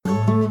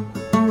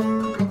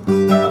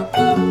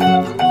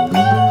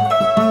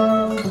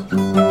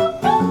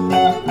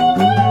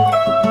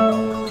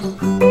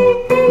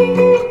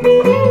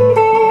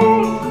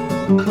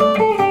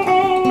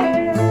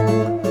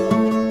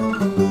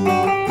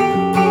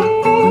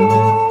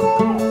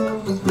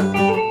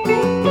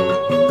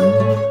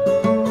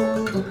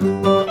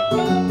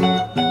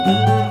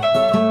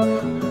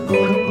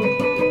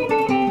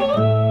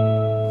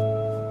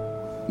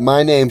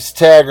My name's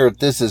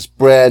Taggart. This is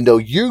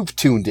Brando. You've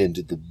tuned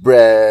into the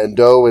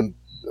Brando and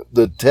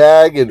the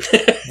Tag and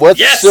what's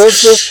yes!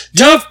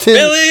 Tough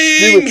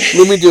billing!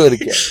 Let me do it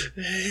again.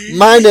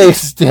 My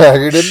name's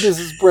Taggart and this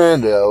is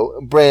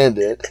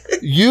Brandon.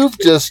 You've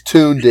just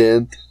tuned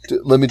in.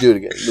 Let me do it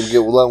again. Let me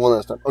get one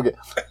last time. Okay.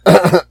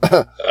 All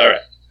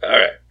right.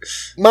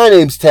 My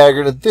name's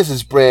Taggart and this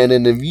is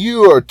Brandon and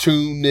you are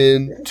tuned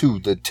in to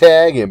the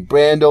Tag and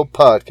Brando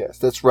podcast.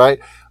 That's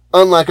right.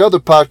 Unlike other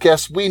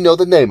podcasts, we know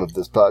the name of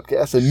this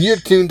podcast, and you're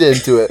tuned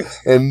into it.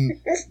 And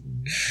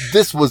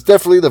this was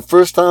definitely the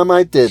first time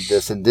I did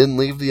this and didn't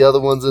leave the other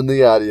ones in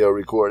the audio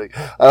recording.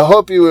 I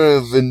hope you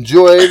have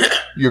enjoyed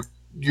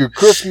your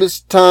Christmas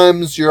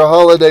times, your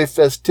holiday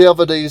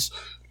festivities,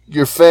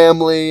 your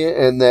family,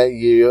 and that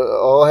you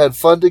all had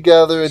fun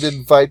together and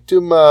didn't fight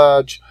too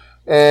much.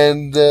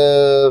 And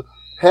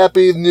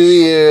Happy New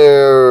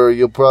Year!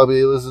 You'll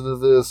probably listen to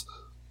this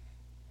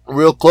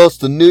real close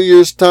to New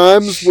Year's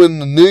times when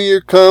the New Year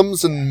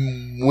comes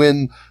and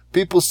when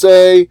people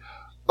say,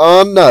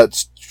 oh,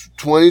 nuts,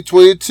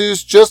 2022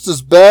 is just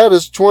as bad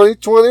as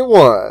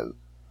 2021.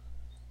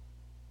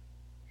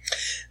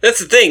 That's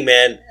the thing,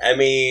 man. I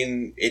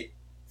mean, it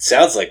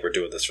sounds like we're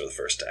doing this for the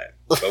first time,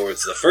 but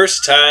it's the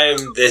first time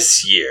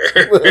this year.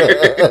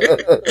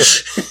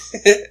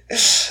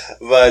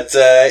 But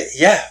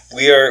yeah,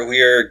 we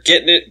are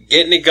getting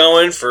it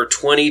going for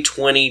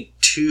 2022.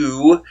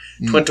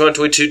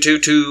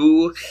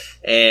 2022,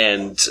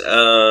 and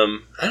I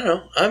don't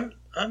know.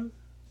 I'm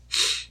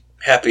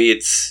happy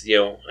it's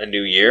a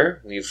new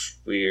year.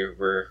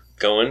 We're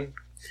going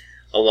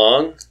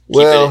along.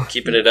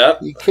 Keeping it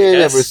up. You can't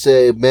ever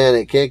say, man,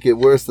 it can't get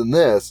worse than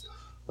this.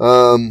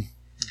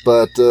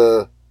 But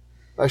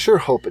I sure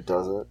hope it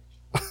doesn't.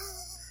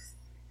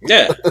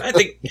 Yeah, I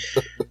think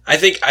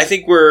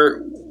we're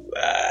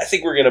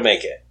gonna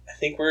make it. I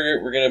think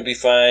we're gonna be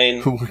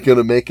fine. We're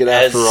gonna make it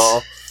after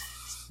all.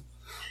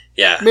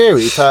 Yeah,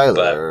 Mary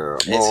Tyler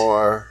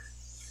Moore.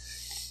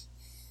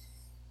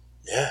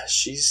 Yeah,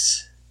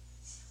 she's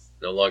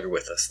no longer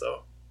with us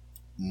though.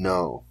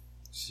 No,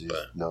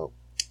 no.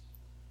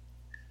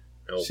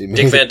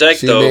 Dick Van Dyke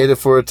she though. She made it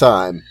for a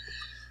time.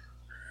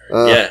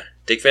 Yeah,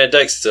 Dick Van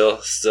Dyke's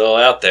still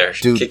out there,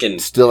 dude, kicking,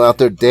 still out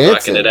there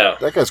dancing, rocking it out.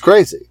 That guy's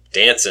crazy.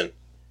 Dancing,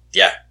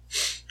 yeah,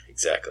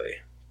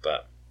 exactly.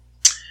 But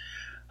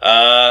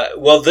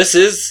well, this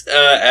is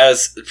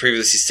as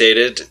previously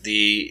stated,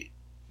 the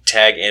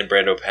Tag and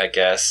Brando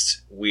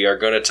podcast. We are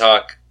going to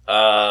talk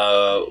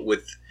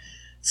with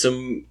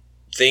some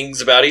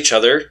things about each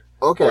other,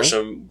 okay, or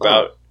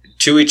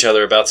to each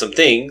other about some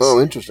things. Oh,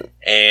 interesting.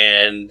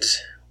 And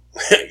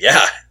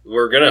yeah,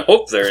 we're going to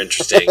hope they're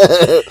interesting.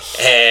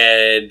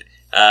 And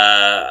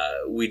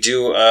we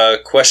do a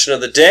question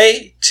of the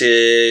day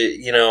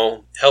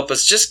to help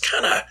us just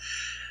kind of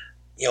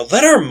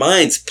let our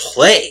minds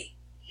play.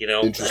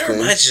 Let our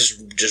minds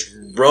just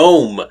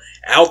roam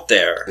out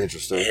there.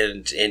 Interesting.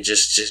 And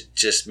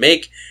just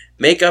make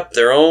up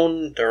their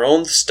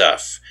own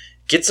stuff.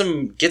 Get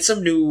some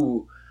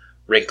new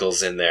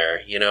wrinkles in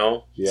there,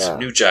 Yeah. Some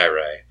new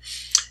gyri.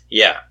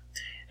 Yeah.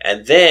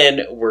 And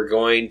then we're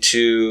going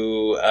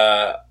to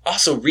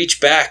also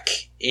reach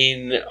back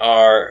in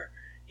our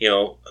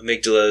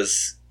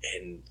amygdalas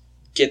and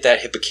get that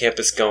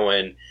hippocampus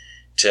going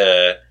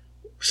to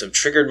some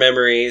triggered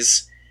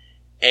memories,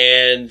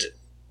 and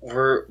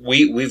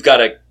we've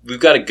got a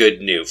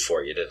good new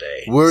for you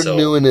today. We're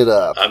newing it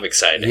up. I'm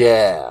excited.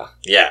 Yeah.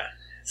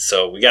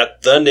 So we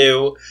got the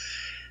new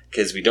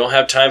because we don't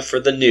have time for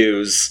the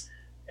news,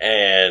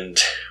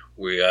 and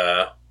we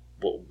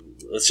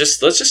let's just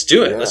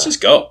do it. Yeah. Let's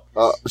just go.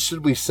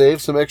 Should we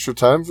save some extra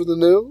time for the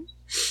new?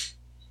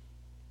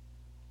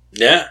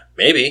 Yeah,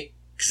 maybe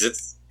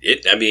because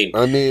I mean,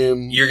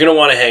 you're going to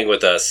want to hang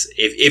with us.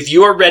 If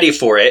you are ready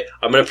for it,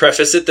 I'm going to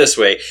preface it this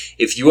way.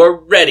 If you are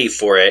ready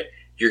for it,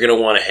 you're going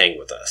to want to hang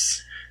with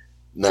us.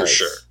 Nice. For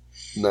sure.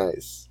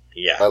 Nice.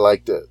 Yeah. I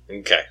liked it.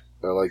 Okay.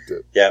 I liked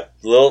it. Yeah.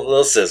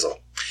 Little sizzle.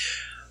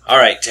 All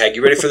right, Tag,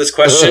 you ready for this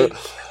question?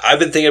 I've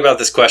been thinking about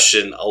this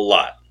question a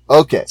lot.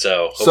 Okay.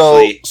 So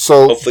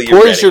hopefully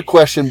you're ready. Your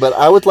question, but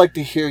I would like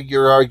to hear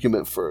your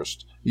argument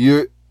first.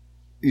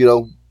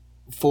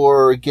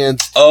 For or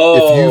against.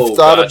 If you've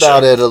thought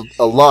about it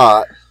a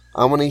lot,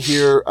 I want to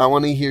hear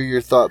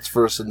your thoughts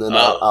first, and then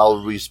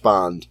I'll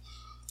respond.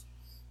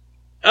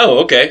 Oh,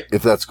 okay.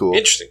 If that's cool.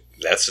 Interesting.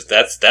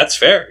 That's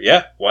fair.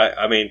 Yeah. Why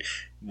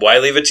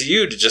leave it to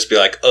you to just be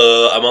like,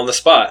 I'm on the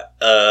spot.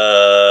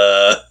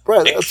 Right.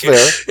 That's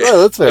fair. Right.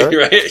 That's fair.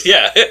 Right.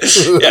 Yeah.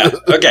 Yeah.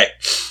 Okay.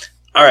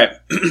 All right.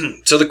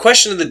 So the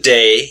question of the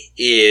day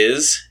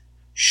is: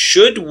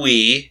 should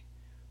we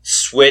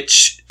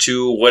switch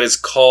to what is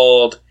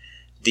called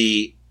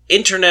the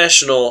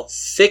International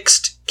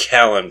Fixed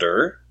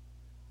Calendar,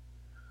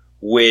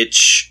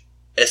 which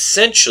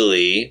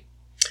essentially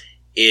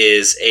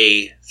is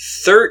a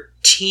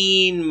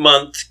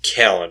 13-month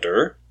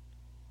calendar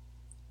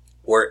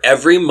where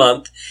every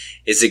month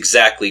is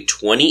exactly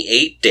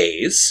 28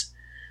 days.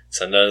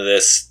 So none of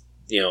this,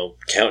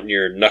 counting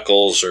your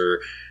knuckles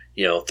or,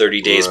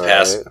 30 days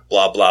past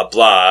blah, blah,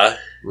 blah.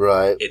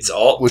 Right. It's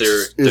all... Which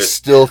is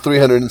still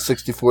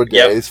 364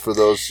 days for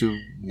those who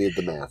need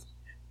the math.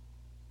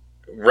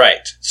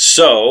 Right.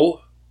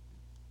 So,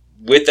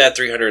 with that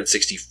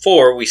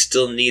 364, we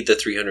still need the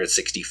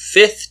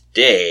 365th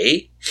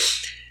day.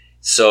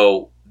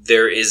 So,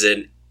 there is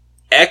an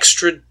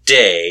extra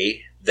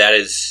day that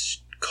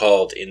is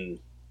called in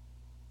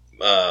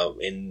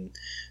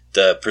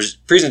the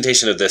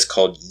presentation of this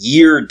called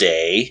Year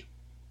Day.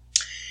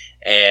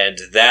 And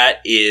that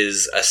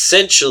is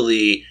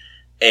essentially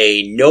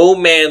a no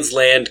man's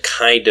land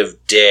kind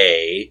of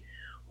day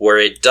where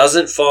it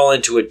doesn't fall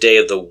into a day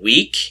of the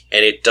week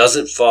and it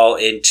doesn't fall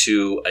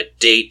into a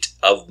date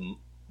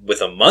with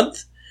a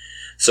month.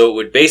 So it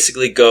would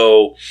basically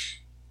go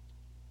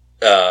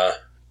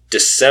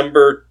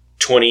December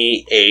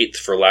 28th,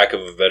 for lack of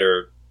a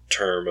better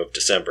term of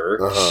December,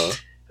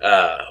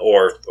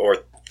 or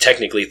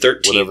technically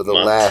 13th whatever the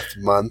last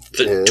month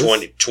is.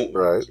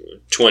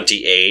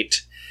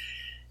 28,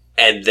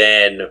 and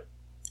then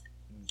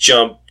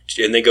jump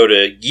and then go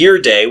to Year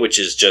Day, which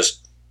is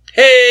just,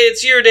 hey,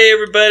 it's Year Day,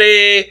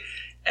 everybody,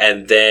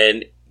 and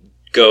then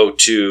go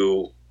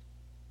to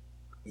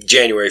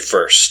January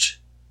 1st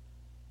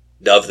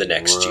of the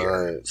next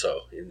year.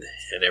 So,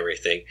 and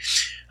everything.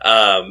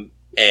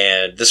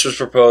 And this was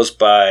proposed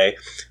by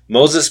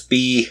Moses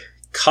B.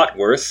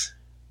 Cotsworth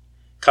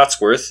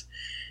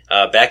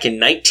back in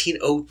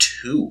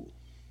 1902.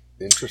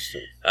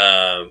 Interesting.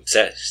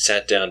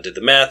 Sat down, did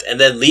the math, and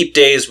then leap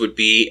days would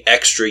be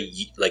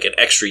like an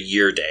extra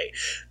year day.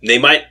 They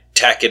might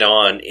tack it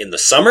on in the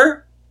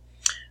summer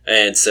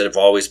instead of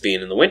always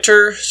being in the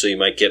winter, so you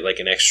might get like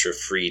an extra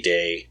free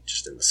day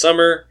just in the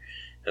summer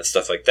and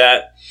stuff like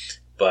that.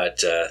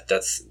 But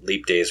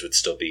leap days would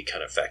still be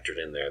kind of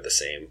factored in there the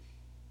same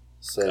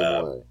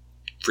way.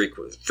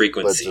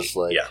 Frequency. But just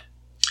like,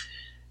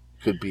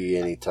 could be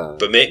any time.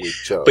 But they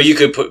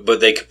could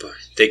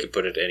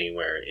put it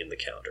anywhere in the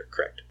calendar,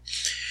 correct?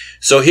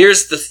 So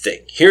here's the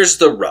thing. Here's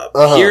the rub.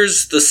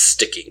 Here's the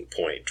sticking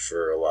point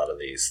for a lot of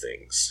these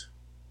things.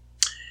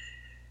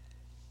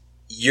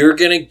 You're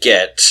gonna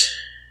get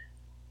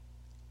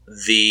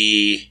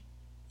you're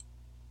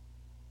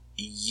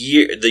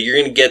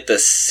gonna get the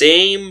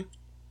same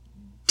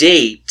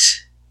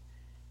date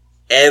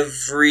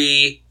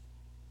every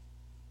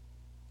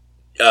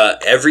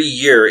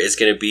year is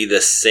going to be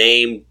the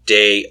same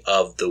day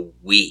of the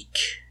week.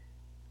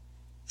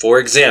 For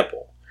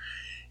example,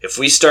 if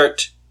we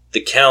start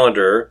the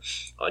calendar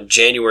on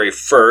January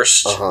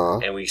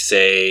 1st and we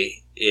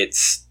say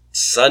it's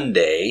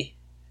Sunday,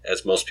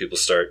 as most people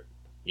start,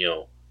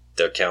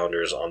 their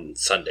calendars on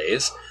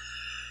Sundays,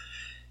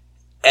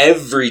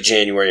 every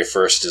January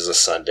 1st is a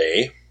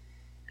Sunday.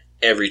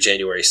 Every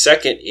January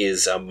 2nd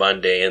is a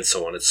Monday, and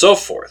so on and so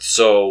forth.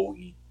 So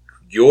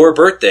your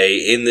birthday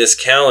in this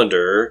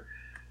calendar,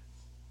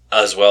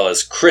 as well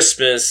as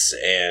Christmas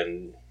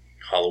and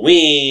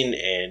Halloween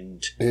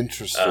and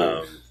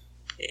interesting,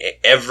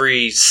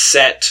 every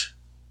set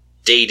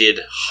dated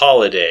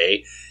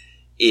holiday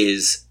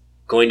is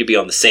going to be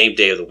on the same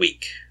day of the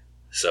week.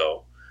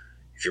 So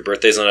if your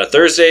birthday's on a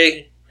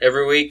Thursday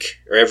every week,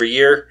 or every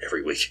year,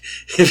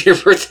 if your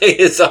birthday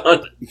is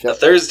on a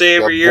Thursday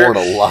every year, born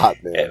a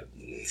lot, man.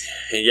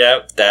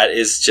 Yeah, that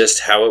is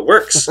just how it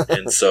works.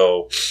 And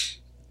so,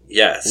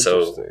 yeah,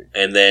 so,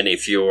 and then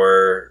if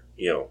you're,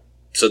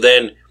 so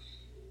then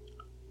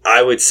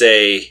I would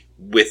say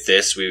with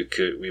this, we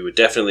would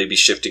definitely be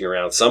shifting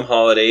around some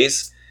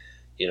holidays.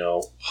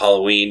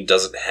 Halloween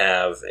doesn't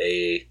have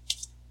a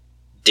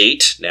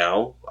date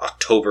now.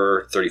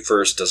 October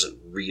 31st doesn't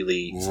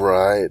really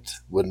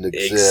wouldn't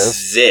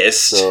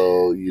exist.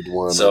 So you'd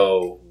want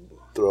to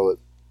throw it.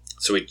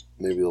 So we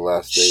maybe the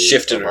last day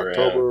shifted of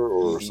October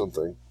or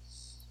something.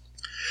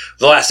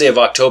 The last day of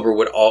October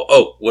would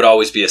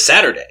always be a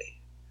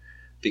Saturday,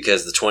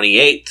 because the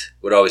 28th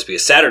would always be a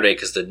Saturday,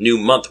 because the new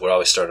month would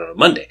always start on a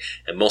Monday,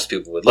 and most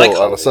people would like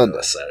Halloween on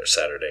a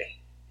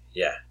Saturday.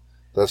 Yeah,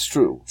 that's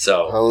true.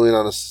 So Halloween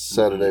on a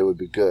Saturday would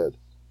be good,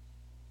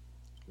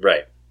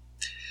 right?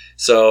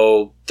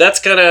 So that's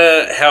kind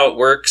of how it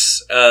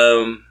works,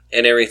 and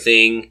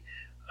everything.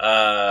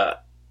 The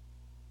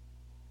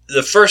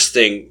first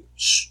thing,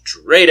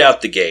 straight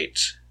out the gate,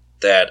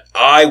 that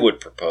I would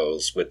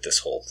propose with this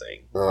whole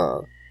thing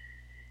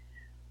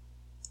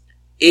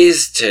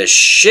is to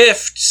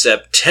shift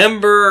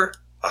September,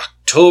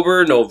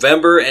 October,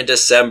 November, and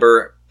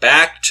December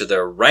back to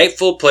their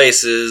rightful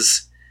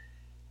places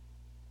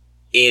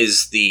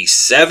is the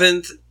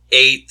 7th,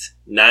 8th,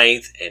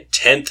 9th, and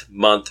 10th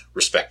month,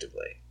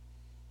 respectively.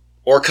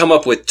 Or come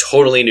up with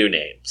totally new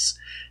names.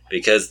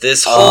 Because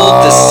this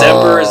whole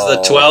December is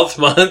the 12th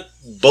month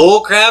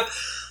bullcrap,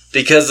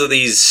 because of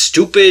these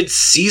stupid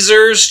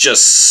Caesars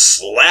just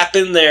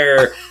slapping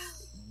their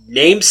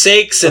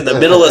namesakes in the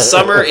middle of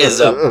summer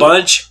is a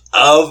bunch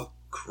of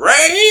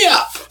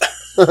crap.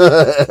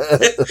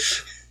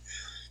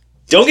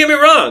 Don't get me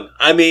wrong.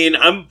 I mean,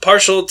 I'm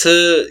partial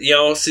to,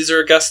 Caesar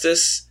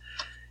Augustus,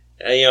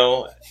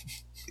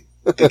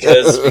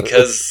 because,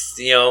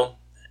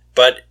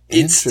 but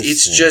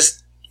it's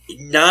just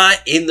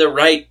not in the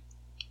right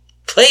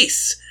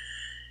place.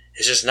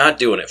 It's just not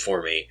doing it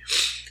for me.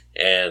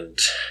 And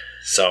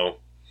so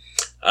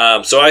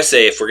I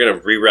say if we're going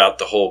to reroute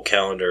the whole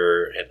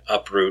calendar and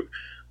uproot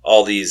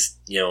all these,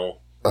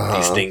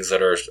 these things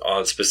that are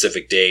on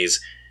specific days,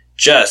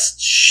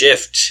 just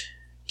shift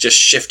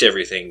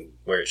everything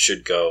where it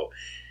should go,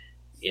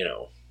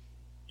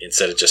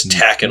 instead of just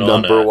tacking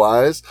on number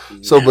wise.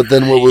 So, but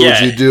then what would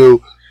you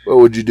do? What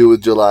would you do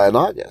with July and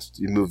August?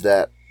 You move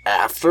that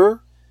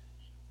after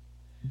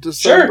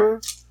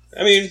December? Sure.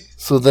 I mean,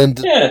 so then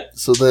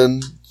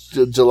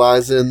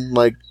July's in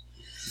like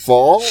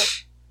fall.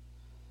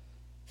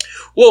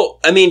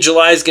 Well, I mean,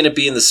 July is going to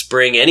be in the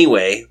spring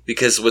anyway,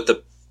 because with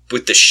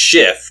the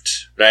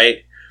shift,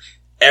 right?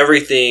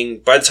 Everything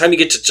by the time you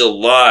get to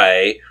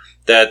July,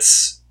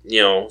 that's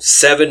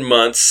 7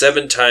 months,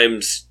 7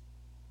 times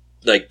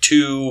like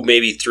 2,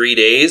 maybe 3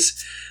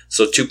 days,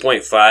 so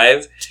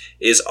 2.5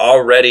 is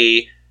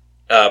already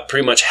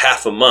pretty much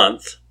half a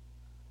month,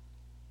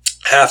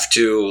 half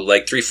to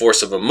like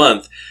 3/4 of a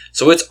month.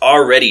 So it's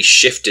already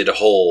shifted a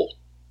whole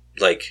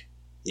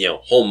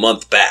whole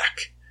month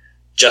back,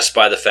 just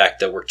by the fact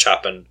that we're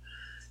chopping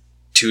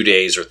 2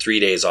 days or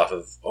 3 days off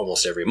of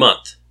almost every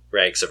month,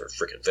 right? Except for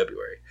freaking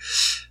February.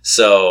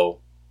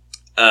 So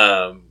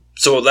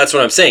that's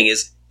what I'm saying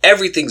is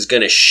everything's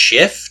going to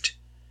shift.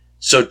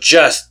 So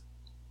just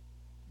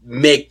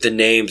make the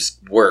names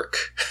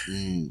work.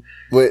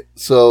 Wait,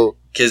 so...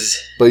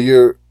 But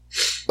you're...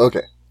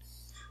 Okay.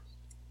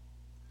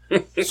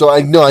 So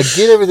I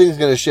get everything's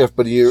going to shift,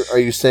 but are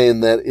you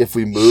saying that if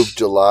we move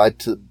July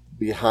to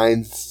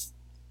behind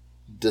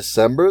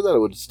December, that it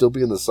would still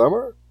be in the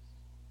summer?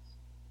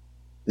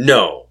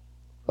 No.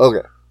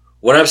 Okay.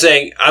 What I'm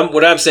saying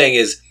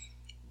is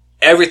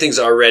everything's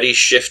already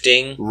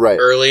shifting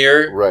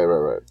earlier.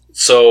 Right.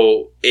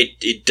 So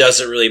it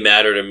doesn't really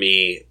matter to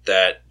me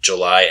that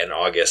July and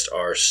August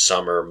are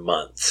summer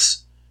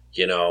months.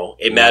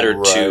 It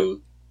mattered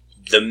to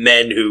the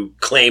men who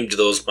claimed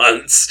those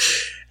months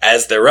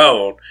as their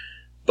own,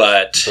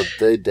 but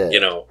they did.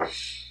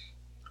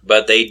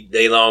 But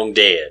they long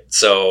dead.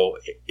 So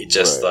it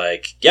just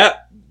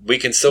we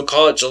can still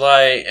call it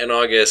July and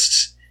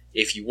August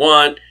if you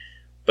want,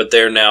 but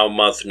they're now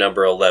month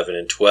number 11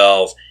 and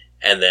 12,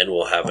 and then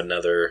we'll have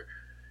another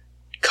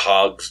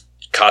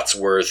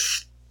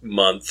Cotsworth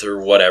month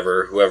or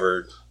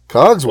whoever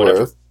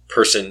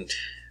person.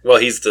 Well,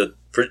 he's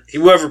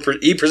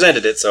he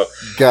presented it, so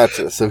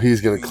gotcha. So he's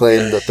going to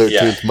claim the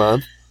 13th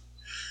month.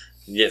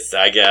 Yes,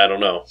 I don't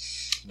know,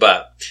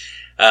 but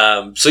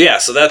so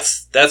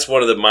that's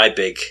one of my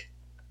big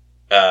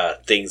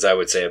things I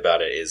would say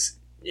about it is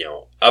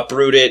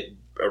uproot it,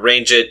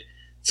 arrange it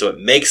so it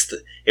makes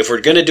if we're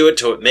going to do it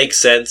so it makes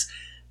sense,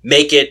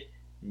 make it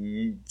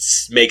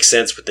make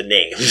sense with the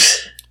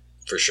names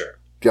for sure.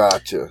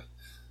 Gotcha.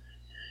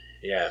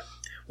 Yeah.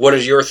 What are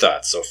your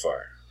thoughts so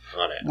far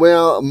on it?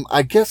 Well,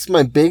 I guess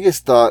my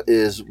biggest thought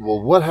is,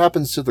 what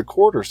happens to the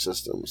quarter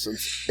system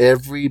since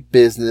every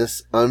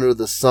business under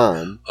the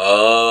sun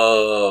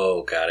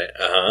got it.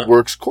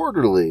 works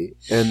quarterly,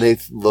 and they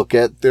look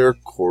at their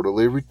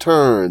quarterly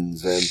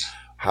returns and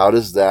how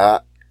does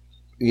that,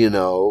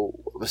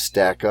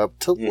 stack up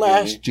to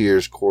last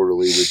year's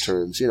quarterly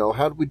returns?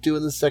 How did we do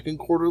in the second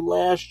quarter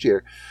last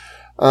year?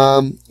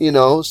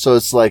 So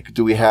it's like,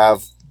 do we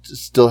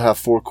still have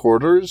 4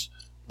 quarters,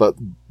 but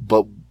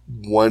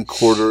one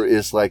quarter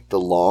is like the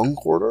long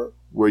quarter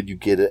where you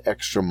get an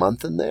extra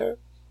month in there?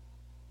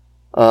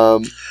 I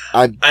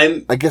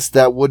guess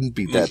that wouldn't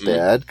be that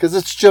bad because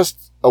it's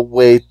just a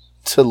way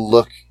to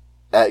look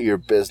at your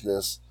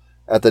business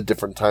at the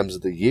different times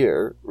of the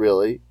year,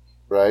 really,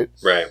 right?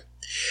 Right.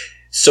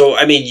 So,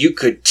 I mean, you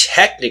could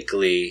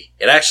technically,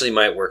 it actually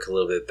might work a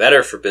little bit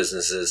better for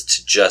businesses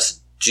to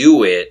just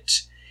do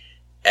it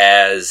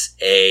as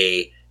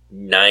a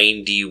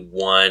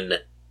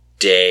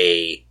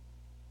 91-day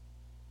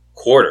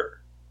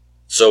quarter.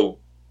 So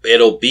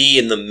it'll be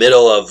in the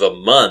middle of a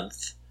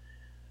month,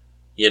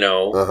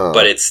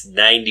 but it's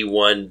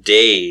 91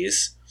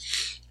 days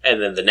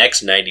and then the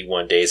next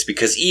 91 days,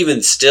 because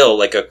even still,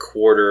 like a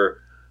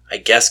quarter, I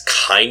guess,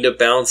 kind of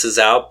balances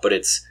out, but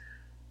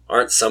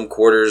aren't some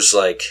quarters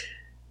like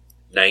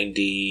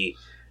 90?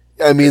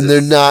 I mean,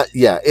 they're not,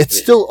 it's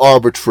still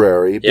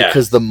arbitrary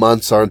because the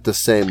months aren't the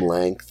same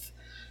length,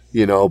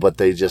 but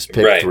they just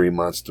pick 3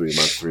 months, 3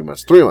 months, 3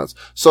 months, 3 months.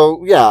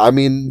 So, I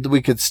mean,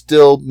 we could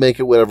still make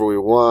it whatever we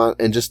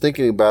want. And just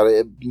thinking about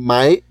it, it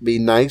might be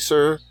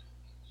nicer.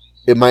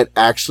 It might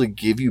actually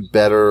give you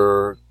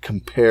better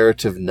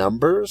comparative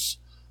numbers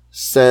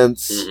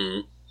since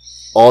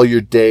all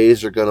your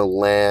days are going to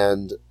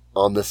land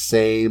on the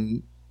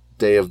same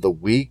day of the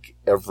week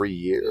every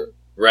year.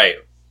 Right.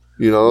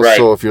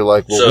 So if you're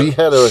like, we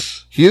had a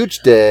huge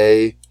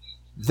day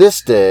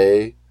this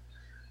day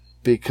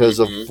because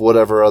of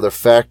whatever other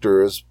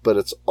factors, but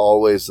it's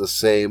always the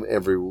same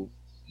every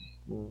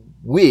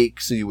week.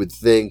 So you would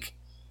think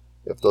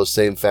if those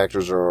same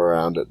factors are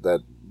around it, that,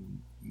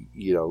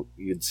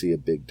 you'd see a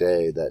big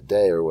day that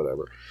day or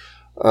whatever.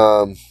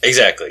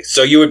 Exactly.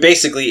 So you would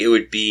basically, it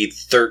would be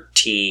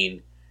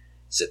 13,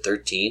 is it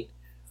 13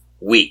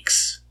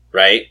 weeks,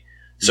 right?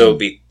 So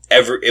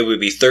it would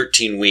be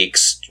 13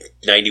 weeks,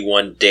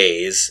 91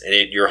 days,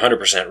 and you're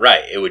 100%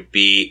 right. It would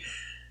be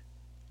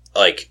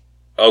like,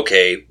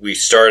 okay, we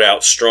start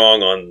out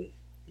strong on,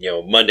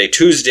 Monday,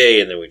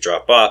 Tuesday, and then we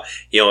drop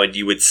off, and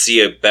you would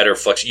see a better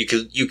flux. You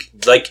could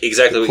like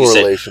exactly what you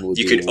said.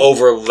 You could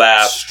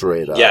overlap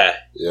straight up. Yeah.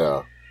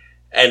 Yeah.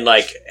 And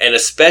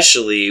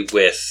especially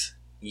with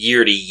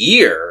year to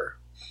year,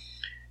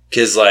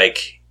 because I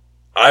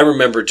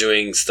remember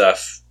doing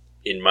stuff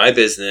in my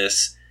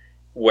business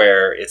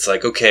where it's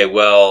like, okay,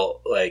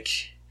 well,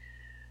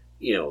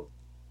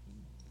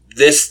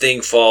 this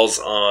thing falls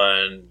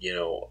on,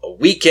 a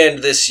weekend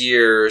this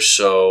year.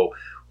 So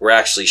we're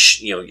actually,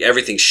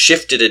 everything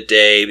shifted a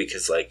day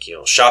because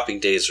shopping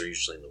days are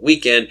usually in the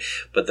weekend,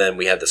 but then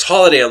we had this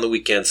holiday on the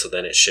weekend. So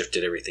then it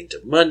shifted everything to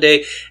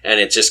Monday, and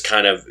it just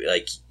kind of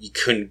you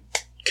couldn't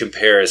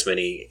compare as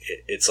many.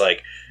 It's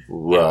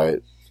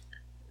right.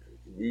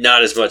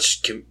 Not as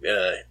much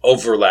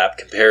overlap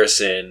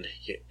comparison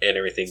and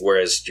everything.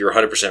 Whereas you're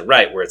 100%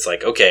 right, where it's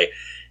okay,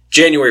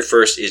 January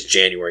 1st is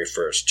January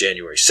 1st.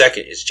 January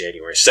 2nd is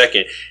January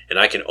 2nd. And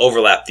I can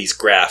overlap these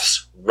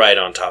graphs right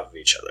on top of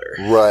each other.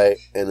 Right.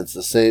 And it's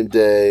the same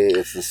day.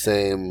 It's the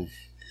same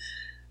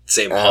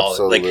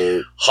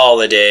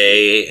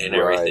holiday and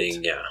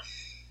everything. Yeah.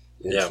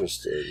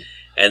 Interesting.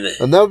 Yeah.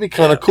 And that would be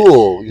kind of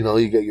cool.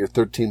 You get your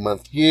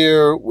 13-month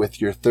year with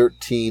your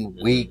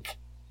 13-week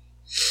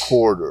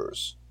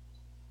quarters.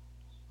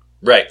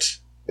 Right.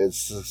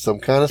 It's some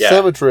kind of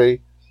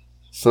symmetry.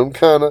 Some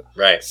kind of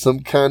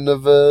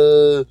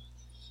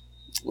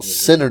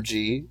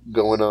synergy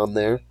going on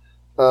there.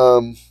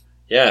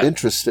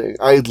 Interesting.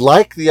 I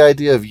like the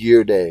idea of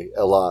year day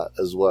a lot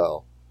as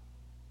well,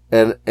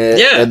 and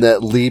that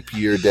leap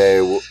year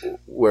day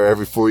where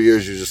every 4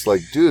 years you're just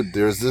like, dude,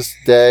 there's this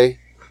day.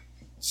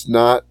 It's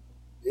not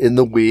in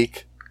the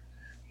week.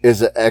 It's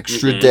an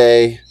extra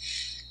day.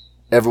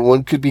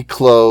 Everyone could be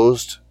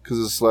closed because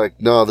it's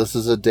no, this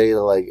is a day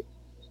to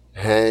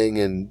hang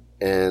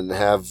and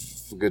have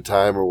a good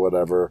time or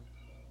whatever.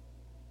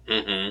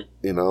 You're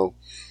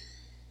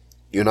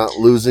not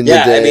losing the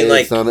day. I mean,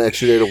 it's not an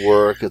extra day to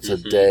work. It's a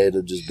day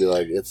to just be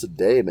it's a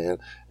day, man.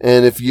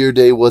 And if your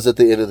day was at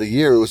the end of the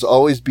year, it would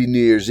always be New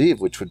Year's Eve,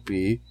 which would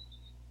be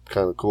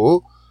kind of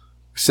cool.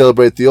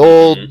 Celebrate the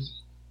old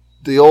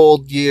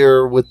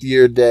year with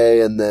year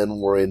day, and then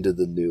we're into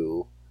the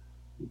new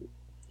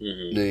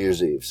New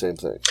Year's Eve. Same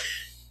thing.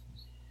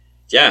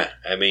 Yeah,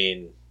 I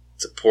mean,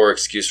 it's a poor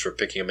excuse for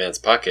picking a man's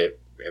pocket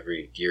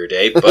every year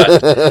day,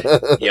 but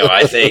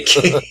I think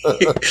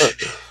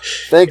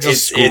thanks,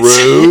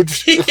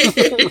 Scrooge.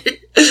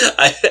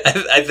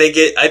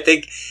 I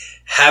think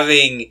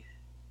having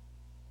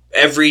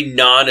every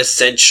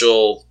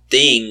non-essential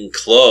thing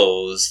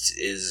closed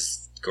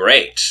is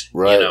great,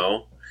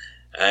 right?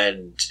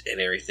 And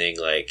everything.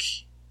 I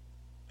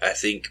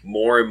think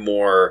more and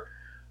more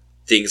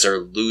things are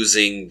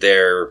losing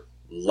their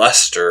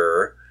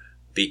luster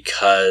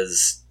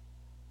because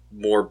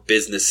more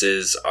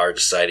businesses are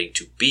deciding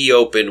to be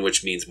open,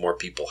 which means more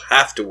people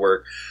have to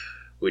work,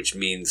 which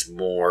means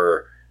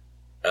more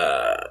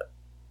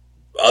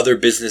other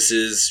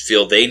businesses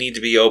feel they need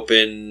to be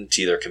open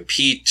to either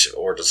compete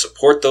or to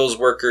support those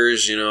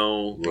workers,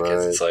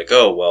 because it's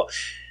oh, well,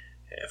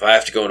 if I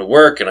have to go into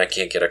work and I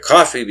can't get a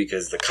coffee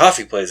because the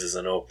coffee place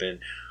isn't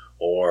open,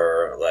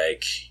 or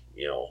it's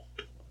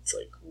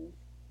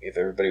if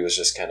everybody was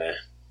just kind of,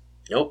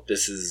 nope,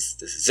 this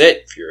is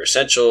it. If you're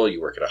essential, you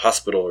work at a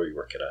hospital or you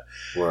work at a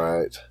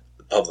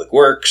public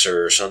works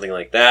or something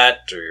like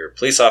that, or you're a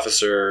police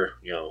officer,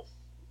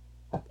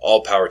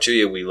 all power to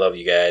you. We love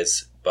you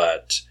guys,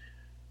 but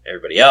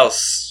everybody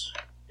else,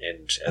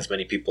 and as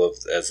many people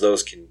as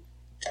those can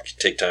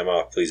take time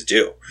off, please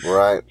do.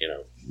 Right.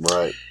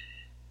 Right.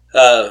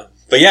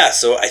 But yeah,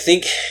 so I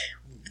think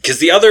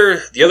because the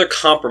other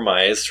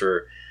compromise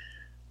for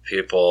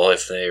people,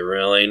 if they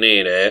really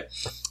need it,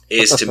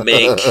 is to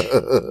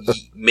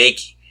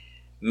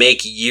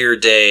make year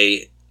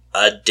day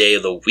a day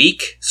of the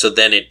week, so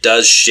then it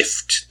does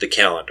shift the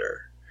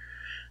calendar.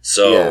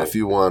 So if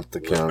you want the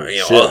calendar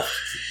shift,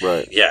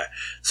 right? Yeah.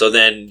 So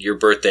then your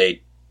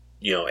birthday,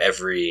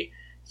 every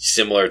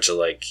similar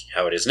to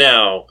how it is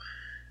now,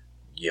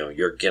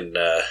 you're getting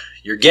a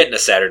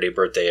Saturday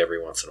birthday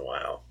every once in a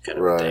while, kind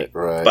of thing.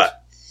 Right.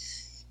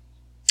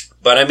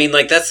 But I mean,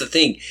 that's the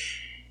thing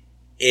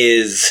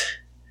is,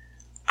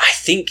 I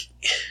think.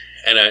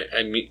 And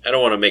I mean, I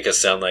don't want to make us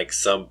sound like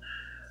some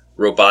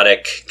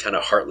robotic kind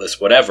of heartless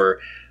whatever,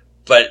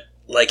 but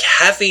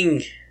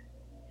having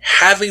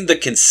the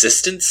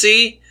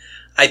consistency,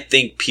 I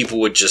think people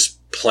would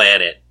just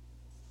plan it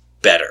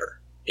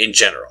better in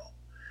general.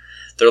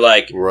 They're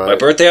my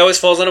birthday always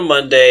falls on a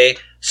Monday,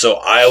 so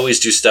I always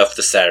do stuff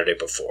the Saturday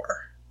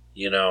before,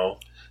 and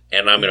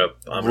I'm gonna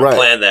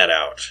plan that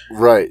out.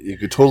 Right, you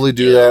could totally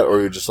do that, or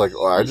you're just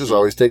I just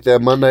always take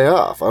that Monday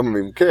off. I don't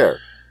even care.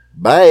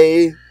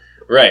 Bye.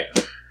 Right.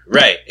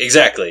 Right,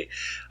 exactly.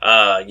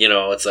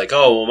 It's like,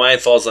 oh, well, mine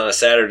falls on a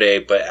Saturday,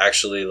 but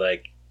actually,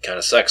 like, kind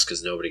of sucks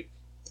because nobody,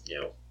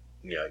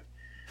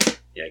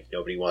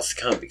 nobody wants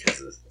to come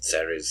because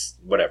Saturday's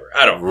whatever.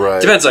 I don't know.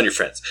 Right. Depends on your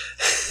friends.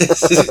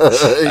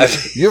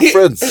 Your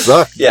friends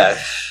suck. Yeah.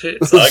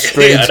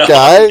 Strange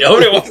guy.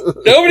 Nobody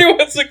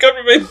wants to come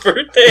to my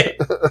birthday.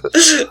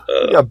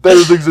 You got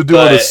better things to do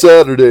on a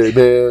Saturday,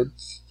 man.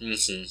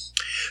 Mm-hmm.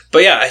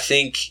 But yeah, I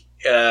think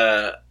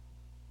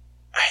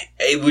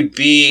it would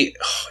be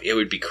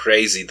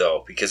crazy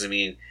though, because I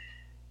mean,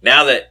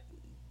 now that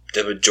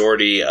the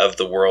majority of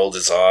the world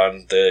is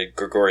on the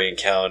Gregorian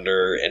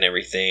calendar and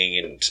everything,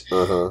 and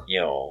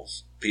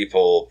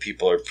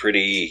people are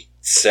pretty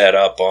set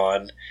up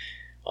on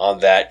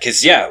that.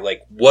 Because yeah,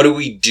 like, what do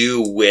we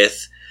do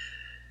with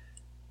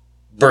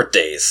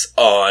birthdays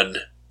on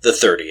the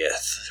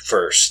 30th,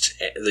 first,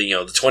 the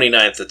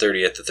 29th, the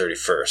 30th, the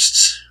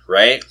 31st,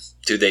 right?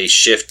 Do they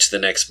shift to the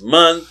next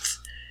month?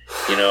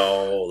 Do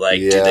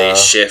they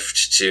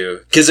shift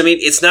to... Because, I mean,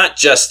 it's not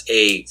just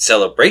a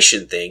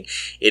celebration thing.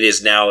 It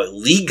is now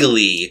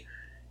legally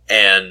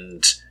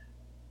and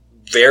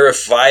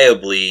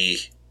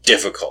verifiably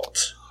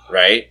difficult,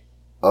 right?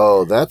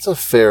 Oh, that's a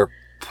fair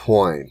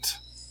point.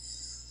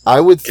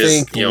 I would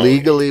think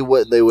legally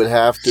what they would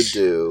have to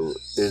do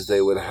is they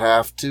would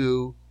have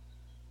to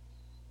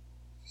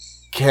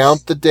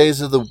count the days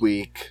of the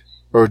week,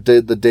 or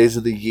the days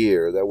of the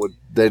year that would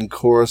then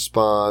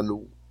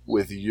correspond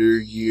with your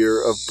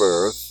year of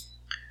birth,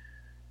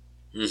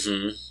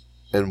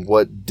 and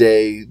what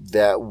day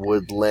that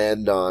would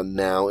land on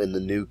now in the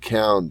new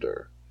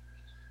calendar.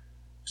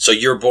 So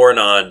you're born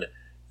on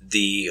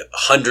the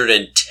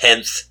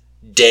 110th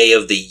day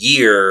of the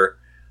year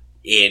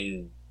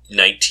in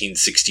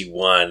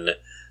 1961,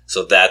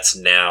 so that's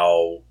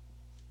now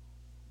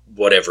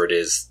whatever it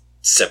is,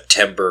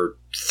 September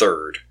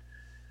 3rd.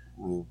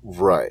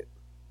 Right.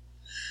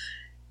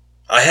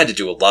 I had to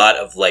do a lot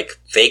of like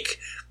fake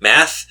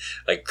math.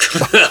 Like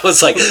I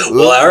was like,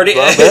 well, I already.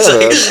 I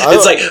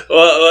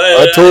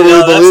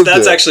totally believe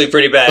that's actually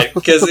pretty bad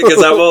because we're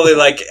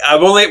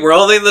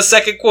only in the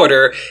second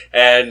quarter,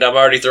 and I'm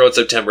already throwing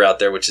September out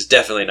there, which is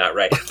definitely not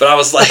right. But I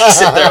was like,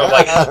 sitting there, I'm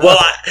like, well,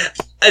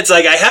 it's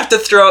like I have to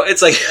throw.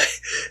 It's like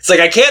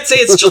I can't say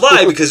it's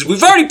July because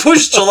we've already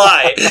pushed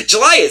July.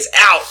 July is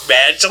out,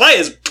 man. July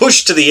is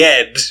pushed to the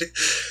end.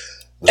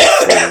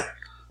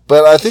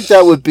 But I think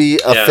that would be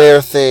a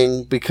fair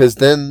thing, because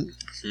then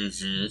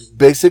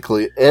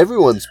basically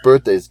everyone's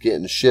birthday is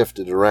getting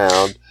shifted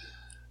around,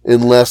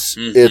 unless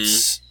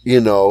it's,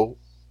 in the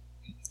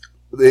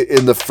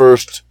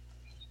first,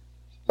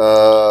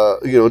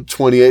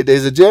 28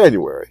 days of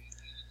January.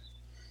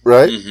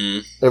 Right?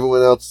 Mm-hmm.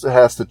 Everyone else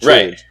has to change.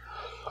 Right.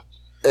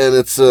 And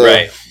it's,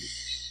 a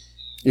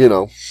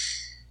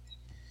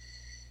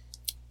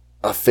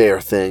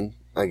fair thing,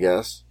 I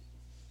guess.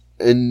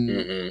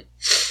 And...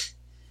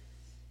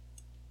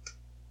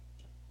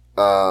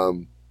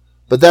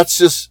 but that's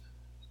just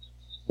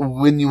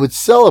when you would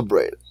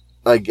celebrate it,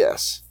 I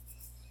guess.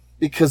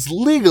 Because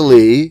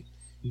legally,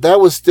 that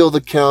was still the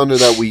calendar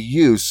that we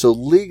used. So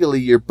legally,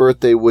 your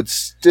birthday would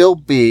still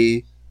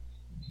be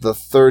the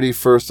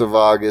 31st of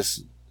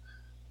August,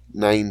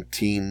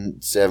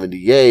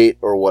 1978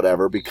 or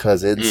whatever,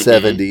 because in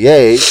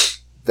 78,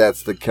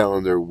 that's the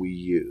calendar we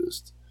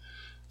used.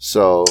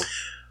 So...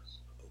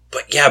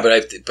 But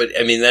I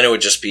mean, then it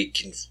would just be...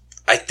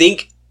 I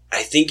think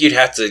you'd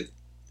have to...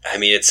 I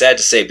mean, it's sad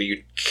to say, but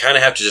you kind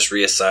of have to just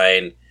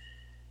reassign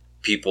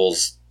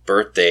people's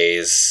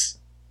birthdays.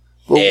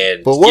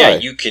 But why? Yeah,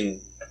 you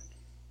can...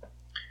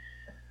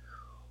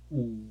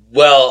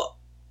 Well,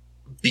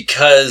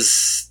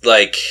 because,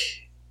 I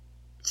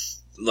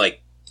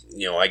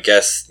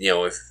guess,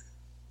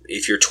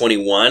 if you're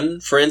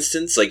 21, for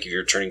instance, like if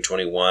you're turning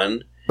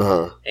 21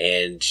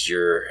 and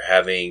you're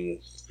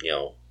having,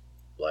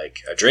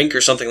 like a drink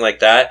or something like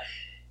that,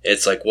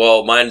 it's like,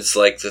 well, mine's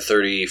like the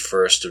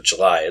 31st of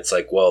July. It's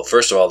like, well,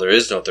 first of all, there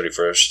is no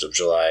 31st of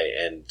July.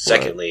 And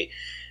secondly,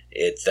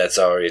 that's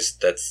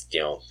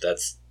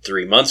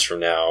 3 months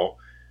from now,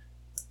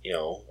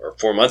 or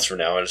 4 months from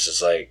now. And it's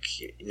just like,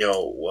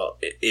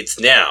 it's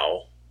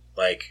now.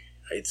 Like,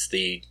 it's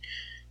the,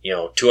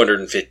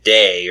 205th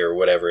day or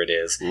whatever it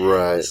is.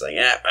 Right. It's like,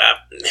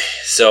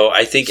 So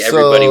I think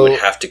everybody would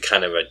have to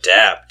kind of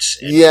adapt.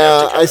 And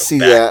I see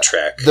that.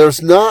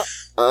 There's not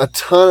a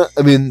ton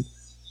of,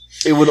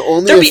 it would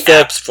only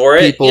affect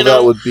people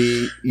that would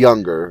be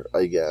younger,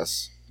 I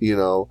guess,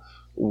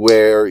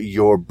 where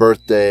your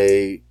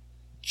birthday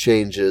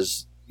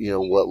changes,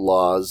 what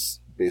laws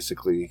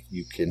basically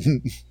you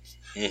can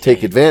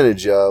take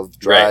advantage of,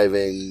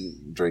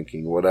 driving,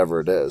 drinking,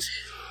 whatever it is.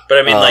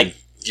 But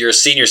you're a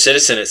senior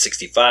citizen at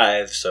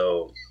 65,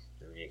 so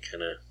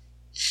kind of...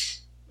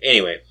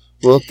 Anyway.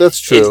 Well, that's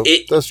true.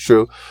 That's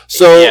true.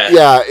 So,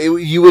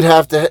 you would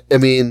have to...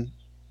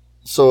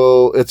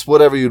 So it's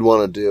whatever you'd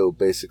want to do,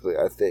 basically,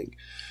 I think.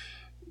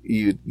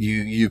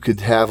 You could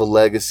have a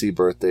legacy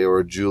birthday or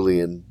a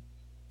Julian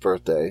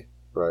birthday,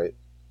 right?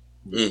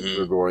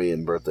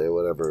 Gregorian birthday,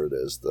 whatever it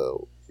is,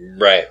 though.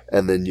 Right.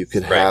 And then you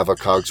could have a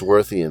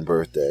Cogsworthian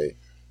birthday,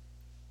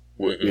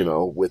 you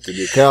know, with the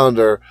new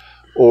calendar,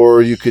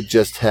 or you could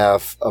just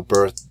have a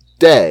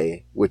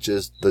birthday, which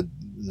is the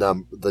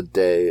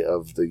day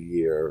of the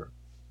year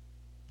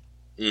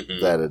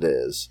that it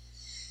is.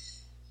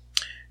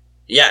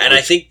 Yeah, and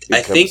I think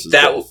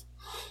that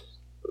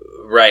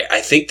right.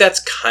 I think that's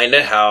kind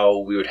of how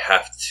we would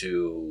have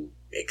to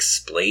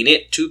explain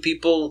it to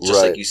people,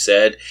 just like you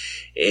said,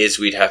 is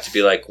we'd have to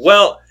be like,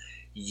 well,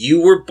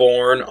 you were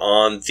born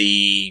on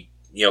the,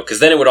 you know, because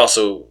then it would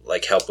also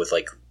like help with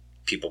like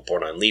people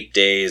born on leap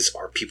days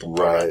or people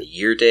born on the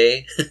year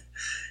day,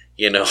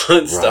 you know,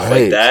 and stuff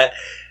like that.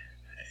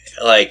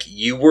 Like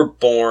you were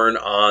born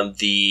on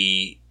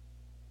the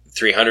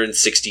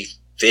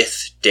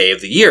 365th day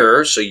of the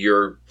year, so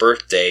your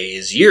birthday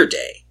is year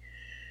day.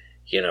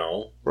 You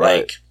know,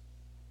 like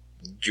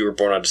you were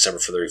born on December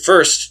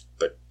 31st,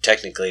 but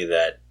technically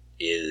that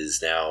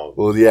is now.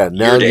 Well, yeah,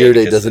 now year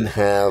day doesn't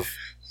have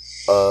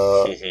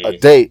a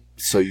date,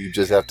 so you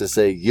just have to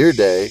say year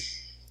day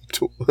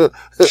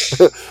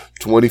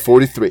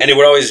 2043. And it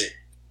would always.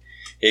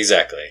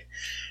 Exactly.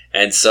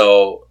 And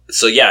so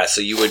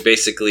you would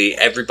basically,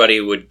 everybody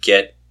would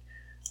get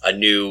a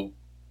new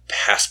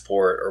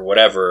passport or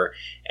whatever,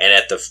 and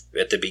at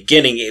the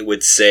beginning it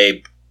would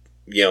say,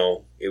 you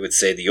know, it would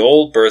say the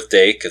old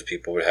birthday because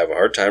people would have a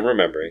hard time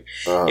remembering.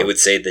 It would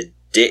say the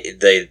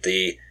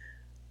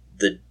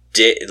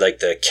like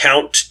the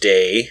count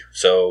day,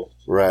 so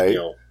you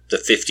know, the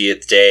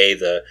 50th day,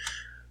 the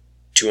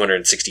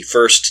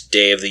 261st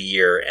day of the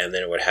year, and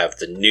then it would have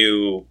the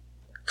new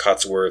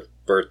Cotsworth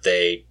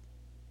birthday,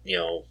 you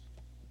know,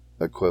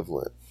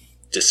 equivalent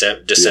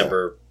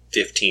December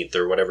 15th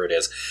or whatever it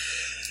is.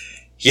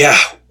 Yeah.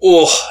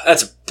 Oh,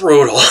 that's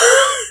brutal.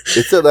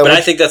 But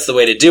I think that's the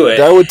way to do it.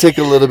 That would take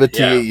a little bit to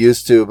get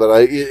used to,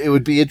 but it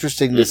would be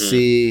interesting to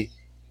see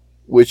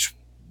which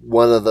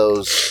one of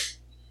those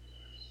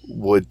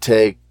would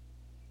take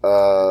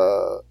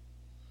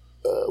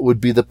would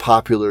be the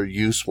popular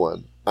use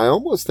one. I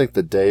almost think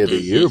the day of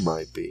the year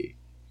might be.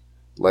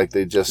 Like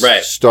they just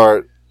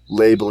start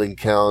labeling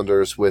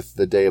calendars with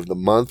the day of the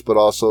month, but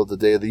also the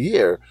day of the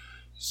year.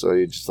 So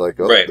you're just like,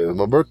 oh, there's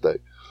my birthday.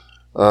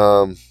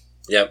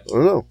 Yep. I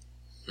don't know.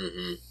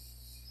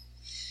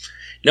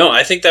 No,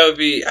 I think that'd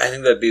be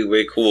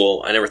way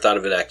cool. I never thought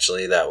of it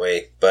actually that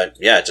way, but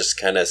yeah, just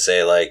kind of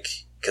say like,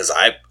 because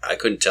I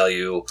couldn't tell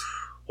you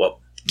what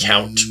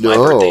count my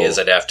birthday is.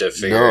 I'd have to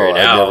figure it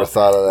out. I never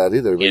thought of that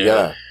either.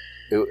 But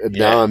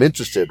now I'm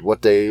interested.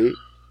 What day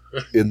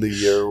in the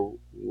year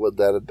would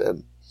that have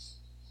been?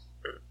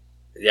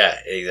 Yeah,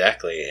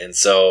 exactly. And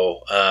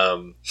so,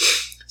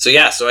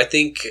 so I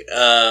think,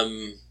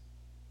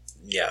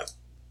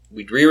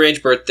 we'd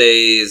rearrange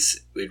birthdays,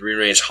 we'd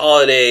rearrange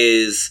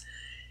holidays,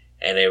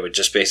 and it would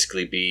just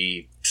basically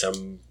be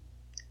some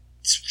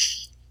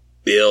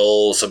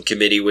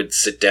committee would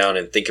sit down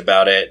and think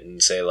about it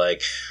and say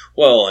like,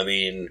 well, I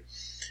mean,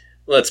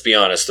 let's be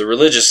honest, the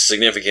religious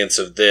significance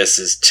of this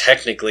is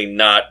technically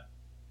not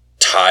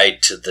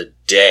tied to the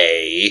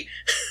day,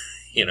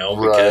 you know,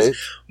 because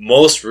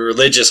most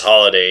religious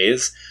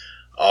holidays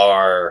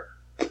are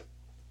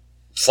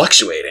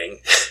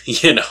fluctuating,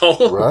 you know,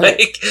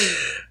 like,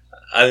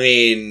 I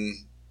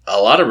mean, a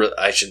lot of,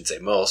 I shouldn't say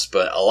most,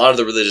 but a lot of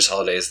the religious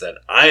holidays that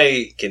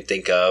I can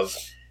think of,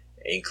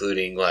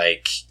 including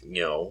like,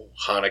 you know,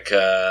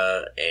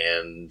 Hanukkah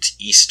and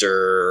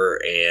Easter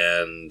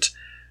and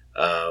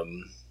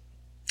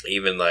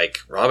even like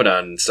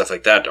Ramadan and stuff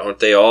like that, aren't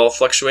they all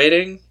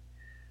fluctuating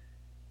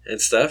and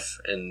stuff?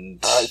 And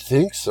I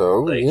think so,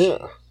 like,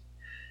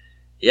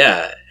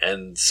 yeah,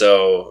 and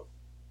so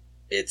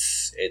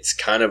it's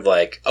kind of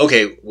like,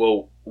 okay,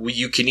 well,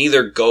 you can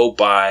either go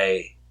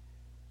by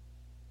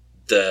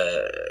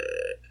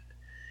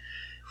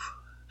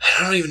I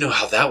don't even know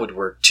how that would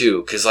work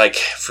too, because like,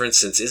 for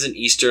instance, isn't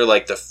Easter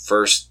like the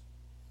first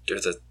or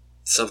the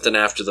something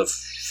after the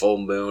full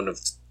moon of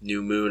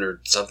new moon or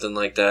something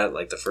like that,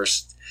 like the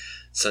first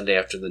Sunday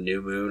after the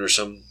new moon or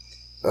some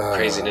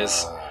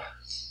craziness?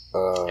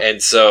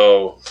 And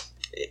so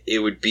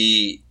it would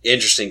be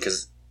interesting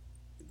because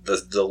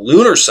the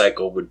lunar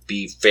cycle would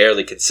be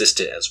fairly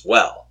consistent as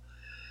well.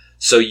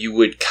 So you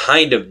would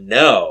kind of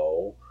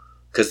know,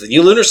 because the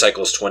new lunar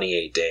cycle is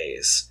 28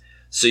 days.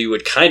 So you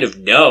would kind of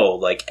know,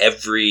 like,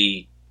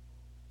 every...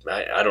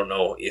 I don't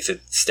know if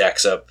it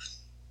stacks up,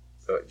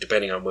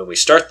 depending on when we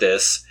start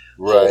this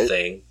whole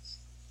thing.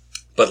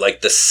 But,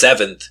 like, the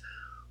 7th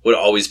would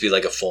always be,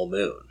 like, a full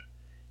moon.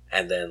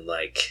 And then,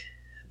 like,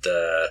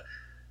 the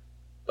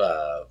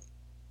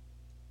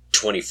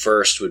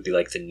 21st would be,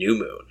 like, the new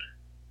moon.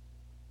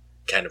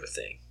 Kind of a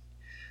thing.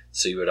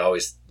 So you would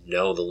always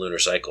know the lunar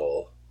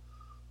cycle...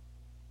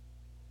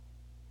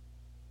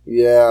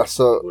 Yeah,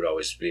 so would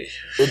always be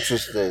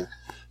interesting.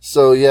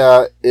 So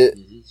yeah,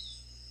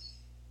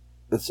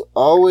 it's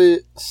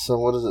always, so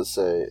what does it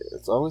say?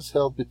 It's always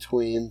held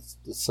between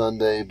the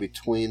Sunday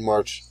between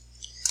March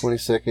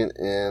 22nd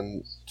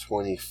and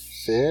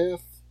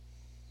 25th.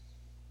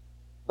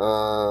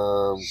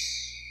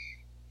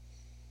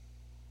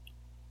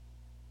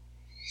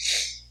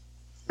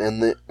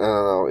 And I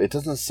don't know. It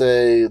doesn't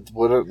say this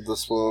one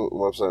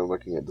website I'm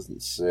looking at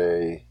doesn't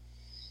say.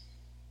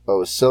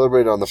 Oh, it's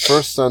celebrated on the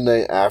first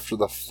Sunday after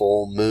the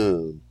full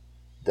moon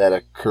that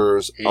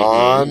occurs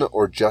on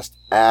or just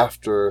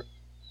after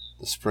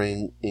the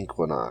spring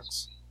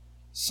equinox.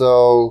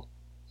 So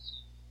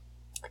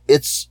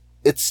it's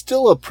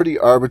still a pretty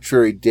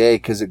arbitrary day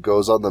because it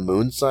goes on the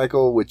moon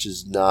cycle, which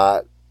is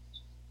not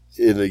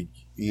in a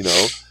in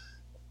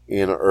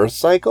an Earth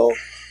cycle.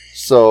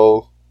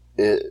 So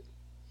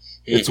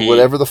it's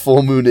whatever the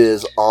full moon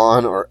is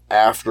on or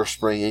after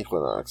spring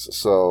equinox.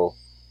 So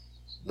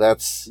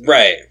that's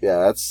right. Yeah,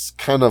 that's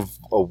kind of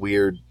a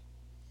weird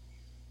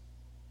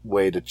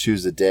way to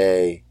choose a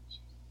day.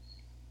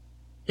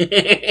 Yeah.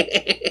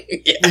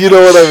 You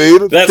know what I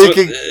mean? That's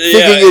thinking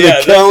in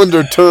a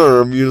calendar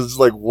term, you're just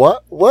like,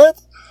 what? What?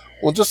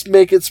 Well, just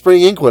make it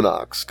spring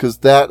equinox, because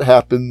that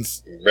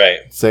happens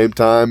same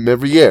time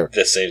every year.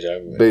 The same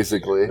time.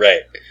 Basically.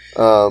 Right.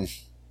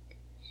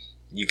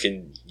 You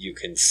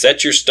can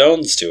set your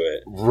stones to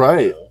it.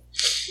 Right. You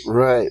know?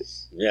 Right.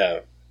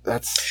 Yeah.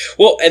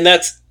 And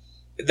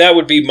that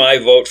would be my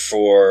vote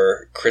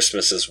for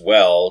Christmas as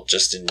well,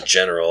 just in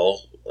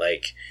general.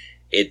 Like,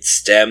 it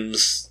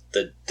stems,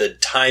 the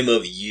time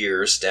of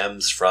year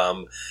stems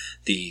from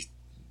the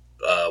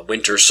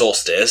winter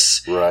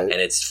solstice. Right.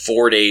 And it's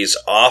 4 days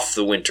off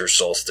the winter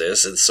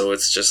solstice. And so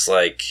it's just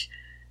like,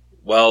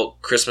 well,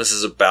 Christmas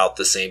is about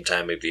the same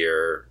time of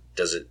year.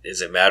 Does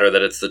it matter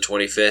that it's the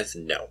 25th?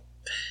 No.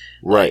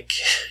 Right.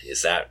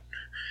 Like,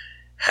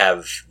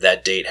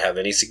 that date have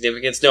any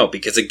significance? No,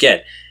 because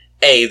again,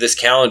 A, this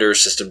calendar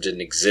system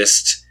didn't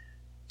exist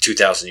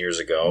 2,000 years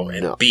ago,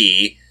 and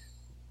B,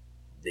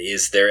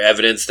 is there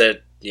evidence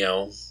that,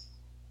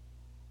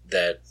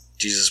 that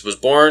Jesus was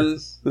born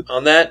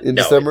on that? In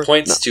no, December? It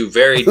points to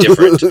very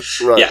different,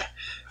 right. Yeah,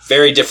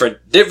 very different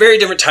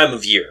time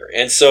of year.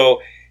 And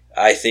so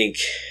I think,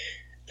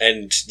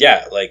 and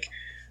yeah, like,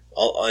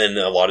 and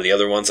a lot of the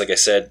other ones, like I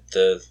said,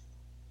 the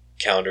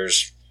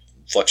calendars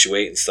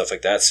fluctuate and stuff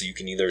like that, so you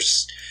can either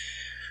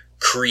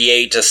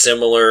create a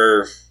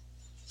similar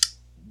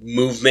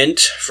movement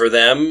for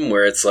them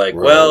where it's like,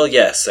 right. Well,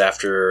 yes,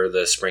 after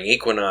the spring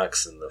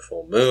equinox and the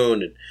full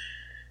moon and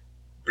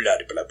blah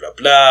blah blah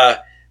blah,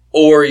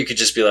 or you could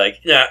just be like,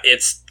 yeah,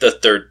 it's the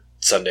third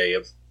Sunday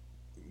of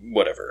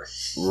whatever,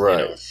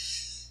 right?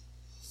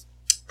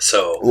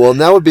 So, well,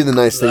 and that would be the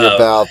nice thing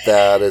about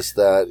that is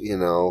that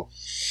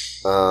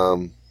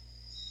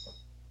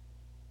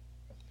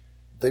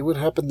they would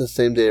happen the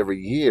same day every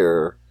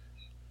year,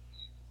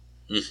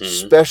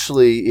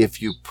 especially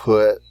if you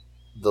put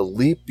the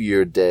leap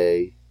year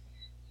day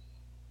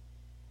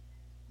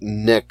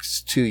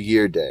next to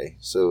year day.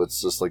 So it's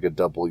just like a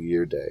double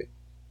year day.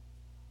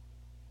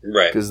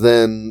 Right. Because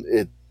then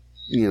it's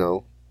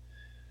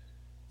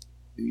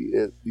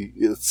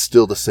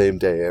still the same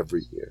day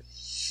every year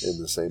in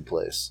the same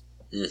place.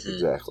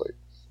 Exactly.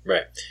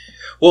 Right.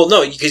 Well,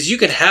 no, because you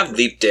could have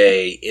leap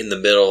day in the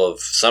middle of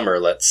summer,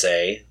 let's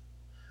say.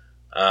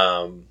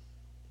 And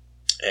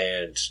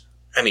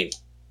I mean,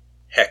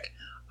 heck,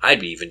 I'd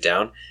be even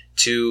down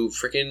to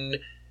freaking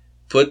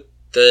put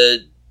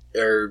the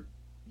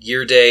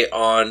year day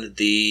on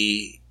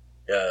the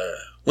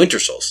winter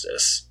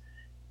solstice.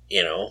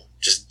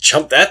 Just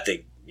jump that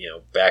thing,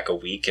 back a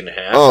week and a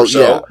half. Oh, or so.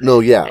 Yeah,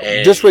 no, yeah,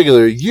 and just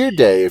regular year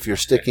day. If you're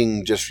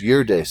sticking just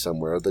year day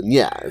somewhere, then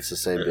yeah, it's the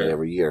same day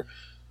every year.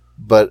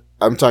 But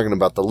I'm talking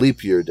about the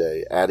leap year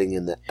day, adding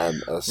in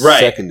a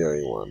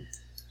secondary one.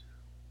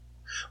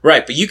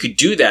 Right, but you could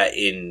do that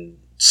in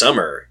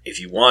summer if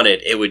you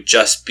wanted. It would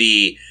just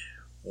be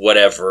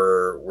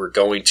whatever we're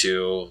going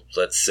to,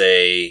 let's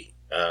say,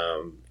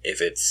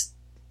 if it's,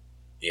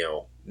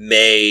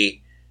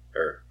 May,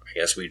 or I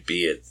guess we'd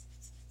be at,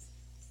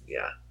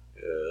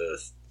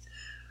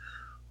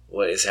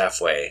 what is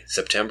halfway?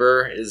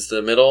 September is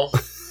the middle,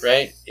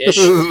 right? Ish.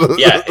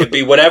 Yeah, it'd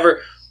be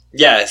whatever.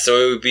 Yeah, so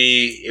it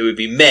would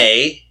be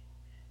May,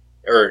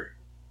 or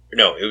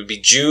no, it would be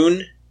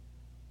June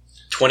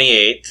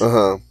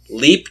 28th,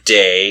 leap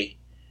day,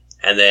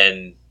 and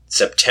then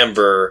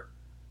September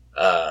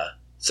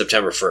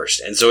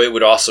 1st. And so it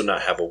would also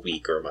not have a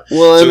week or a month.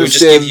 Well, so it would just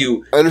give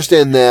you... I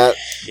understand that.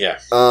 Yeah.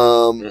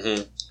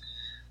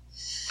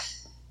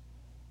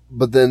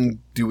 But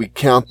then do we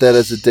count that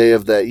as a day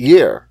of that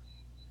year?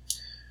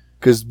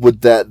 Because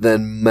would that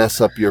then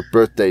mess up your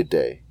birthday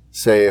day?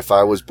 Say if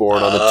I was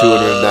born on the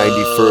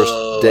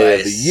 291st day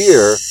of the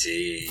year,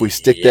 if we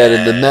stick that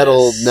in the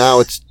middle,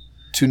 now it's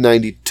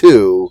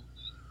 292,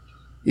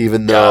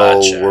 even though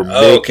we're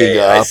making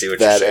up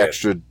that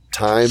extra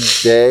time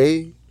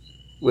day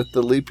with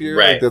the leap year.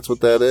 Right. Like that's what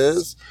that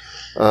is.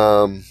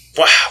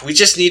 Wow, we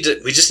just need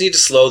to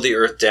slow the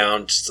Earth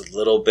down just a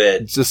little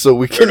bit, just so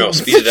we can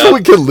speed it up. So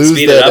we can lose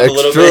that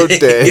extra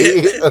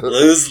day,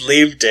 lose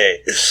leap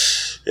day.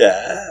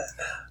 Yeah.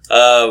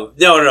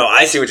 No.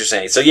 I see what you're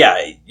saying. So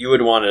yeah, you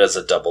would want it as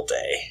a double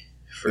day.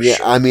 For sure.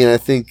 I mean, I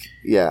think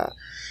yeah.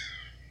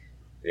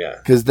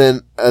 Because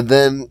then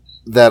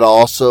that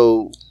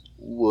also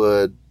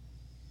would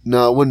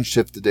No, it wouldn't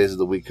shift the days of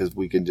the week because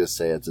we can just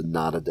say it's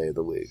not a day of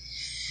the week.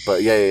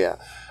 But yeah.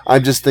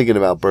 I'm just thinking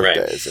about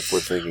birthdays if we're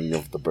thinking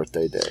of the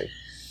birthday day.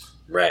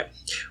 Right.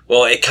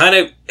 Well, it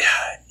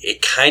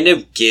kind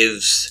of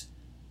gives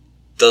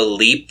the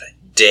leap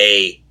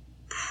day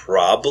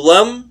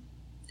problem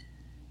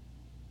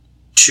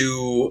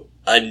to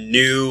a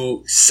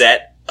new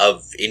set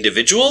of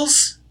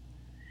individuals.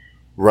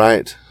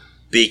 Right.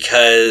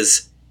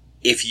 Because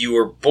if you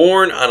were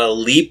born on a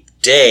leap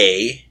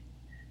day,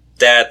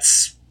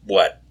 that's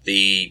what,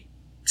 the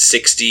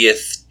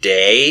 60th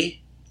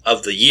day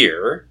of the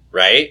year,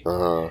 right?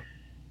 Uh-huh.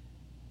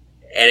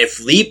 And if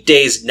leap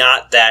day's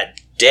not that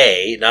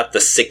day, not the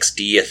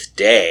 60th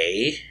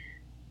day,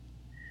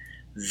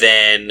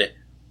 then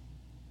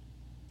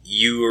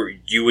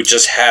you would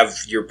just have,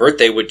 your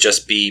birthday would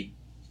just be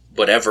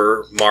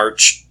whatever,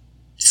 March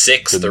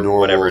 6th or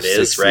whatever it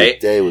is, right?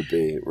 Day would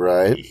be,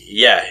 right?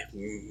 Yeah.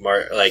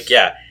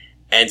 Yeah.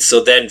 And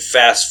so then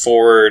fast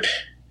forward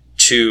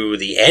to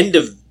the end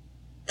of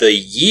the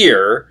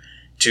year,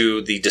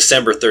 to the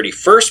December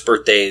 31st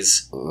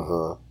birthdays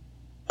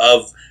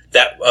of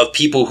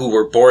people who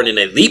were born in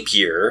a leap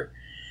year,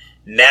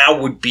 now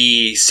would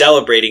be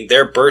celebrating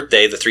their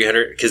birthday, the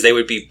 300, because they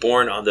would be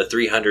born on the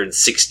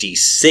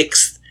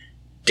 366th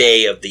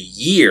day of the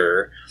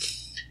year.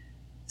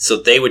 So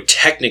they would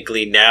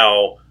technically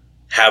now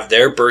have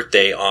their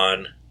birthday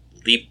on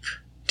leap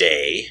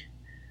day.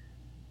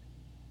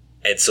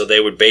 And so they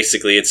would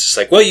basically, it's just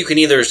like, well, you can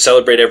either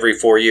celebrate every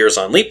 4 years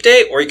on leap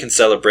day, or you can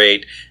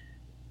celebrate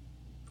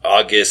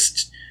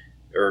August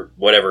or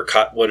whatever,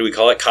 what do we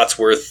call it?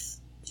 Cotsworth,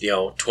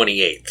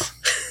 28th.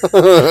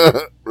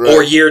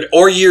 Right.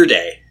 Or year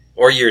day.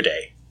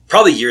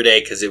 Probably year day,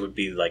 because it would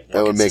be like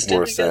that would make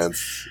more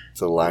sense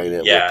to line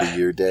it with the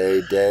year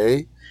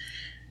day.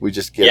 We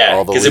just get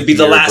all the it'd be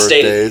the last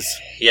birthdays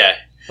day.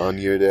 On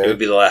year day. It would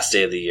be the last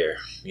day of the year.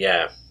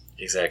 Yeah,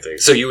 exactly.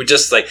 So you would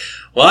just like,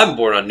 well, I'm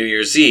born on New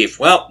Year's Eve.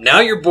 Well, now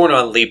you're born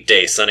on leap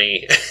day,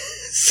 Sonny.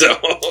 So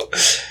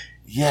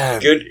yeah,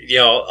 good.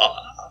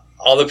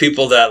 All the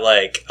people that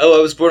like, oh,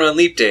 I was born on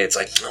leap day. It's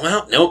like,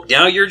 well, no,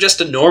 now you're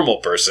just a normal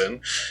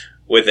person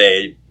with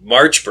a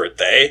March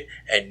birthday,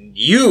 and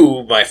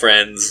you, my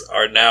friends,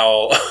 are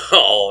now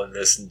all in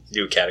this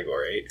new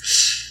category.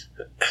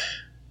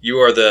 You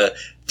are the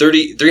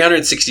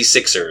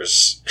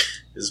 366ers.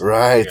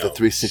 Right, the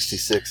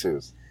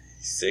 366ers.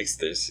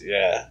 Sixers,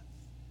 yeah.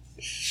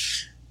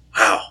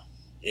 Wow,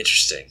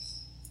 interesting.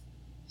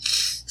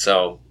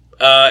 So,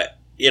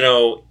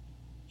 email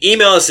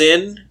us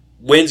in.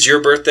 When's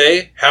your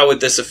birthday? How would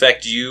this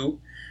affect you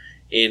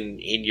in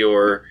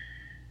your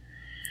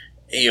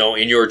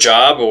in your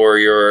job or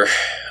your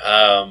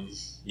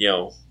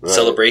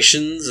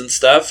celebrations and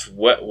stuff?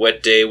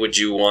 What day would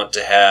you want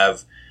to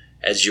have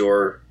as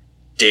your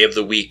day of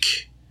the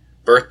week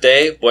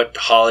birthday? What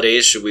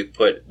holidays should we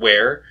put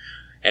where?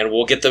 And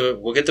we'll get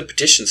the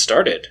petition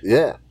started.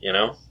 Yeah.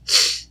 Yeah.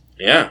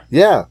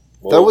 Yeah.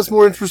 Well, that was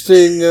more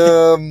interesting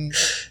than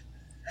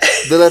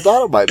I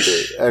thought it might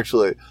be,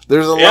 actually.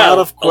 There's a lot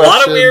of questions. A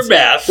lot of weird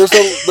math.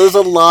 There's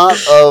a lot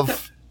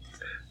of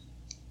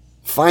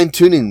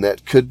fine-tuning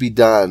that could be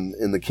done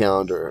in the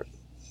calendar.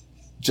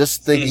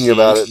 Just thinking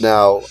about it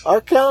now,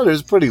 our calendar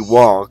is pretty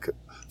wonk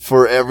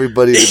for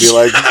everybody to be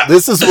like,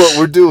 this is what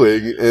we're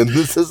doing, and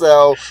this is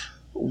how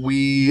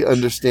we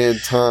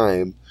understand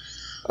time.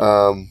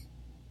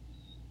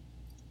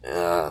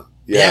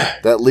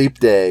 That leap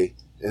day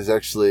is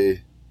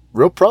actually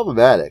real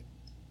problematic.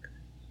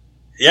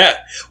 Yeah.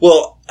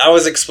 Well, I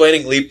was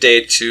explaining leap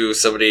day to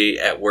somebody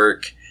at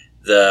work,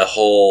 the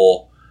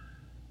whole,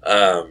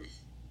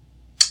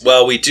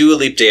 we do a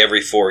leap day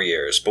every 4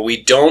 years, but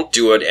we don't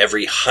do it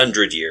every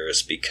 100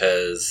 years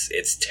because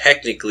it's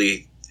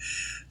technically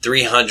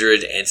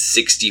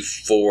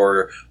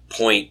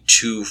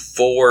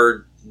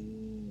 364.24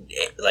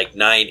 like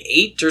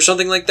 98 or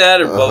something like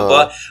that, or blah, blah,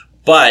 blah.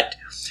 But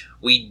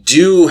we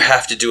do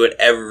have to do it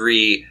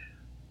every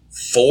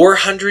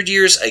 400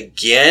 years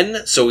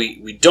again. So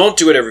we don't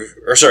do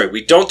it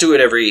we don't do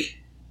it every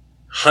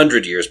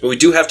 100 years, but we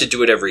do have to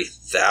do it every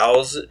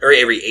 1,000 or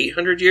every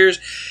 800 years.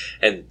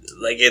 And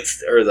like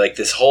it's, or like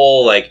this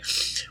whole, like,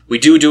 we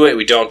do it,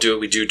 we don't do it,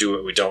 we do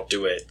it, we don't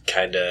do it,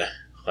 kind of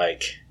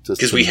like,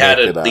 because we had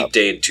a leap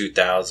day in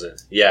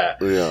 2000. Yeah.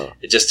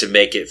 Just to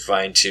make it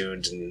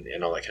fine-tuned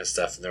and all that kind of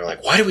stuff. And they're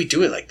like, why do we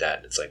do it like that?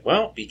 And it's like,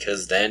 well,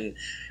 because then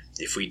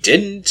if we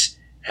didn't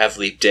have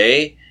leap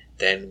day,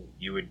 then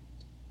you would,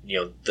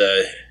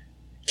 the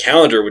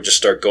calendar would just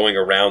start going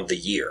around the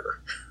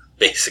year,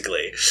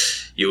 basically.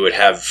 You would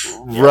have...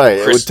 Right.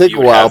 It would take a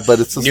while,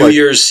 but it's just New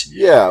Year's...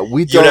 Yeah,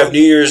 we don't... You would have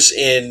New Year's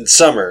in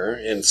summer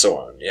and so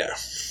on, yeah.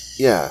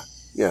 Yeah.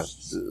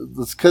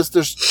 It's because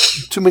there's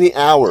too many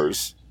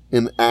hours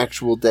in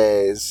actual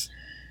days,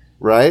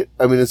 right?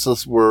 I mean, it's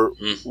just we're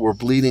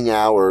bleeding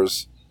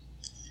hours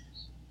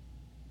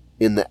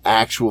in the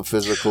actual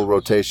physical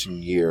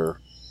rotation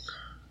year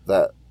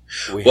that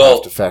we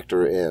have to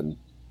factor in.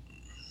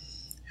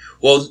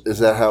 Well, is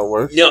that how it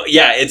works? No,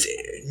 yeah,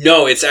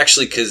 it's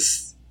actually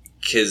because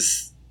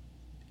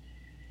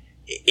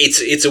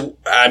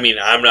I mean,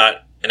 I'm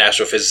not an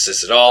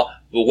astrophysicist at all.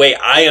 The way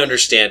I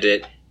understand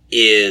it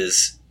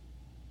is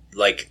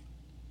like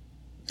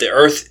the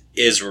Earth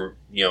is,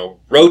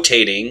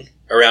 rotating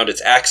around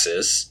its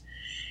axis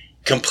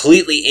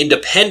completely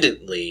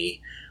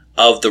independently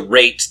of the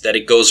rate that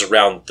it goes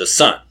around the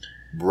sun.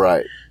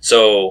 Right.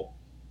 So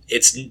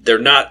they're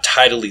not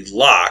tidally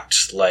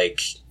locked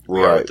like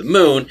we are with the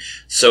moon.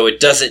 So it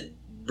doesn't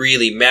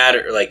really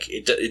matter. Like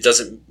it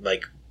doesn't,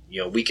 like,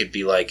 we could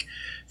be like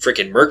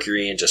freaking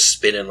Mercury and just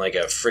spinning like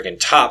a freaking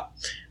top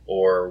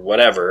or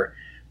whatever.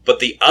 But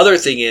the other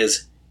thing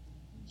is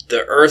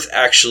the Earth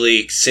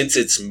actually, since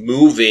it's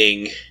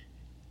moving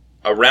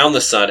around the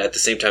sun at the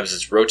same time as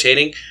it's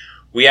rotating,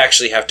 we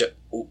actually have to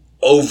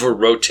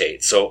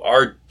over-rotate. So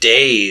our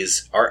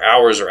days, our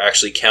hours are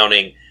actually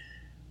counting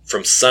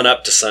from sun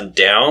up to sun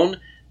down,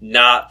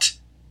 not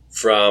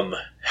from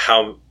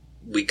how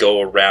we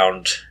go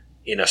around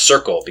in a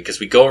circle. Because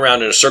we go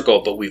around in a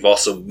circle, but we've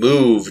also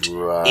moved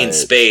in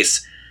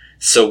space.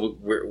 So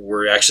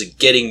we're actually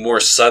getting more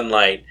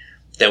sunlight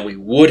than we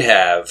would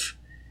have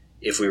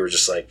if we were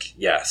just like,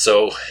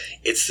 so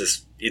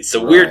it's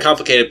a weird,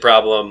 complicated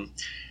problem.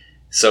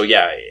 So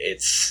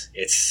it's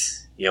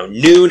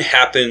noon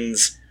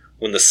happens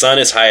when the sun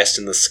is highest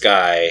in the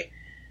sky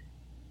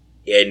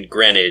in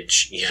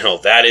Greenwich.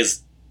 That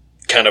is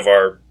kind of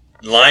our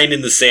line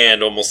in the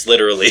sand, almost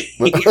literally,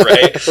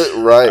 right?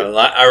 Right.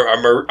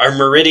 Our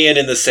meridian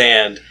in the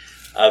sand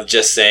of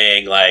just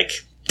saying, like,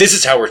 this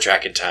is how we're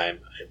tracking time.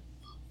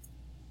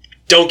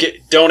 Don't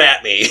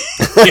at me.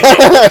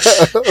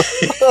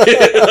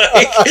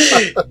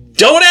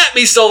 Don't at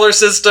me, solar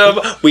system.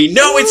 We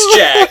know it's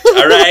jacked,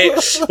 all right?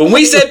 When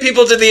we send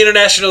people to the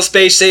International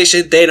Space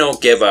Station, they don't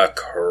give a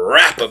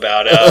crap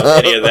about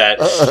any of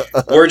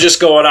that. We're just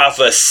going off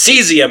of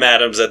cesium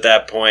atoms at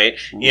that point.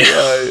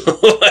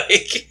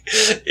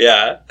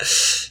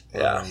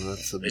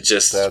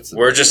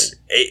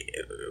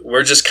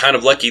 We're just kind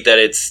of lucky that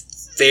it's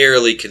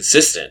fairly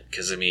consistent,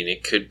 because I mean,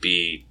 it could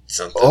be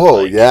something.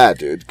 Oh yeah,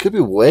 dude, it could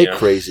be way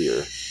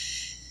crazier.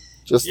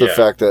 Just the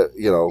fact that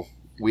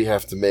we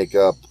have to make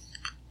up,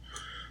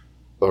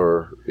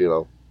 or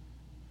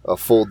a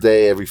full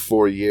day every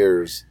 4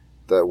 years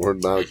that we're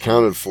not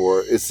accounted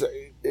for. It's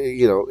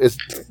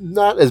it's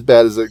not as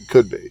bad as it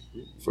could be,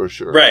 for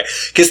sure. Right?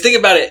 Because think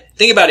about it.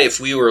 If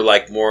we were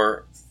like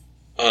more,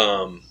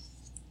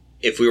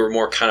 if we were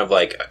more kind of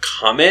like a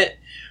comet,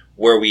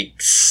 where we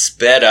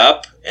sped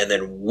up and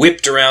then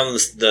whipped around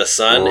the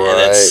sun and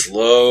then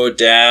slowed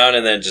down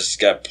and then just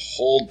got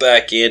pulled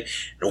back in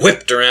and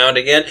whipped around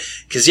again.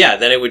 Because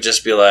then it would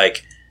just be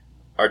like,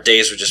 our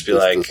days would just be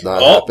like, we're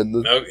on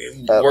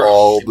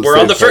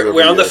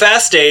the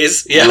fast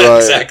days. Yeah, right.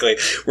 Exactly.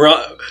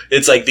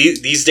 It's like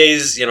these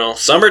days,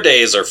 summer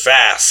days are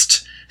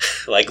fast.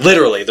 Like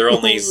literally, they're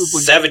only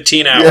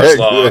 17 hours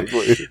long,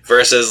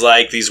 versus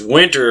like these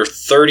winter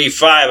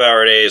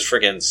 35-hour days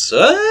freaking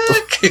suck.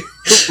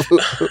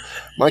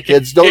 My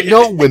kids don't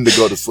know when to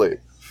go to sleep.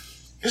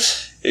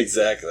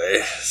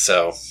 Exactly.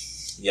 So,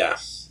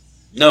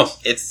 no,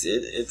 it's.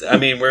 I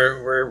mean,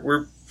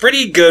 we're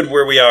pretty good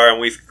where we are,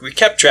 and we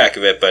kept track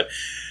of it. But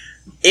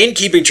in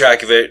keeping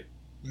track of it,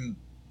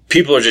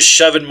 people are just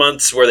shoving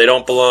months where they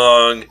don't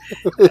belong.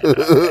 We've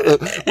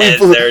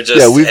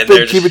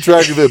been keeping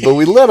track of it, but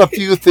we let a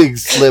few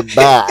things slip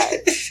by.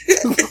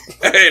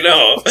 I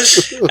know.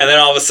 And then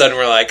all of a sudden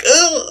we're like,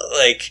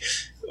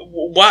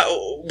 why?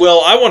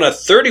 Well, I want a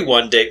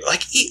 31 day.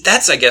 Like,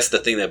 that's, I guess, the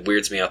thing that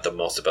weirds me out the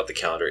most about the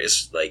calendar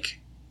is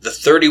like the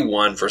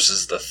 31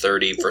 versus the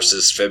 30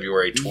 versus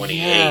February 28.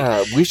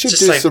 Yeah, we should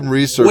do some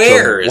research.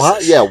 How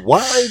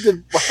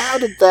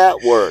did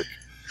that work?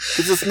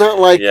 Because it's not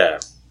like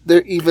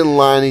they're even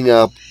lining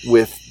up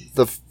with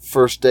the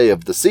first day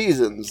of the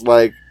seasons.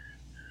 Like,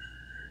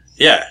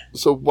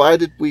 so why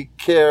did we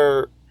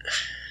care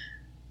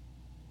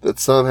that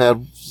some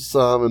had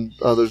some and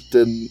others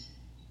didn't?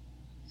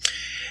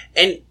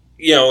 And,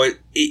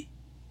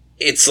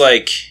 it's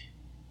like...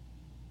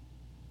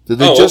 Did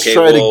they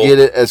try to get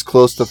it as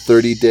close to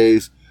 30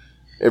 days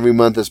every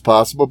month as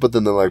possible? But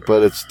then they're like,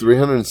 but it's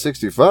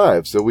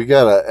 365, so we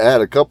got to add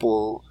a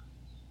couple...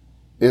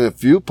 in a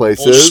few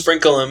places. We'll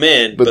sprinkle them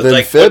in, but then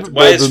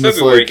why does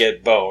February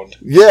get boned?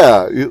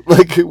 Yeah,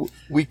 like,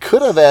 we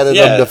could have added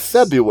them to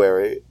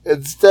February.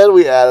 Instead,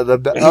 we added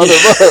them to other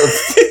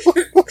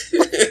months.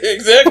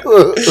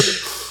 Exactly.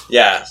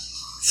 Yeah.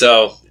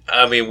 So,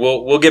 I mean,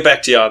 we'll get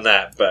back to you on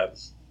that, but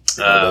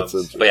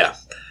yeah.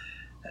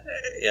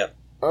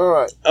 All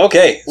right.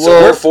 Okay, so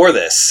we're for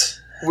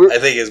this. I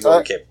think is what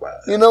we came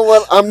about. You know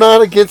what? I'm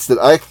not against it.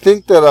 I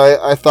think that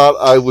I thought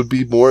I would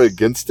be more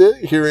against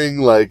it, hearing,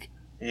 like,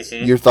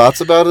 your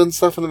thoughts about it and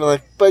stuff, and I'm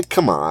like, but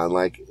come on,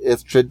 like,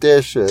 it's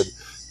tradition.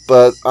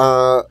 But,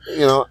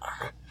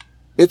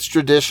 its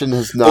tradition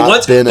has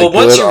not been a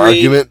good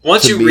argument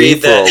to me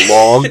for a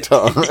long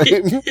time.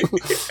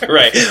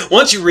 Right.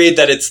 Once you read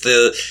that it's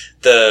the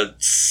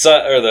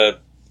sun, or the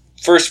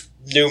first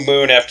new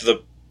moon after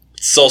the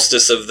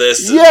solstice of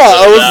this. Yeah,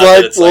 I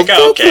was like,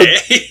 well, okay.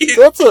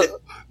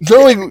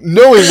 knowing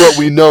what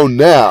we know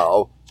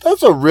now,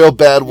 that's a real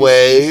bad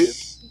way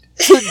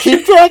to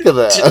keep track of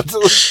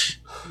that.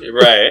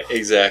 Right,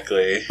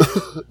 exactly.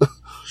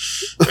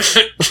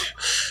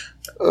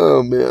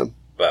 Oh, man.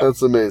 Wow.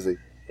 That's amazing.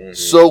 Mm-hmm.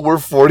 So we're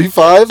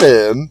 45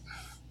 in.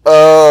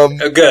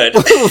 Good.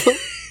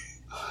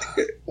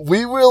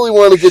 We really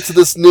want to get to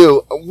this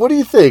new. What do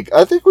you think?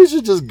 I think we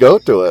should just go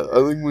to it.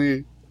 I think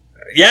we...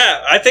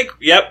 Yeah, I think,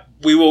 yep,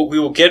 we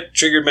will get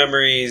triggered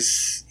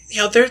memories.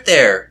 They're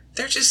there.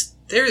 They're just,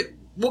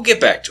 we'll get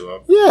back to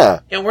them.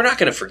 Yeah. We're not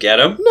going to forget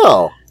them.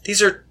 No.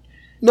 These are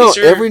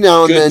every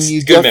now and good,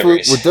 then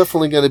memories. we're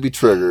definitely going to be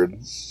triggered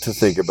to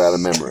think about a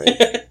memory.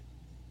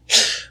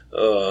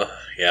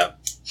 Yeah.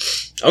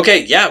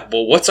 Okay, yeah.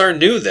 Well, what's our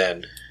new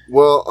then?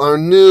 Well, our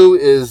new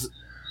is...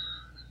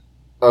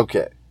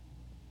 Okay.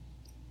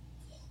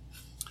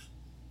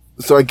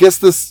 So I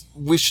guess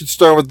we should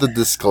start with the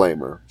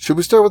disclaimer. Should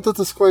we start with the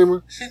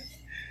disclaimer?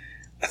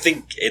 I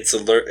think it's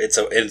alert. It's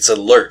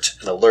alert.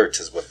 An alert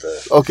is what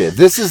the... Okay,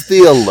 this is the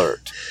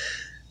alert.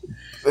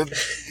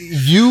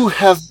 You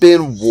have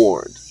been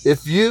warned.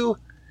 If you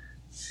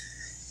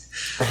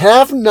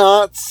have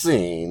not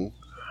seen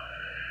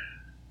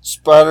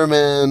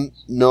Spider-Man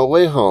No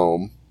Way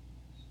Home,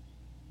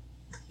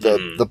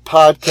 the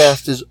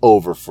podcast is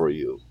over for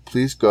you.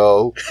 Please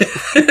go.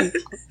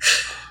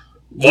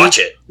 Watch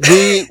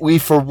it. We,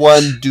 for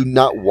one, do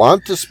not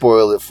want to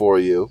spoil it for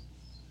you.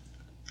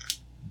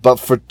 But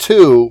for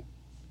two,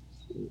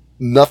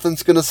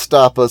 nothing's going to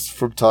stop us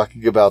from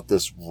talking about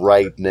this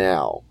right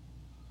now.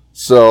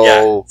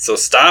 So, so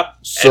stop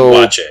and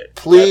watch it.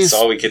 Please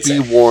That's all we can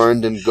say. be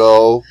warned and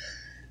go.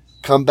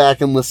 Come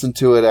back and listen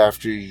to it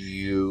after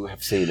you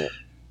have seen it.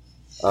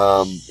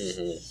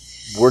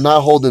 We're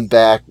not holding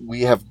back.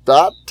 We have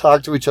not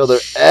talked to each other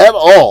at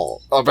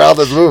all about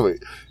this movie.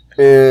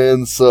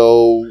 And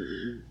so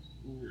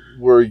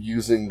we're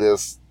using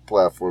this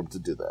platform to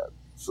do that.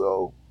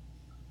 So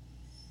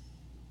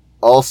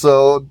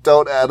also,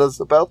 don't add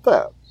us about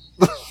that.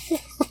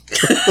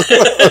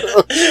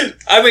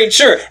 I mean,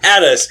 sure,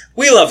 add us.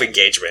 We love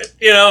engagement,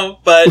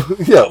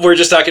 but yeah. We're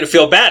just not going to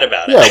feel bad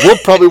about it. Yeah, we'll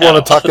probably want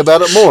to talk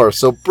about it more.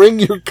 So bring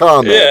your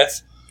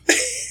comments.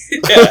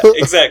 Yeah,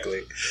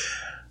 exactly.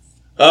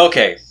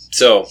 Okay,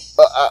 so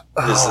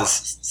this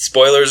is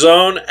spoiler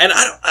zone, and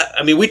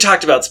I mean, we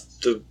talked about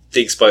the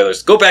big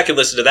spoilers. Go back and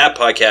listen to that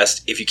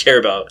podcast if you care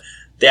about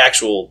the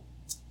actual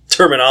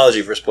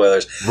terminology for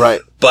spoilers. Right.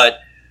 But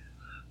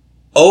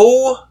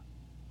oh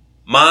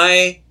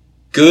my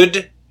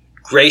good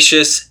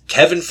gracious,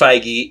 Kevin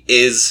Feige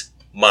is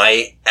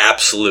my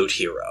absolute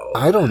hero.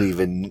 I don't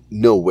even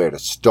know where to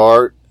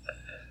start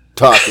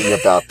talking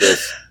about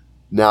this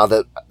now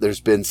that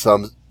there's been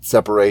some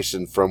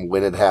separation from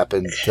when it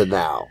happened to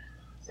now.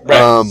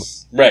 Right.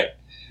 Right.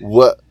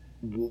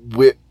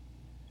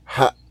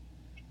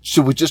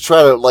 Should we just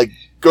try to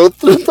go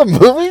through the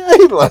movie?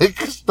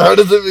 Start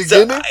at the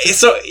beginning?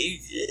 So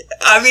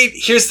I mean,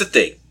 here's the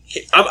thing.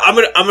 I'm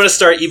gonna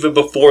start even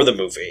before the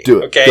movie.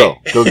 Do it. Okay. Go.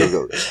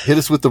 Hit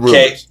us with the rumors.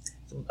 Okay.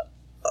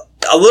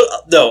 A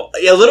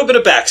little bit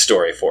of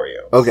backstory for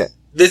you. Okay.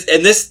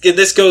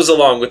 This goes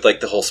along with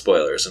the whole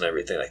spoilers and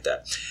everything like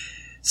that.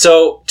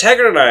 So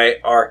Taggart and I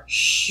are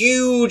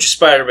huge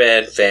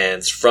Spider-Man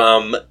fans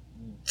from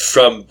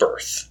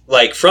birth,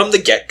 from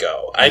the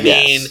get-go. I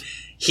mean,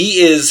 he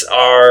is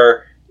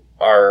our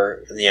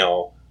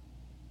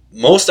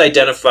most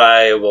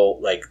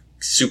identifiable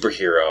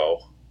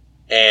superhero,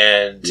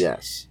 and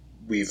yes,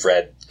 we've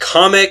read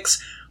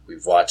comics,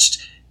 we've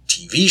watched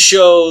TV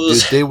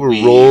shows. Dude, they were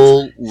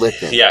roll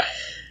licking. Yeah.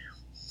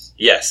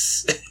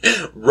 Yes.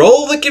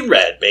 Roll licking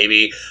red,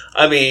 baby.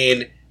 I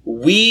mean,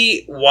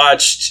 we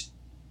watched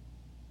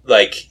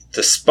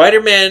the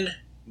Spider-Man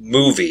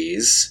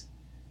movies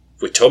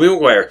with Tobey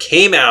Maguire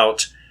came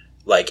out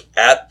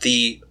at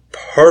the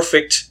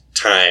perfect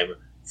time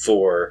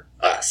for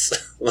us.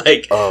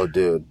 Oh,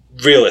 dude.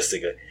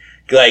 Realistically.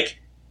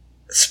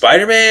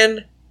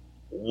 Spider-Man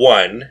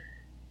 1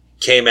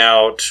 came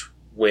out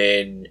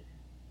when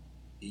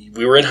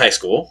we were in high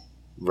school.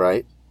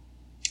 Right.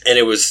 And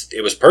it was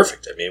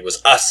perfect. I mean, it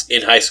was us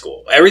in high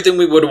school. Everything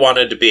we would have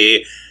wanted to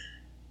be,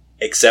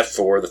 except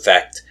for the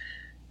fact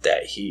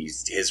that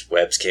his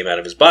webs came out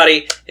of his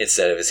body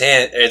instead of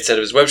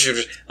his web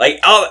shooters.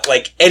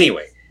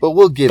 Anyway. But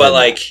we'll give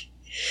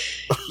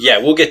yeah,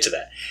 we'll get to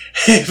that.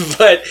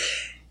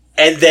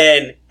 and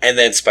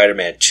then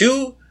Spider-Man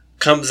 2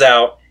 comes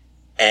out,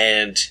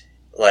 and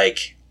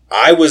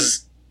I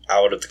was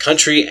out of the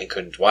country and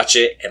couldn't watch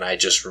it, and I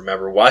just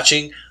remember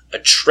watching a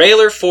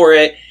trailer for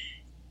it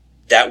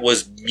that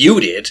was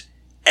muted,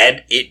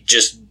 and it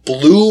just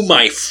blew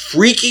my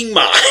freaking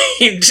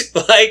mind.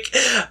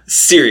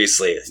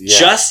 Seriously. Yeah.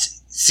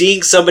 Just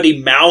seeing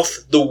somebody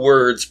mouth the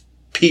words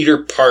Peter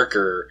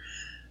Parker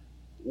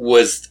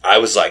I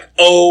was like,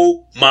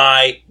 oh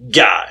my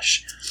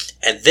gosh.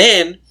 And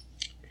then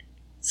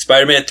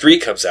Spider-Man 3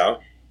 comes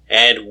out,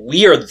 and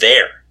we are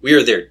there. We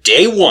are there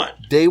day one.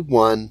 Day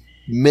one,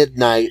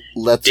 midnight,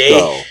 let's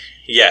go.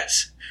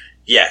 Yes.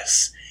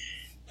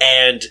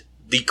 And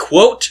the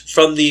quote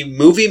from the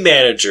movie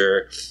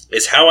manager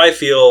is how I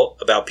feel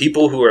about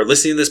people who are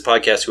listening to this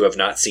podcast who have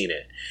not seen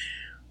it.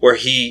 Where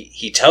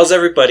he tells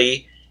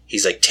everybody,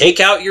 he's like,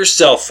 take out your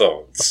cell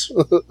phones.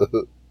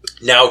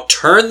 Now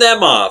turn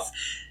them off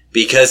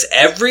because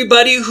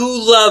everybody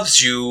who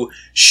loves you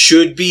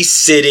should be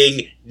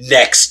sitting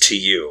next to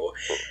you.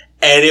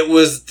 And it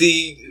was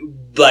the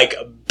like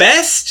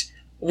best.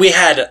 We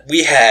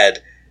had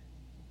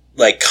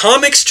like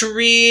comics to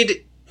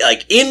read,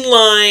 like in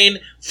line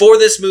for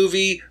this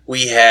movie.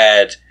 We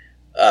had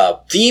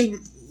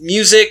theme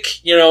music,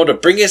 to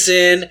bring us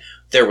in.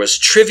 There was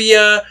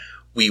trivia.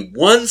 We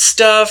won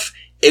stuff.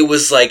 It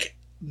was like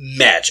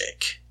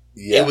magic.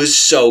 Yeah. It was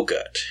so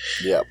good.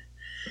 Yeah.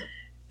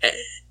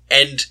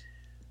 And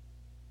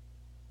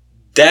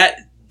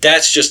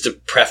that's just to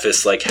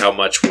preface like how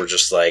much we're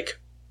just like,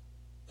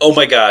 oh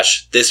my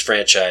gosh, this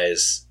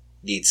franchise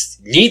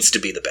needs to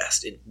be the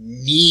best. It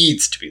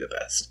needs to be the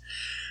best.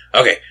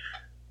 Okay.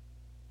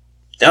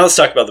 Now let's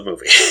talk about the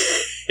movie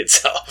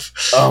itself.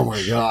 Oh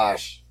my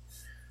gosh.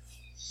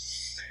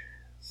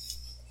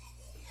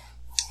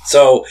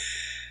 So,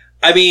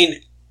 I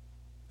mean,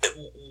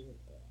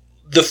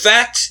 the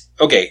fact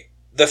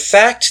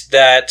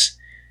that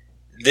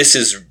this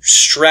has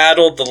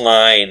straddled the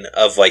line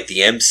of like the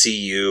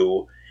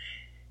MCU,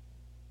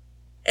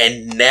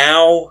 and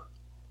now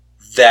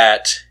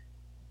that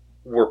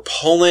we're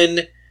pulling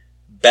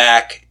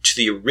back to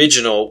the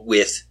original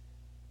with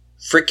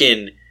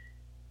frickin'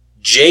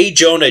 J.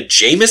 Jonah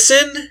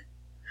Jameson,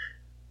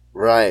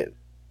 right,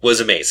 was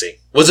amazing.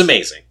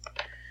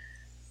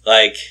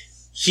 Like,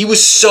 he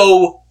was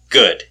so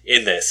good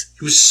in this.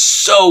 He was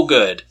so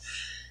good.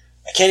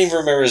 I can't even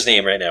remember his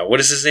name right now. What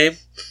is his name?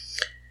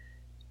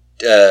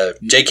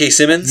 J.K.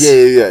 Simmons?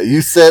 Yeah.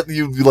 You said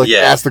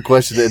asked the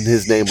question and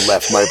his name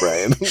left my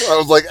brain. I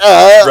was like,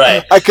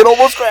 right. I can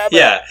almost grab it.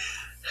 Yeah.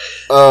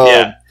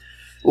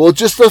 Well,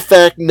 just the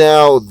fact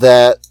now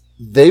that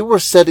they were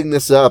setting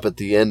this up at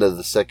the end of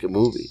the second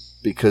movie,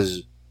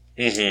 because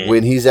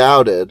when he's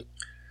outed,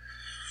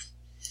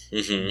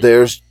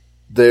 there's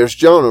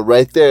Jonah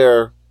right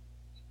there,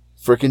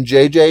 frickin'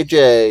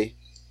 JJJ,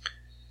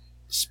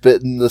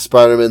 spitting the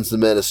Spider-Man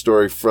Zemetta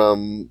story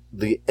from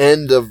the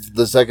end of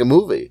the second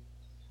movie.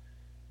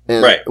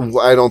 And right.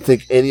 I don't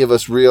think any of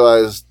us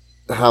realized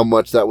how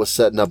much that was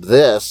setting up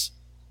this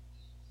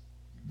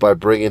by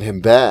bringing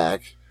him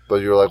back.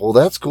 But you're like, well,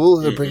 that's cool.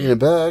 They're bringing him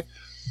back.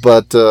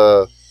 But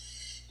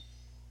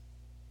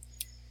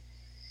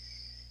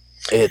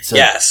it's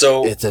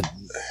a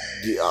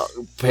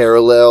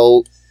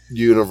parallel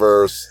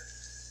universe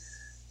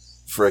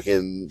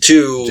freaking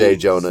to J.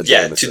 Jonah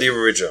Jameson. Yeah, to the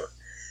original.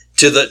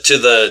 To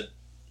the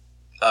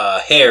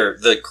hair,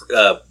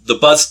 the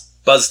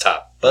buzz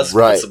top. Right.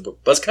 What's the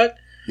buzz cut?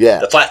 Yeah.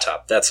 The flat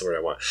top. That's the word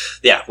I want.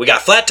 Yeah, we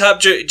got flat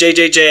top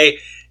JJJ.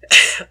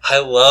 I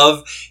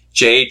love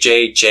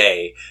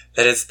JJJ.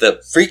 That is the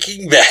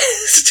freaking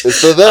best.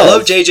 It's the best. I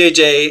love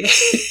JJJ.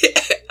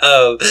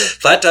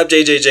 Flat top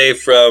JJJ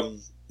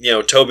from,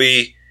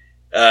 Toby,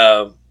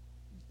 Sam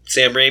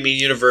Raimi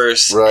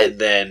universe. Right. And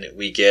then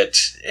we get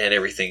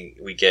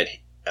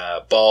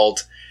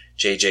bald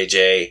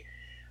JJJ.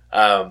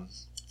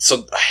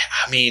 So,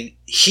 I mean,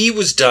 he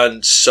was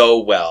done so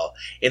well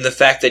in the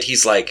fact that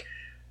he's not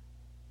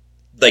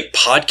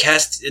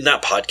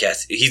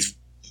podcast. He's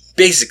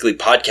basically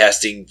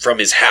podcasting from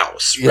his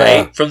house,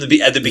 right? At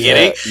the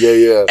beginning.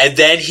 Yeah. And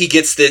then he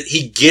gets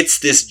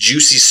this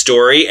juicy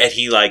story, and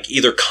he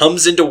either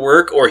comes into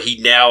work or he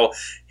now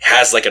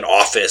has an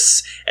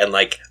office and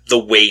the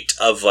weight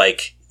of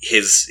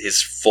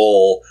his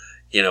full,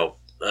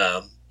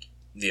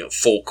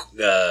 full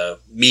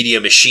media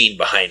machine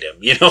behind him.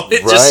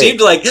 It just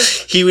seemed like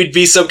he would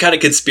be some kind of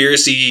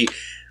conspiracy.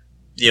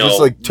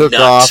 Just took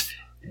off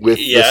with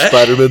the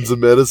Spider-Man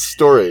Zemetta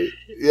story.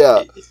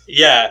 Yeah.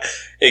 Yeah,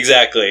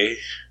 exactly.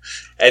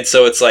 And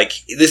so it's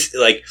this,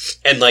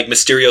 and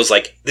Mysterio's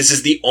this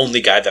is the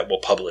only guy that will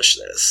publish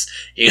this,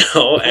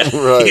 and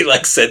right. He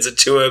sends it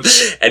to him,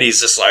 and he's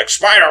just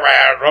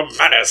Spider-Man, the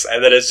menace,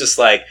 and then it's just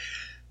and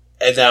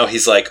now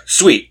he's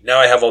sweet, now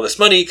I have all this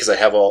money because I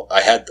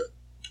had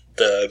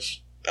the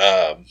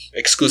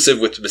exclusive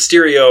with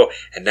Mysterio,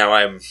 and now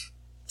I'm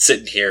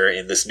sitting here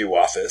in this new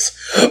office,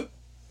 and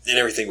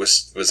everything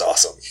was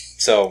awesome.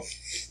 So,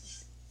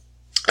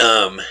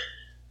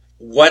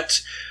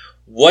 what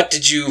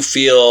did you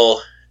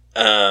feel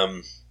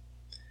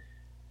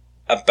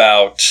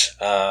about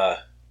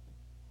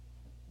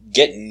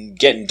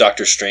getting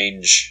Doctor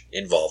Strange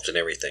involved in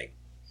everything?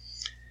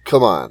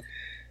 Come on.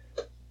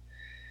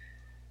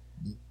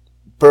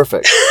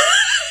 Perfect.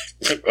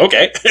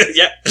 Okay.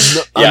 Yeah.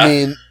 No, I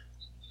mean,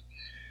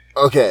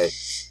 okay.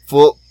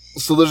 Well,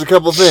 so there's a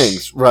couple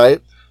things,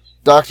 right?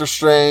 Doctor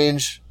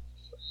Strange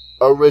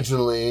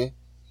originally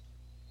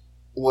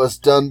was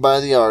done by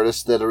the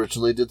artist that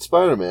originally did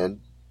Spider-Man,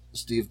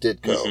 Steve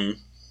Ditko.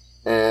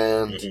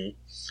 And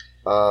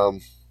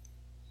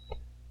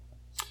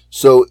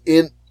so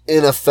in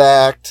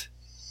effect,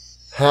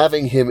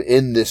 having him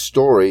in this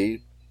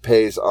story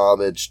pays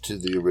homage to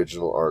the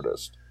original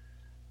artist.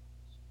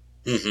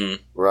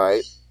 Mm-hmm.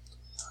 right?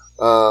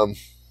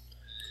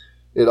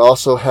 It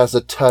also has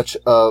a touch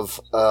of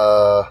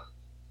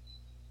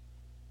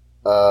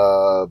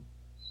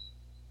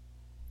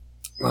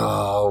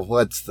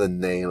what's the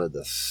name of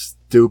the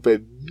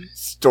stupid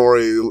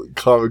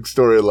comic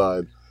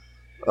storyline?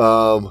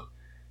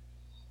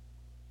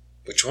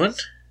 Which one?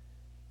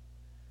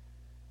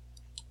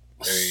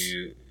 Are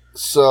you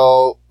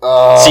So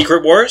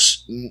Secret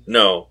Wars?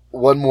 No.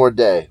 One more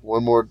day.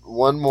 One more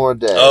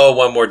day. Oh,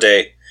 One More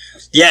Day.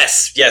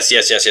 Yes.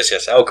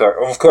 Oh,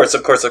 of course.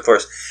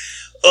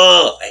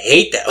 Oh, I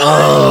hate that one.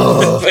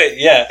 Oh. But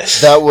yeah.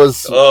 That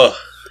was Oh.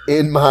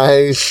 in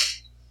my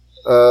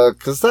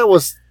because that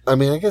was, I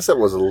mean, I guess that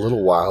was a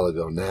little while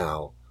ago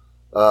now.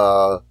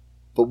 But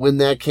when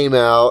that came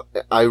out,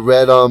 I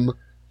read them,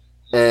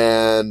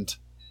 and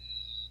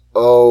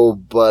oh,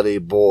 buddy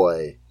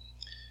boy,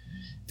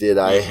 did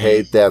I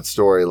hate that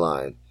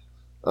storyline.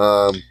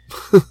 Well,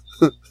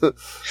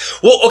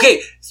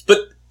 okay,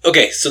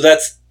 so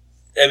that's,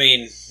 I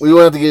mean, we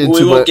won't have to get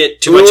into we won't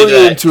get too much into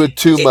that. Into it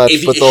too much,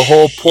 but the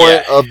whole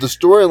point of the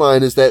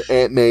storyline is that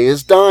Aunt May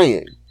is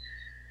dying,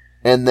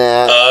 and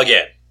that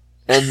again.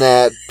 And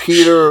that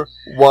Peter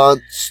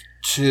wants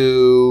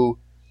to.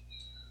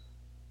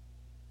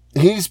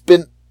 He's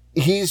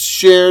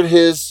shared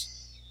his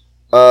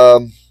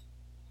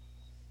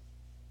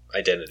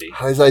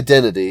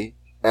identity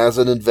as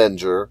an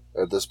Avenger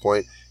at this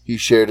point. He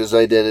shared his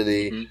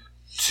identity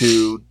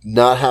to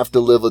not have to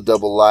live a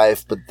double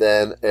life, but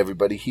then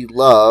everybody he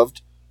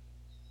loved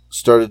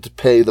started to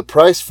pay the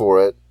price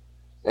for it,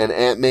 and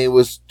Aunt May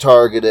was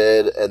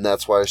targeted, and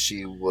that's why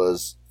she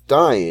was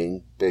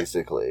dying,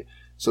 basically.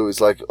 So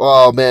he's like,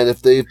 oh man,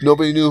 if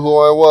nobody knew who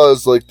I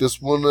was, like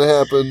this wouldn't have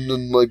happened,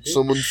 and like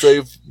someone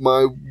saved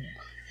my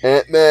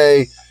Aunt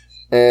May,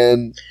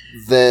 and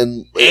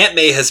then Aunt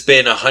May has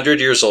been 100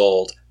 years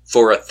old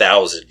for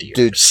 1,000 years.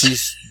 Dude,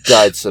 she's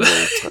died so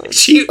many times.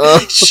 she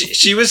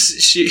was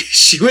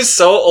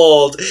so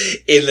old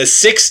in the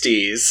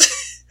 60s.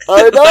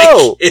 I know.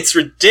 Like, it's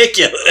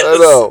ridiculous. I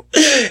know.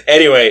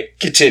 Anyway,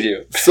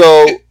 continue.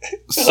 So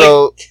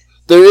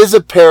there is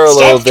a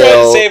parallel Stop there.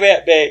 trying to save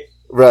Aunt May.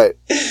 Right.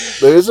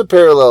 There is a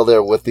parallel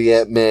there with the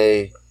Aunt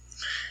May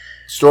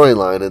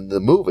storyline in the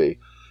movie.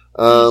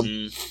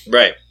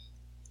 Right.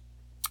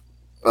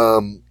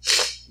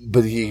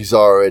 But he's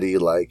already,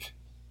 like,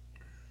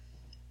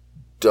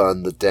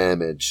 done the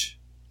damage.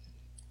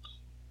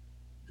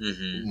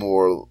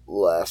 More or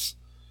less.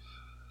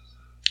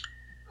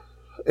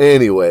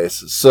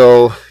 Anyways,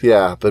 so,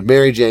 yeah. But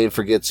Mary Jane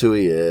forgets who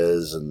he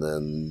is, and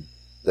then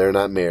they're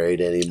not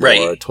married anymore.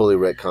 Right. Totally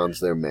retcons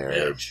their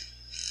marriage. Yeah.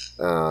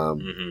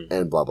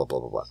 And blah, blah,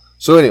 blah, blah, blah.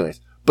 So anyways,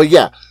 but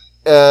yeah,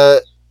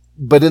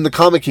 but in the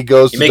comic he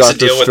goes to Doctor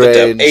Strange. He makes a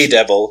deal with a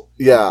devil.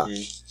 Yeah.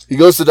 He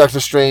goes to Doctor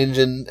Strange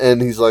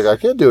and he's like, I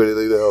can't do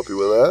anything to help you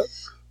with that.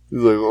 He's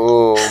like,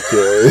 oh,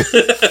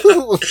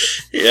 okay.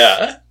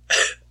 Yeah.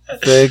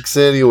 Thanks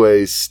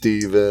anyways,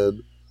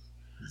 Steven.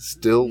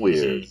 Still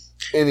weird.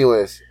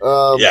 Anyways.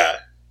 Yeah.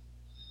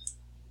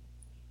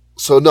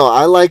 So no,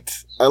 I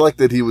liked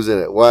that he was in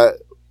it. What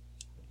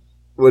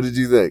did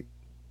you think?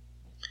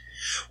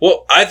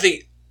 Well, I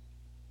think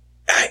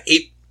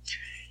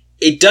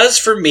it does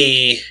for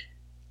me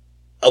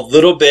a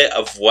little bit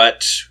of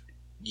what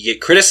you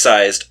get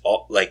criticized,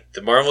 like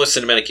the Marvel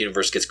Cinematic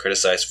Universe gets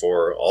criticized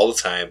for all the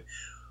time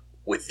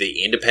with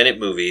the independent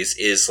movies,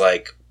 is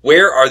like,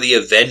 where are the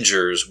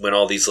Avengers when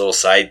all these little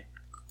side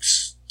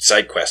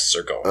quests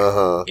are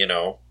going? You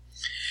know,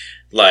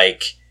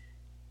 like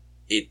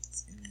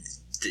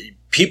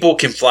people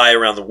can fly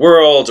around the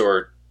world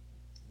or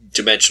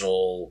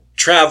dimensional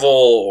travel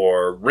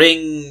or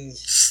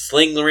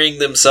sling ring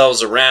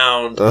themselves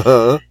around.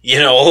 You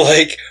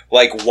know,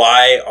 like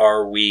why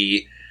are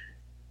we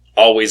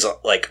always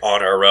like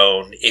on our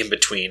own in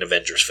between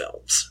Avengers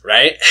films,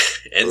 right?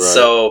 And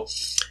right.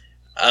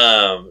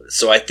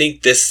 So I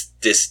think this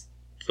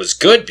was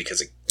good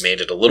because it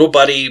made it a little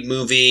buddy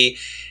movie.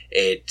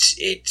 It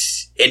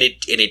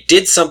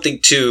did something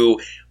too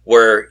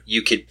where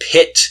you could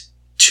pit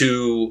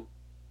two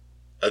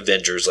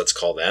Avengers, let's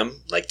call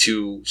them, like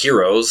two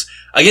heroes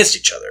against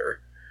each other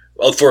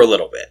for a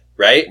little bit,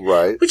 right?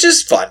 Right. Which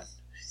is fun.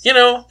 You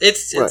know,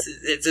 it's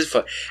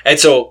fun. And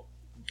so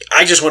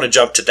I just want to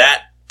jump to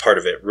that part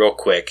of it real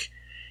quick.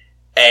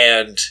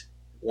 And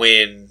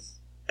when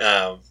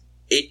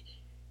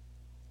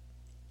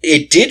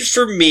it did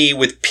for me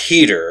with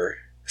Peter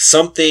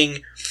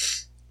something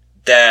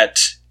that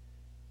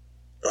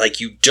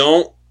like you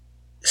didn't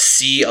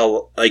see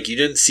all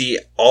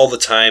the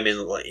time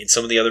in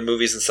some of the other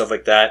movies and stuff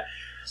like that,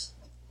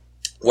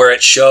 where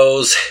it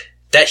shows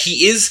that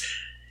he is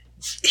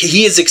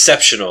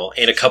exceptional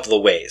in a couple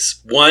of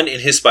ways. One, in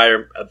his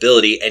spider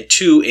ability, and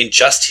two, in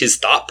just his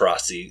thought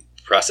processes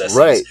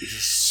right.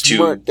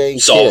 to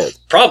solve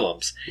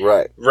problems.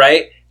 Right.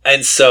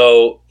 And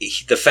so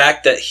the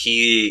fact that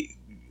he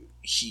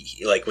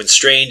like when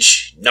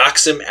Strange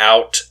knocks him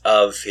out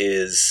of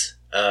his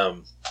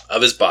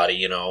body,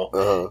 you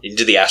know,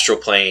 into the astral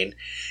plane,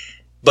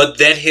 but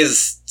then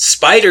his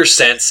spider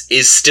sense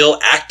is still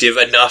active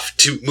enough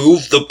to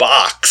move the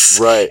box.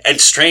 Right. And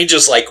Strange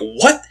is like,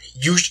 what?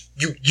 You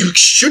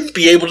shouldn't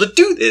be able to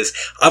do this.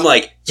 I'm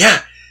like,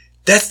 yeah,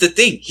 that's the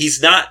thing.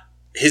 His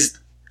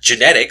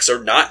genetics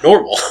are not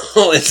normal.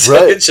 And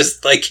so it's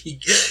just like,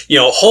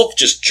 Hulk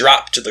just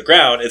dropped to the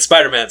ground and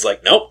Spider-Man's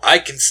like, nope, I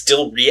can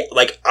still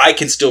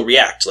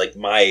react. Like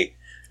my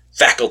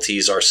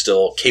faculties are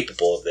still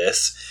capable of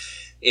this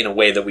in a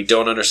way that we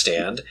don't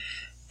understand.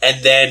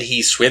 And then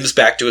he swims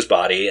back to his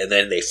body and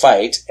then they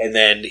fight and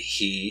then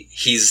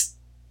he's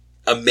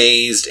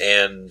amazed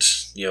and,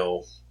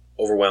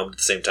 overwhelmed at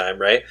the same time,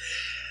 right?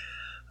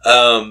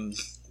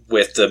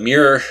 With the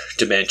mirror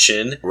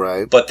dimension.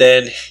 Right. But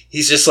then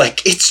he's just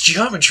like, it's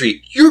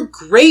geometry. You're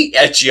great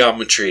at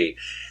geometry.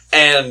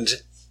 And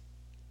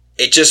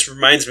it just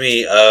reminds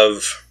me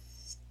of,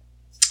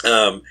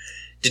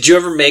 did you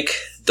ever make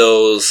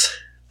those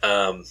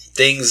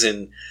things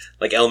in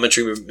like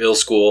elementary, middle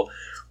school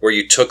where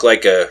you took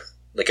like a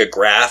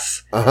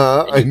graph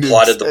and you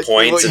plotted the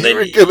points and then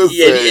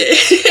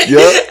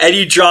and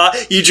you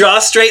draw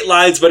straight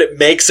lines, but it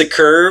makes a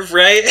curve,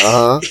 right?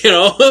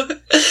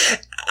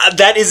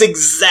 That is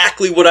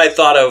exactly what I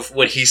thought of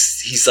when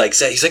he's like,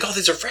 oh,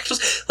 these are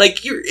fractals.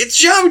 Like, it's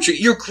geometry.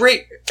 You're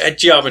great at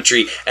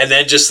geometry. And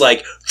then just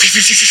like,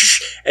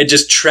 and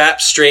just trap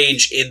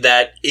Strange in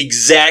that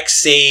exact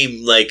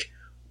same, like,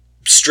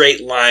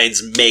 straight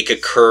lines make a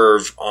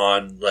curve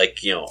on, like,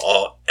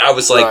 I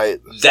was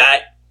like,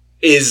 that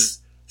is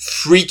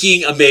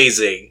freaking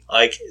amazing.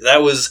 Like,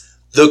 that was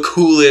the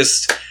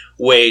coolest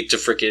way to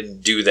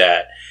freaking do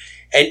that.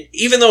 And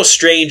even though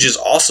Strange is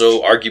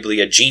also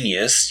arguably a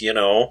genius,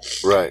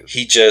 right?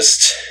 He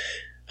just,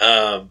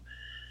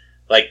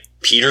 like,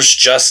 Peter's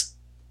just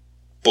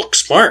book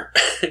smart,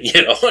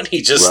 and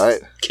he just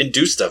can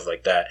do stuff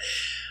like that.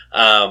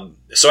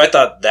 So I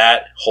thought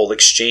that whole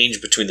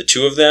exchange between the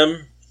two of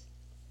them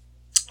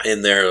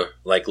in their,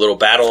 like, little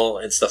battle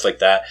and stuff like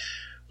that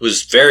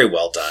was very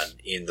well done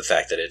in the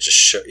fact that it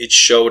just it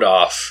showed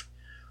off,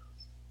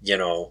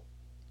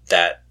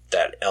 that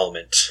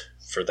element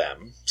for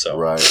them. So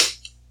right.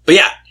 But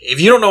yeah,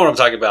 if you don't know what I'm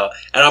talking about,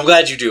 and I'm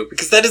glad you do,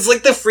 because that is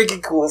like the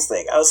freaking coolest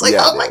thing. I was like,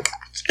 oh my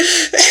gosh.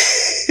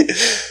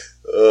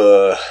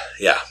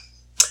 Yeah.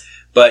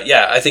 But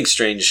yeah, I think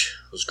Strange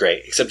was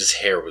great, except his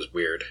hair was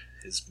weird.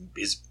 His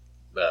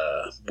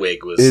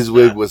wig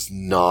was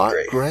not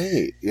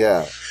great.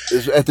 Yeah. It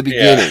was at the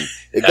beginning.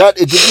 Yeah.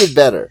 It did get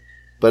better.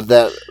 But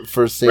that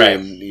first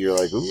scene, you're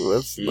like, ooh,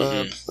 that's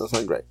not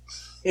great.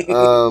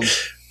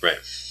 Right.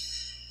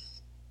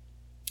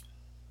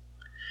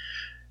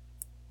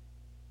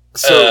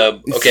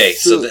 So go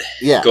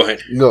ahead.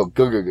 No,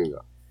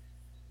 go.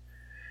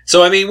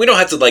 So I mean, we don't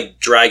have to like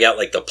drag out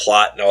like the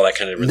plot and all that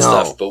kind of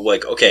stuff, but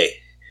like, okay,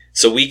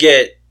 so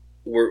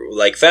we're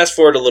like fast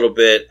forward a little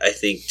bit, I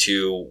think,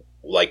 to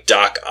like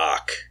Doc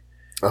Ock,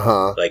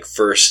 like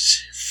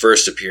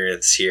first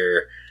appearance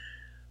here.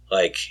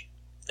 Like,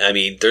 I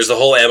mean, there's the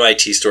whole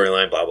MIT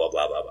storyline, blah blah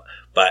blah blah blah,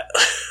 but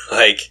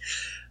like,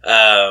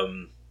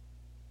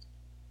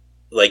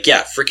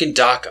 yeah, freaking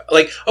Doc.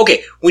 Like,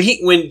 okay,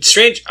 when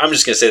Strange, I'm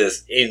just gonna say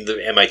this in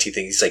the MIT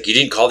thing. He's like, you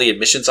didn't call the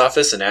admissions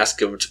office and ask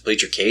them to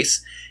plead your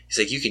case. He's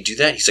like, you can do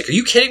that. He's like, are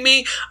you kidding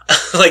me?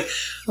 Like,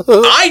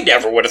 I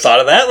never would have thought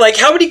of that. Like,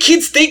 how many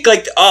kids think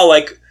like, oh,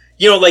 like,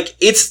 like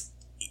it's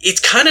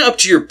kind of up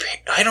to your.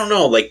 I don't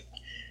know. Like,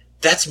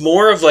 that's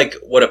more of like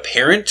what a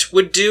parent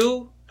would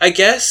do, I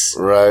guess.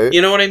 Right.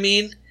 You know what I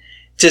mean?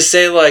 To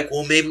say like,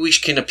 well, maybe we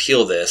can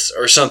appeal this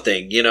or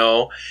something.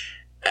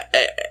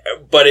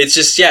 But it's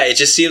just, it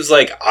just seems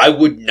like I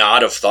would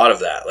not have thought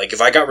of that. Like,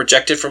 if I got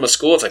rejected from a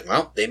school, it's like,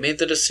 well, they made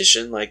the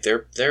decision. Like,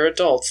 they're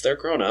adults, they're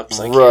grown-ups.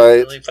 I can't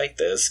really fight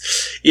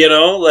this.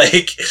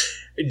 Like,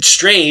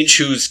 Strange,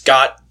 who's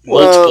got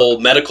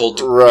multiple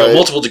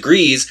multiple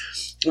degrees,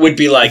 would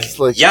be like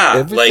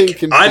yeah,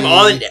 like, I'm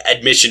on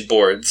admission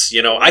boards,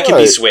 I can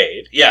be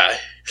swayed. Yeah.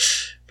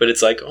 But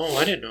it's like, oh,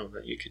 I didn't know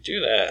that you could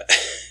do that.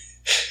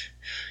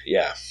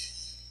 Yeah.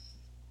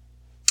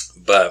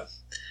 But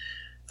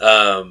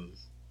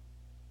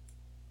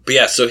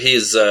yeah, so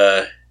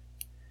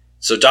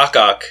so Doc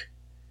Ock,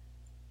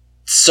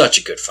 such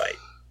a good fight.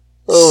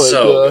 Oh,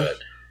 so good.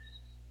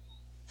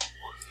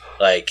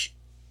 Like,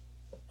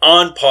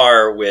 on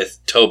par with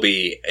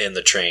Toby and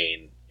the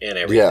train and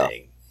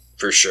everything. Yeah.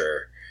 For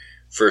sure.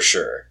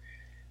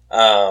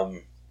 But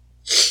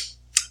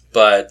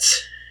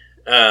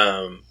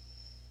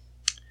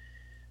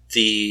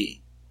the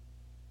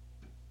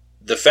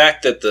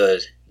fact that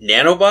the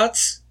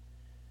nanobots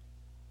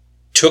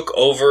took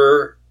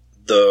over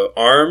the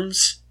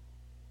arms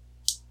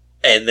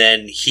and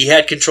then he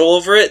had control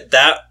over it,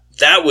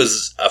 that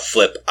was a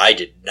flip I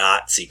did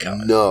not see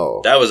coming.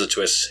 No. That was a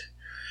twist.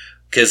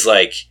 Because,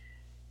 like,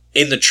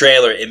 in the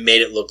trailer, it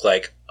made it look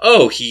like,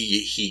 oh,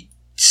 he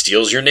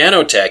steals your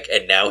nanotech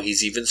and now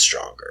he's even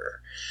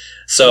stronger.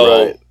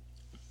 So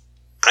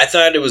I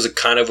thought it was a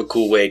kind of a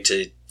cool way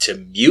to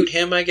mute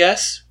him, I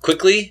guess,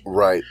 quickly.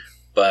 Right.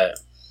 But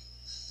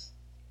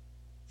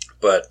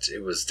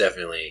it was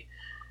definitely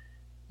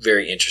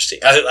very interesting.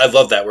 I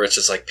love that where it's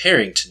just like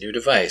pairing to new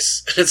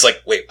device. And it's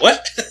like, wait,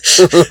 what?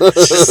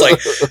 It's just like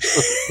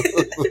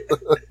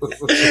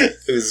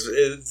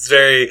it's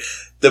very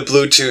the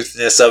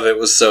Bluetoothness of it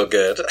was so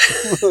good.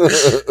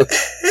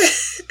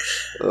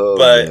 Oh,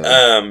 but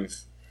man.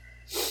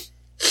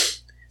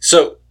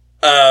 so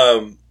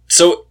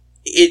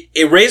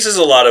it raises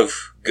a lot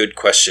of good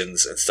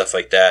questions and stuff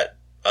like that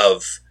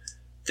of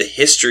the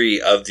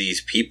history of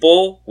these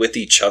people with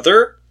each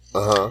other.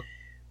 Uh-huh.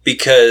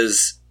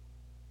 Because,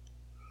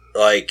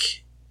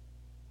 like,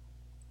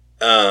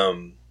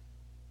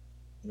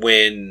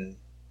 when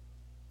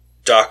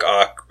Doc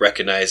Ock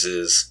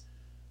recognizes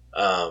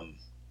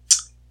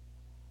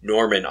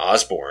Norman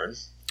Osborn,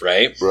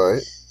 right?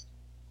 Right.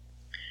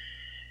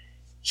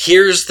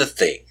 Here's the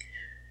thing.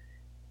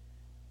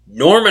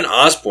 Norman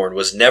Osborn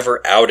was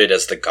never outed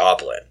as the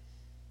Goblin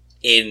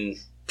in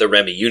the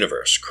Remy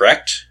universe,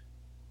 correct?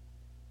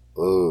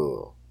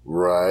 Oh,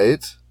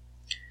 right.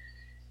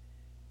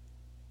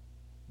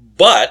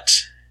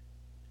 But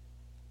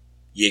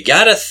you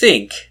gotta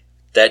think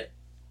that,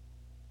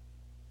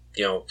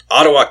 you know,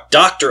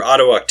 Dr.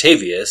 Otto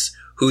Octavius,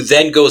 who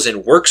then goes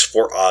and works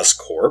for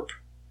Oscorp,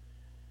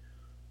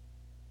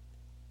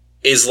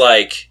 is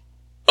like,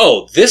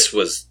 oh, this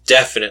was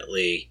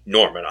definitely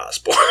Norman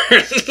Osborn.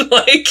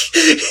 Like,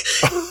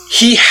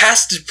 he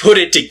has to put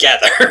it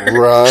together.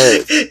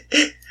 Right.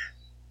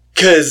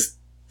 Because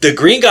the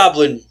Green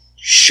Goblin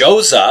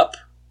shows up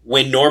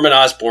when Norman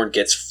Osborn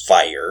gets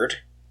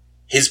fired.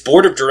 His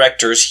board of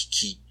directors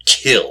he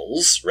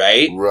kills,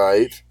 right?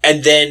 Right.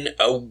 And then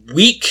a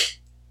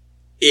week-ish...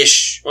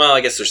 Well, I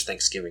guess there's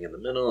Thanksgiving in the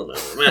middle. But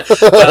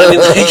I mean,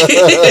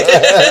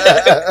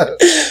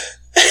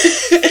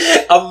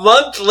 like... a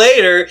month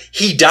later,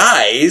 he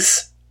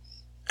dies,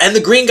 and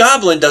the Green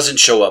Goblin doesn't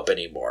show up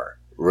anymore.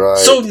 Right.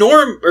 So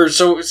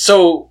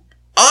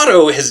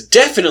Otto has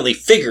definitely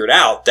figured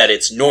out that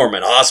it's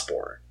Norman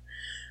Osborn.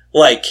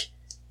 Like,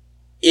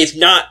 if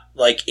not,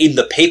 like, in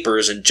the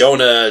papers and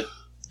Jonah...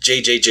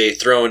 JJJ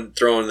throwing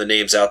the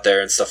names out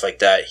there and stuff like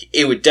that,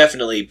 it would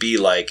definitely be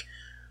like,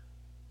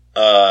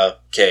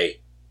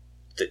 okay,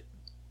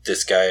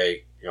 this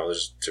guy, you know,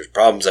 there's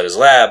problems at his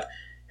lab,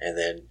 and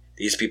then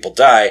these people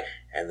die,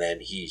 and then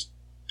he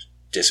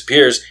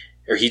disappears,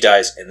 or he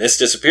dies, and this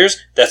disappears.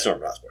 That's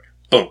Norman Osborn.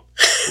 Boom.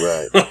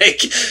 Right.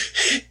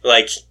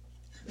 like,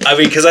 I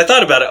mean, because I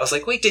thought about it, I was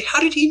like, wait,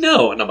 how did he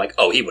know? And I'm like,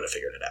 oh, he would have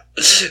figured it out.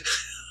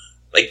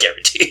 Like,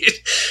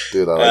 guaranteed.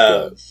 Dude, I like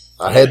that.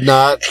 I had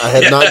not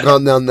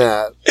gone down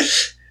that.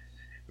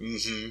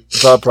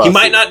 Mm-hmm. He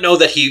might not know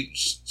that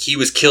he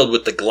was killed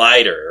with the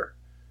glider.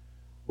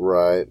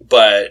 Right.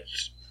 But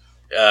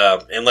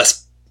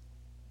unless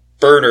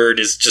Bernard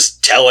is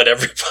just telling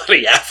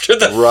everybody after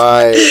the...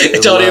 Right.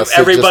 telling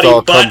everybody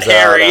but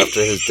Harry.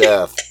 After his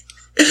death.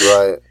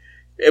 Right.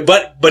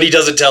 But he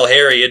doesn't tell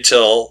Harry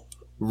until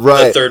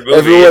the third movie.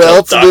 Everyone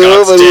else knew,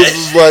 but it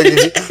was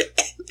like...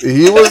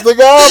 he was the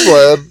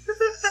Goblin.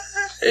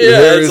 Yeah,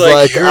 Harry's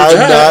like, I'm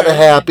not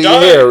happy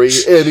Harry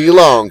any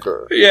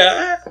longer.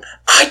 Yeah.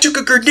 I took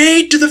a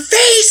grenade to the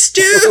face,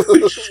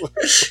 dude!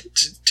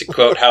 to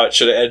quote how it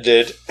should have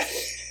ended.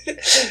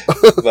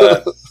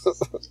 But,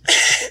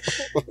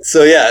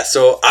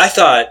 so I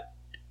thought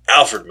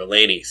Alfred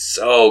Mulaney,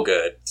 so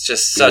good.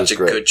 Just such a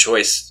good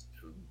choice.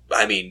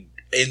 I mean,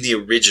 in the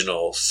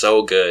original,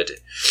 so good.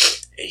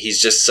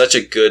 He's just such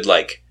a good,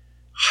 like,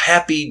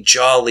 happy,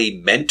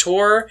 jolly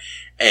mentor,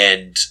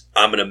 and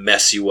I'm gonna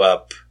mess you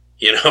up.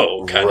 You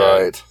know,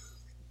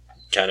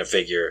 kind of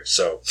figure.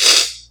 So,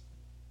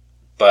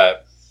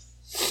 but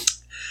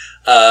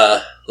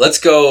let's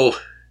go.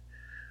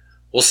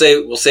 We'll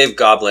save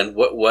Goblin.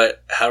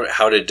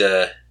 How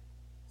did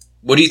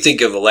what do you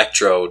think of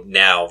Electro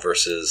now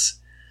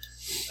versus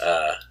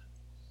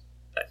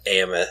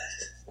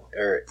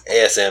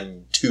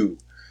ASM 2?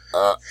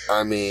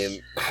 I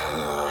mean,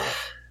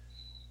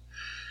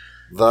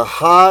 the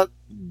hot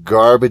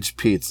garbage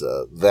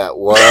pizza that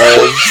was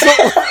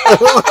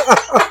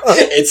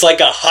it's like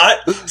a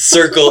hot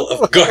circle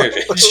of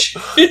garbage.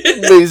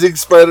 Amazing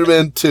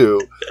Spider-Man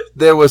 2.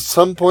 There was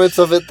some points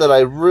of it that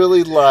I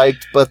really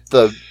liked, but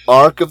the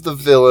arc of the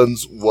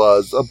villains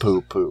was a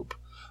poop.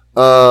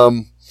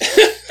 Right.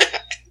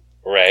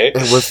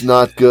 It was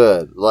not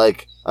good.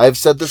 Like, I've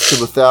said this to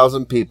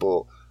 1,000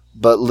 people,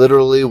 but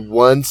literally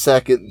 1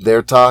 second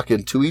they're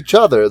talking to each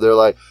other. They're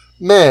like,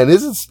 man,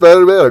 isn't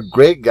Spider-Man a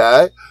great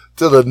guy?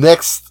 To the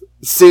next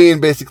scene,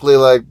 basically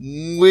like,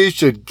 we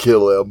should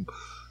kill him.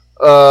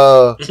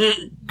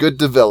 Good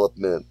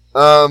development.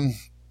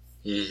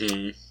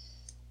 Mm-hmm.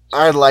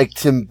 I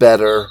liked him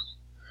better.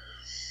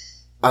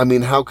 I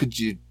mean, how could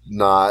you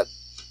not?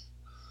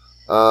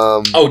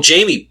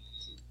 Jamie,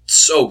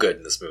 so good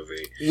in this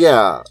movie.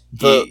 Yeah.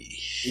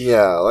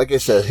 Yeah, like I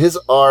said, his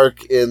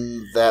arc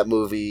in that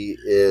movie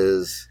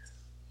it's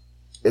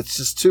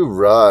just too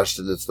rushed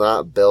and it's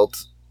not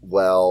built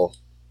well.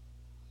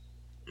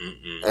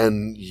 Mm-mm.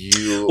 And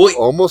you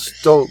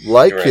almost don't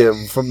like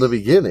him from the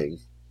beginning.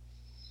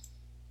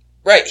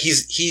 Right.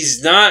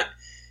 He's not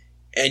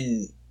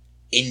an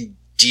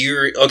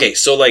endearing... Okay,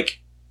 so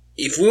like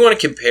if we want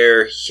to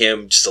compare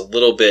him just a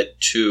little bit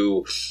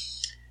to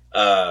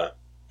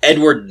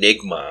Edward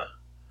Nygma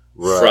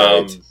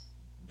from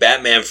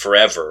Batman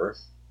Forever,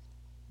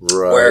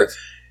 where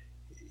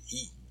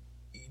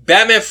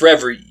Batman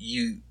Forever,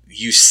 you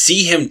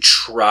see him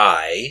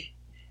try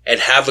and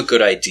have a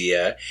good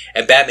idea,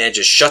 and Batman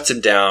just shuts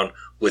him down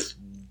with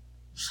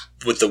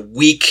the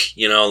weak,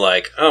 you're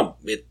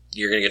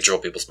going to control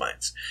people's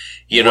minds,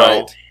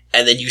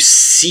 and then you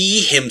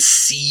see him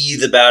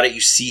seethe about it.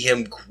 You see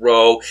him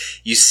grow.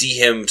 You see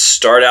him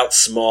start out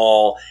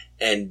small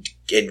and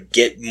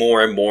get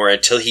more and more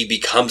until he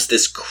becomes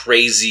this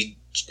crazy,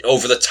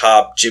 over the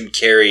top Jim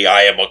Carrey,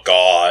 I am a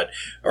god,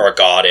 or a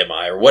god am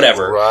I, or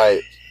whatever.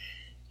 Right.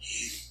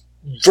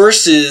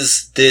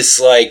 Versus this,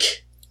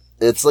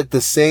 it's like the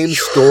same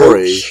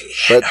story,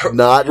 but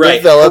not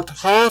developed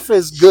half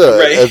as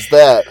good as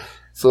that.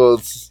 So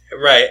it's...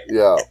 Right.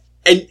 Yeah.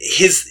 And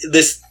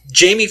this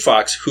Jamie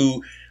Foxx,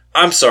 who,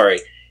 I'm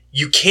sorry,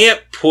 you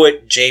can't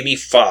put Jamie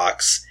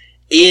Foxx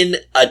in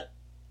a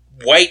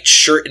white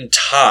shirt and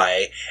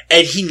tie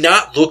and he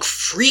not look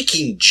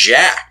freaking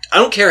jacked. I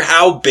don't care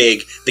how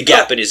big the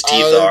gap in his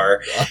teeth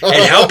are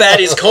and how bad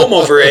his comb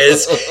over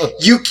is.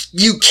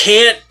 You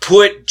can't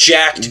put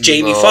jacked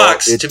Jamie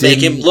Foxx to make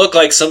him look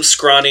like some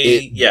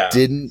scrawny... It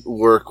didn't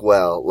work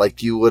well.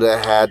 You would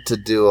have had to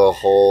do a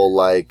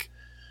whole,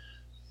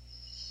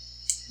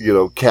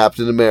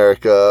 Captain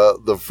America,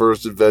 the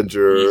first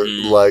Avenger,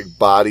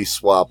 body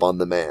swap on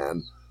the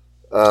man.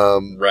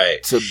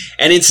 Right.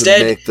 And instead...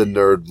 To make the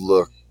nerd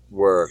look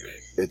work.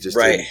 It just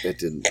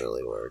didn't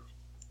really work.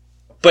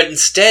 But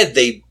instead,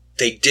 they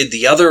did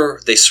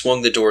they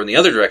swung the door in the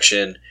other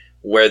direction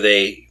where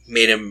they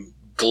made him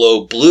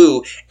glow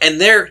blue,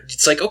 and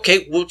it's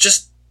okay, well,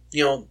 just,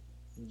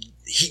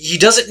 he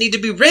doesn't need to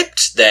be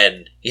ripped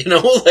then,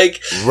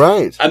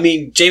 Right. I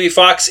mean, Jamie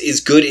Foxx is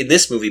good in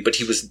this movie, but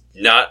he was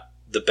not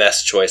the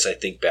best choice, I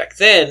think, back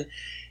then,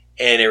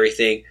 and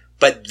everything.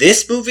 But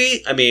this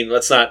movie, I mean,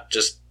 let's not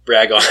just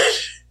brag on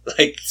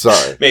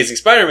sorry, Amazing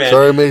Spider-Man.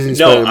 Sorry, Amazing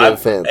Spider-Man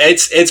fans.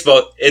 It's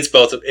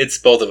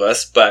both of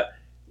us, but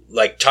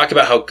talk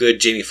about how good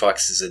Jamie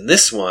Foxx is in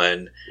this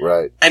one.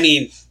 Right. I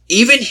mean,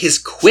 even his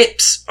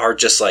quips are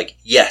just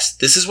yes,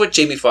 this is what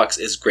Jamie Foxx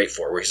is great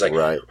for. Where he's we're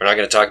not going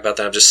to talk about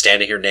that. I'm just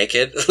standing here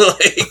naked, and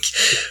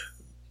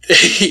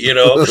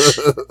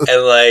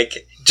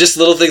just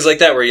little things like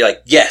that where you're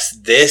yes,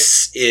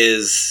 this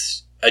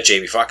is a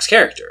Jamie Foxx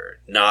character,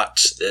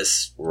 not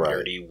this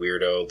nerdy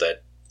weirdo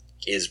that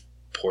is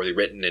poorly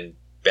written and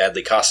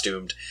badly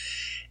costumed.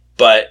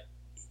 But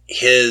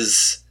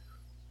his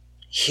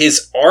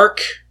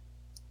arc,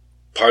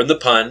 pardon the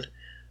pun,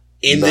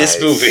 in this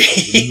movie,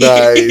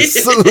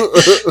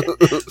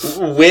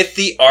 with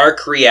the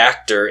arc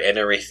reactor and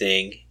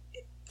everything.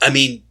 I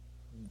mean,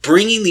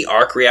 bringing the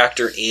arc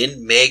reactor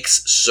in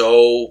makes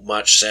so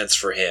much sense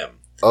for him.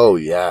 Oh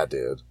yeah,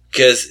 dude.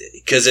 Because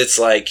it's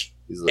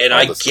and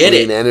I get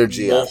it.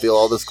 Energy. I feel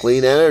all this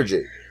clean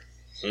energy.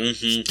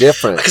 Mm-hmm. It's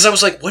different. Because I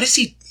was what is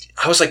he?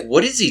 I was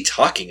what is he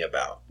talking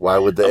about? Why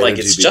would the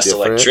energy it's be just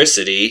different?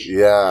 Electricity.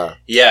 Yeah.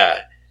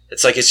 Yeah.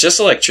 It's it's just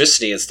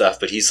electricity and stuff,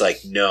 but he's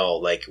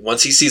no.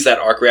 Once he sees that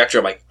arc reactor,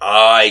 I'm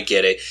I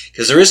get it.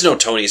 Because there is no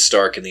Tony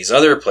Stark in these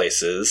other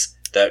places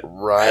that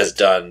has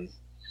done,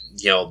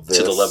 to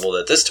the level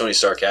that this Tony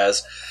Stark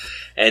has.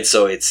 And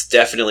so it's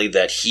definitely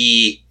that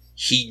he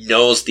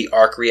knows the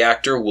arc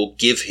reactor will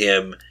give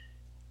him,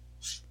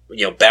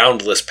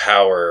 boundless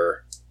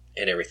power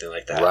and everything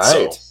like that.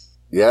 Right. So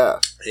yeah.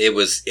 That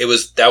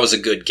was a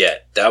good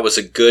get. That was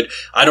a good,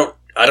 I don't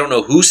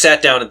know who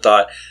sat down and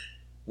thought,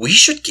 we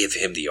should give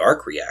him the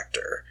arc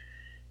reactor.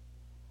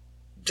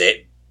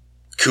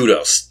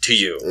 Kudos to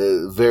you.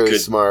 Very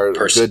good smart.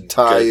 Person. Good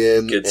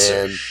tie-in. Good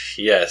and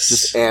yes.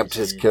 Just amped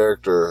his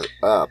character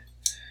up,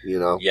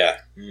 Yeah.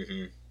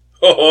 Mm-hmm.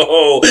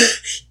 Oh,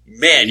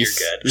 man, you're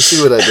good. You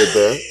see what I did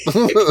there?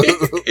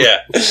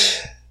 Yeah.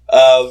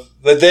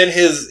 But then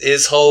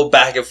his whole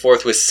back and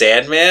forth with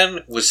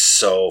Sandman was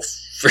so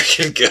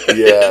freaking good.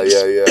 Yeah.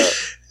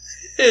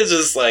 It's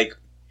just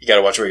you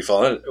gotta watch what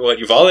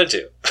you fall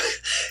into.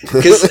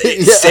 Because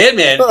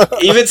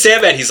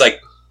Sandman, he's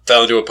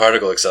fell into a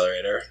particle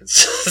accelerator.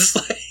 It's just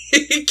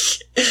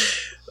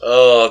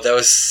oh, that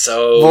was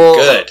so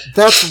good.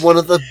 That's one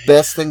of the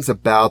best things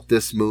about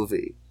this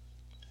movie.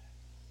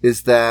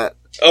 Is that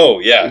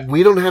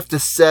we don't have to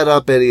set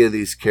up any of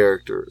these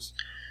characters.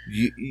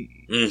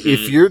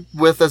 If you're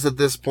with us at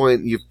this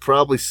point, you've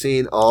probably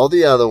seen all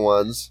the other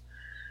ones.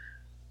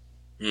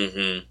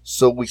 Mm-hmm.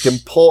 So we can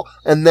pull,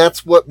 and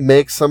that's what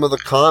makes some of the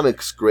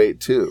comics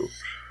great too.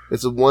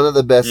 It's one of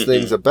the best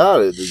things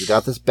about it. Is you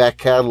got this back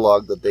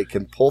catalog that they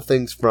can pull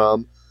things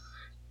from,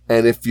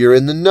 and if you're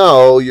in the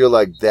know,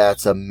 you're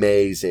that's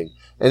amazing.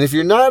 And if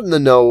you're not in the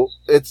know,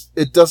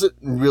 it doesn't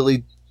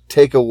really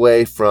take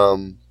away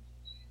from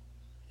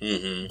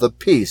the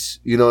piece.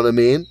 You know what I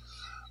mean?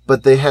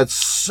 But they had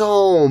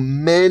so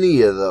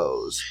many of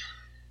those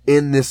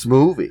in this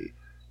movie.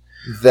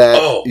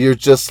 that you're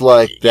just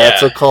like,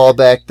 that's a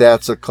callback,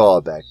 that's a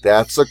callback,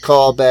 that's a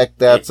callback,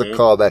 that's a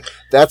callback.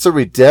 That's a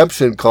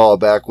redemption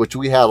callback, which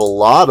we had a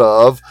lot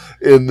of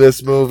in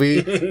this movie,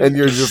 and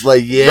you're just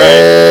like,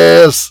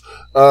 yes!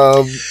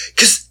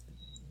 Because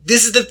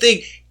this is the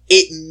thing,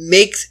 it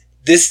makes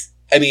this,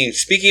 I mean,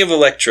 speaking of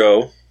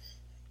Electro,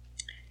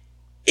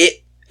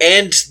 it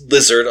and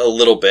Lizard a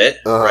little bit,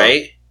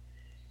 right?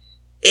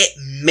 It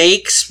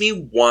makes me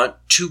want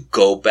to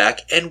go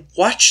back and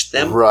watch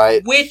them,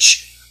 right?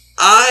 Which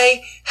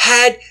I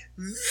had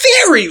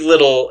very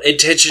little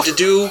intention to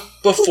do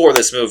before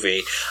this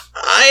movie.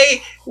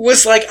 I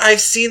was like,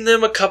 I've seen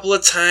them a couple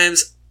of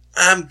times.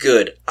 I'm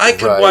good. I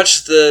could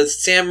watch the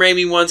Sam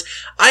Raimi ones.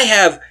 I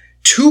have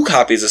 2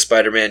 copies of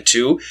Spider-Man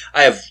 2.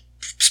 I have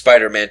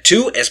Spider-Man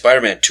 2 and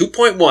Spider-Man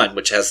 2.1,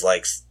 which has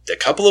like a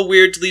couple of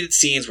weird deleted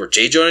scenes where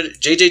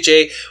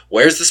JJJ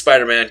wears the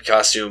Spider-Man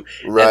costume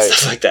and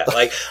stuff like that.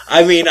 Like,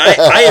 I mean,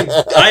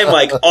 I am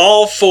like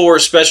all for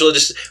special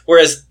edition.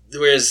 Whereas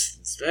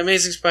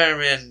Amazing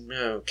Spider-Man,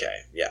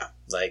 okay, yeah,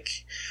 like,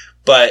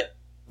 but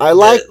I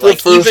like the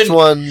first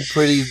one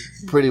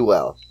pretty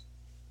well,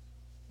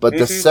 but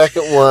the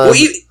second one,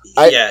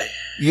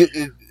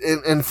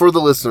 and for the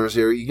listeners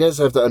here, you guys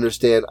have to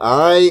understand,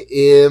 I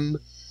am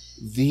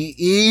the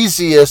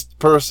easiest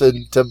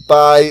person to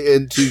buy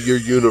into your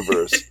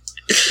universe.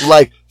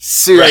 Like,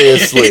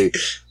 seriously.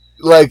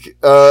 Like,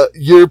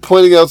 you're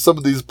pointing out some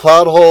of these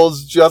plot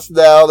holes just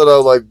now that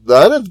I'm like,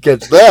 I didn't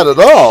catch that at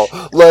all.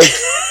 Like,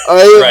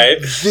 I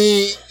am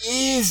the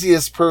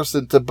easiest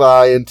person to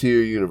buy into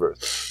your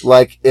universe.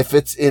 Like, if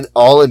it's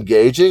all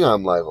engaging,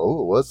 I'm like,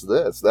 oh, what's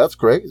this? That's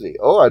crazy.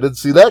 Oh, I didn't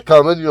see that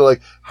coming. You're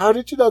like, how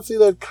did you not see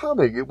that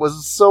coming? It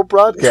was so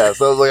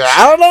broadcast. I was like,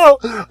 I don't know.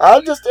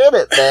 I'm just in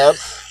it, man.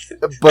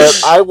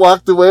 But I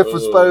walked away from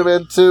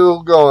Spider-Man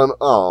 2 going,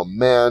 oh,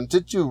 man,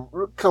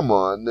 come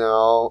on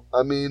now.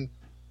 I mean,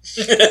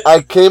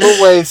 I came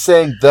away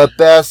saying the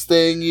best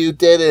thing you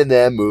did in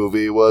that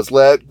movie was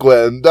let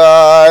Gwen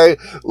die.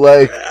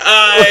 Like,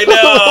 I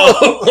know.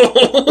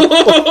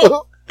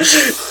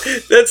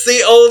 That's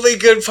the only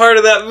good part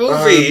of that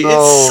movie. It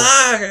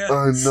sucks.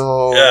 I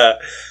know. Yeah.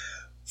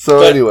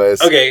 So,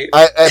 anyways, okay.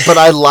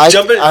 I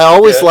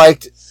always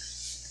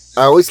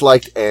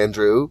liked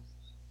Andrew.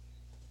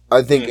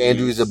 I think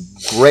Andrew's a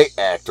great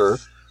actor,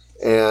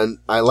 and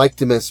I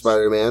liked him as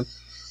Spider-Man.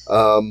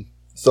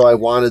 So I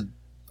wanted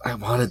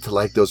to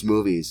like those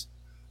movies,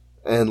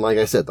 and like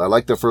I said, I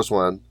liked the first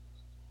one.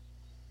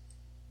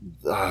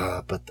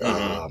 Oh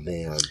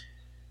man.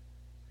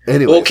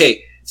 Anyway,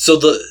 okay. So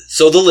the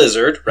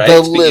Lizard, right?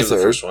 The Speaking Lizard, of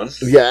the first one,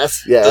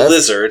 yes. The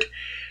Lizard,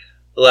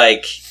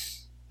 like,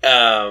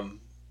 the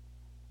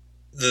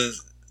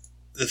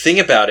thing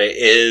about it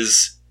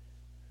is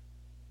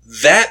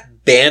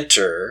that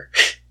banter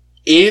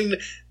in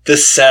the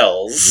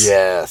cells,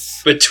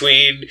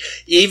 between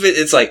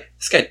it's like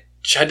this guy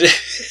tried to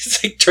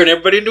turn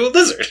everybody into a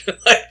lizard.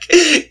 Like,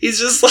 he's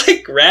just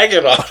like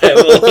ragging on him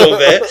a little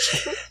bit.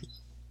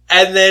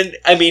 And then,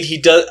 I mean, he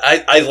does.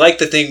 I like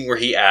the thing where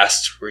he's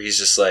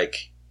just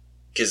like,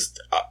 because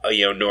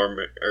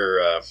Norman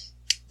or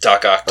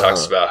Doc Ock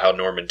talks about how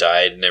Norman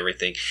died and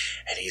everything,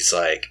 and he's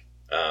like,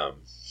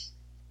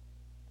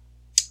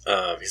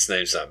 his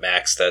name's not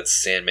Max. That's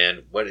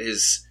Sandman. What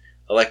is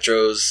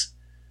Electro's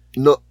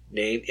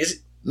name? Is it?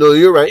 No,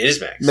 you're right. It is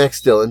Max. Max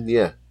Dillon.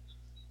 Yeah.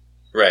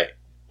 Right.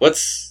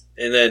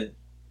 And then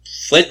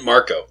Flint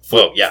Marko.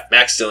 Oh, yeah.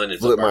 Max Dillon and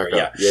Flint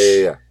Marko.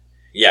 Yeah.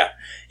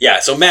 Yeah.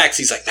 So Max,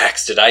 he's like,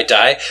 Max, did I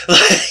die?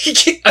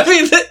 Like, I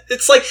mean,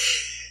 it's like,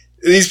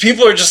 these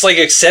people are just like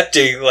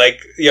accepting,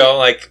 like,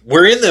 like,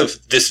 we're in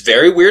this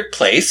very weird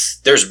place.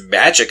 There's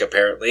magic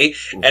apparently.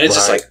 And it's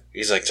just like,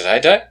 he's like, did I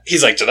die?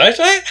 He's like, did I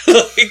die?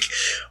 Like,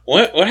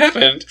 what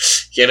happened?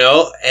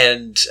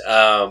 And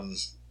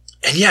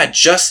yeah,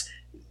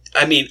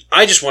 I mean,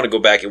 I just want to go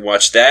back and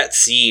watch that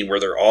scene where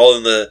they're all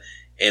in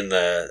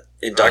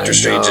Doctor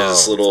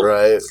Strange's little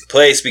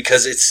place,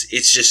 because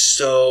it's just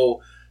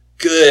so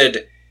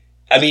good.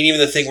 I mean, even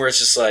the thing where it's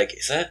just like,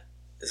 is that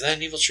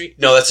an evil tree?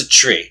 No, that's a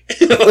tree.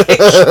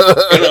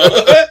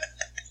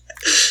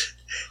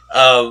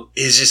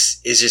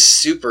 Is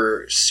just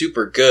super,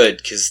 super good,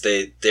 because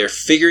they're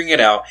figuring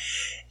it out.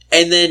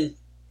 And then,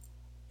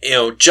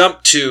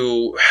 jump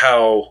to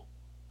how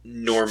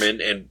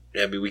Norman, and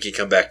I mean, we can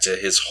come back to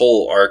his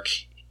whole arc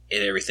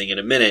and everything in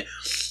a minute,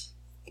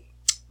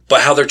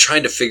 but how they're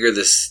trying to figure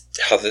this,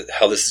 how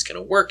this is going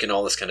to work and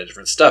all this kind of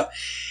different stuff.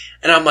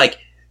 And I'm like,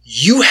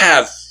 you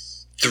have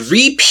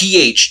 3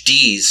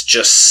 PhDs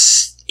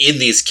just in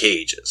these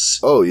cages.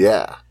 Oh,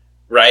 yeah.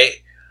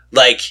 Right?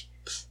 Like,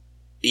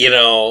 you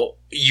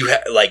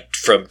have, like,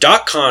 from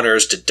Doc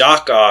Connors to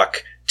Doc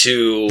Ock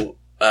to,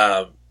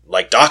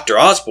 like, Dr.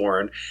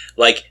 Osborn,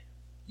 like,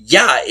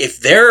 yeah, if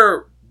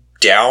they're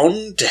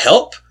down to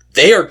help,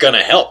 they are going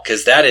to help,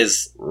 because that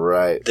is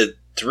the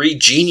 3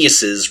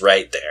 geniuses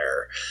right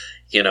there,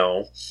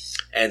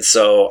 And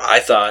so I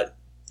thought,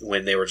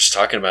 when they were just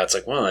talking about, it's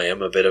like, well, I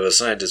am a bit of a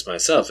scientist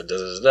myself, and da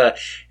da da da,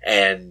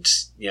 and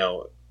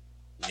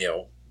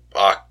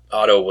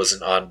Otto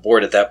wasn't on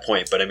board at that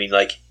point, but I mean,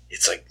 like,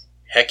 it's like,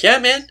 heck yeah,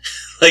 man.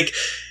 Like,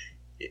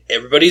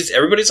 everybody's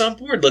on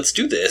board. Let's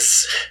do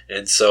this.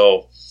 And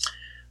so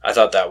I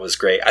thought that was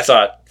great. I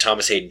thought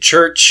Thomas Hayden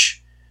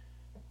Church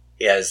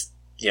as,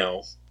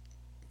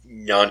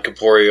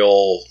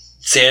 non-corporeal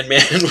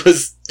Sandman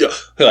was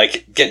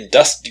like getting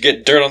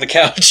dirt on the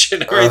couch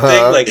and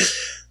everything. Like,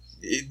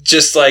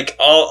 just like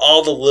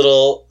all the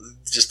little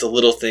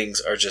things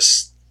are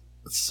just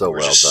so well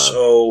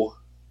done.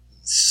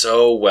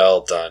 So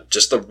well done.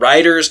 Just the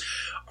writers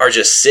are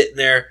just sitting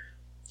there.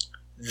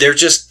 They're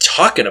just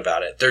talking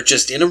about it. They're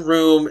just in a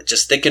room,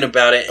 just thinking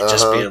about it, and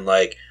just being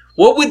like,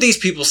 what would these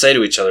people say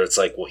to each other? It's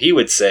like, well, he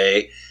would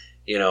say,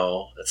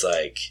 it's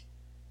like,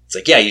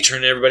 yeah, you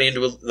turn everybody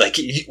into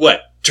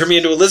what? Turn me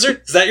into a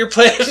lizard? Is that your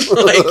plan?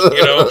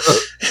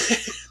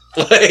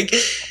 Like,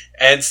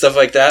 and stuff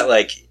like that.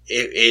 Like,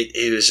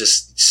 it was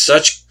just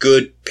such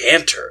good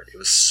banter. It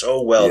was so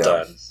well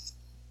done.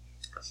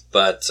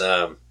 But,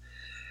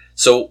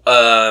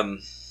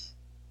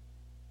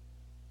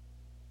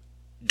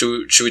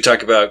 should we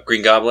talk about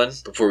Green Goblin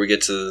before we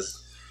get to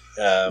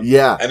I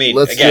mean,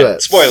 let's again, do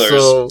it. spoilers,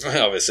 So,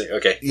 obviously.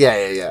 Okay.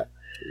 Yeah.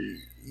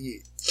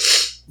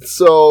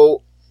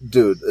 So,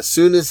 dude, as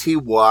soon as he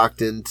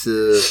walked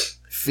into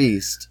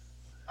Feast,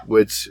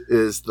 which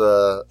is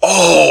the...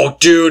 Oh,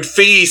 dude,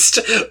 Feast!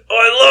 Oh,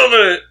 I love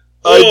it!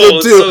 I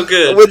did too. It's so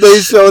good. When they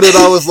showed it,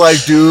 I was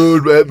like,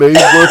 dude, man,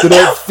 he's working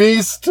at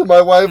Feast to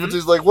my wife, and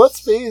she's like, what's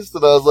Feast?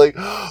 And I was like,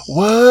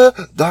 what?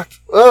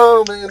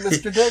 Oh, man,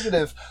 Mr.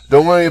 Negative.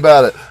 Don't worry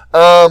about it.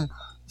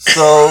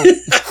 So...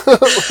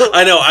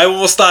 I know, I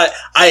almost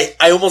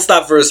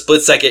thought for a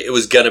split second it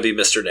was gonna be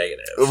Mr.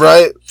 Negative.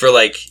 Right? For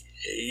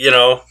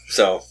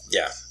so,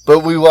 yeah. But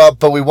we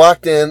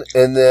walked in,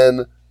 and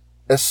then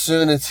as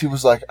soon as he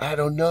was like, I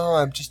don't know,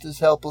 I'm just this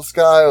helpless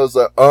guy, I was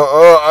like,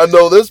 I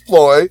know this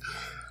ploy.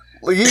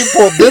 Like, he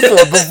pulled this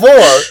one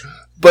before,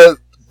 but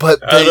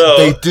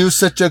they do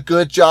such a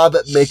good job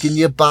at making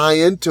you buy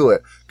into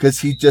it, because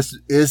he just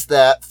is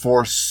that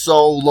for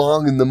so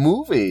long in the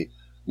movie.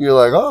 You're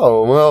like,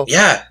 oh, well,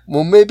 yeah,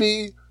 well,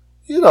 maybe,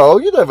 you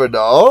never know.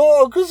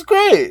 Oh, this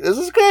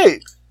is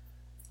great.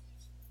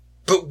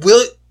 But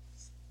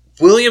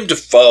William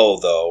Dafoe,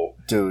 though,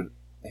 dude,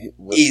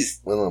 he's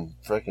Willem,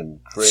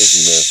 freaking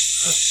crazy, man.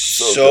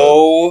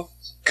 So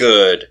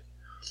good.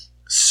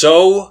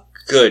 So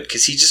good,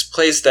 because he just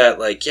plays that,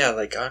 like, yeah,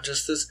 like, I'm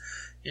just this,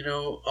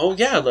 oh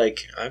yeah,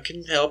 like, I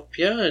can help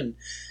you, and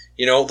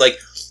like,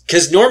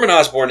 because Norman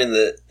Osborn in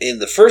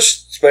the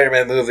first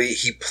Spider-Man movie,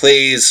 he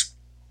plays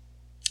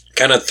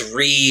kind of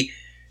three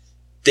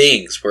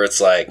things where it's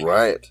like,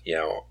 right,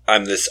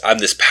 I'm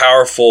this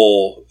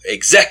powerful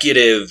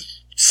executive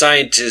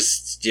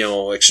scientist,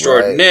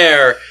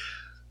 extraordinaire. Right.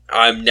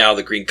 I'm now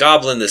the Green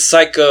Goblin, this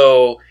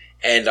psycho.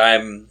 And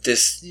I'm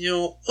this,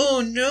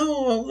 oh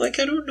no, like,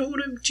 I don't know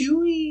what I'm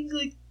doing,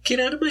 like, get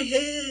out of my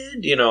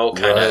head,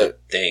 kind of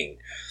thing.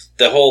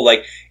 The whole,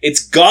 like,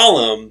 it's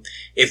Gollum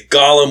if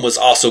Gollum was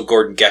also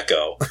Gordon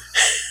Gekko.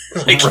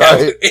 Like,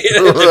 right.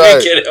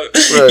 Like,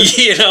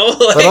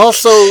 but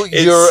also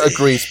you're a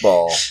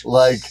greaseball,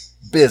 like,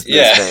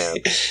 businessman.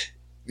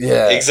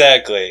 Yeah.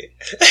 Exactly.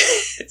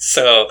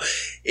 So,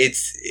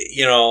 it's,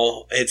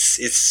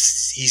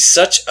 he's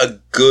such a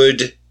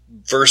good,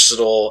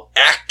 versatile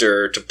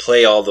actor to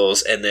play all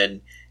those, and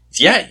then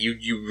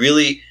you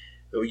really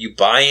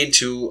buy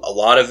into a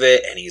lot of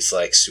it, and he's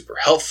like super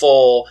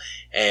helpful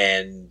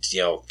and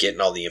getting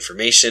all the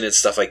information and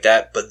stuff like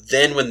that. But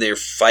then when they're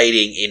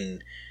fighting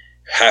in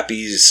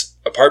Happy's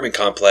apartment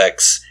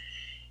complex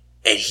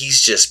and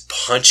he's just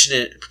punching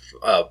it,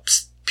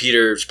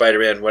 Peter,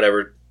 Spider-Man,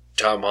 whatever,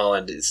 Tom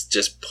Holland is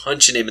just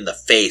punching him in the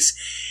face,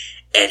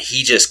 and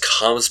he just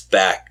comes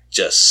back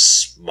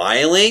just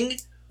smiling.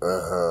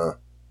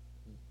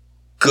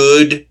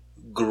 Good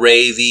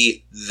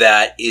gravy.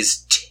 That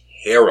is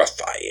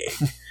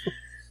terrifying.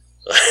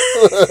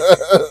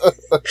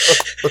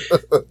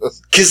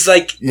 Because,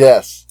 like,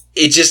 yes,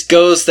 it just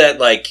goes that,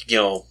 like,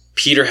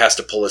 Peter has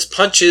to pull his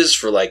punches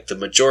for, like, the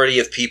majority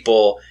of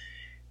people,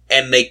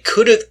 and they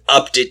could have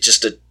upped it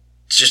just a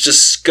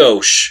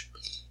skosh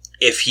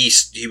if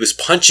he was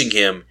punching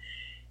him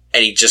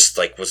and he just,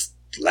 like, was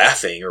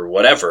laughing or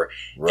whatever.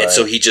 Right. And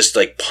so he just,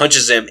 like,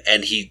 punches him,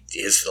 and his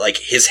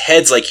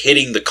head's, like,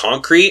 hitting the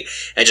concrete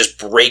and just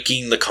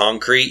breaking the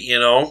concrete,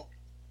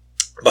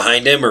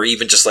 behind him, or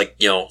even just, like,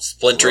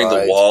 splintering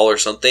the wall or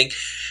something.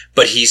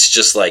 But he's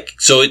just like,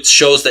 so it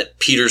shows that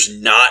Peter's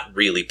not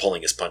really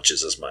pulling his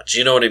punches as much.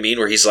 You know what I mean?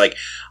 Where he's like,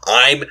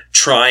 I'm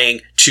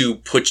trying to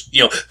put,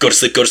 go to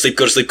sleep, go to sleep,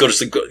 go to sleep, go to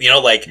sleep,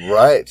 like,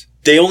 right.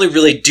 They only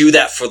really do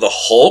that for the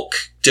Hulk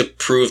to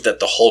prove that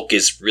the Hulk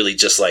is really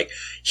just like,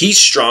 he's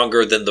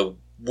stronger than the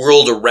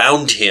world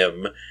around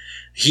him.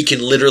 He can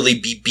literally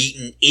be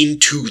beaten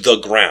into the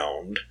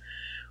ground.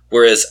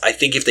 Whereas I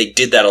think if they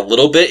did that a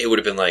little bit, it would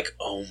have been like,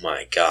 oh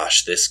my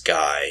gosh, this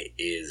guy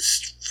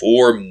is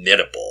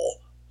formidable.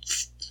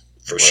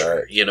 For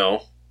sure,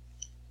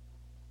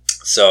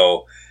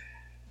 So,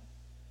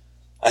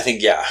 I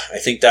think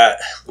that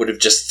would have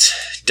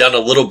just done a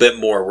little bit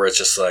more where it's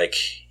just like,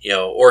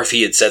 or if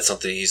he had said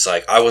something, he's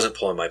like, I wasn't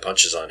pulling my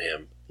punches on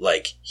him.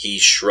 Like, he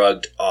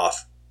shrugged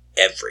off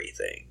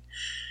everything,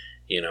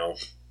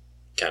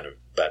 kind of.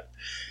 But,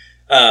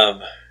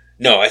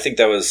 no, I think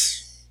that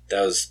was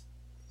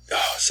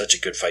such a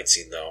good fight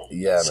scene, though.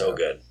 Yeah, so man.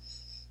 good.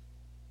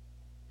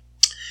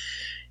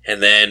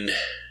 And then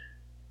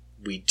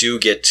we do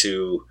get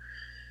to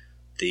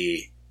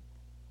the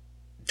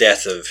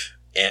death of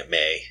Aunt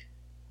May.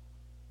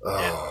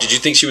 Oh. Did you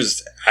think she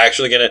was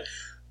actually gonna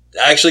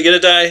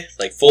die?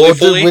 Like,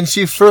 fully? When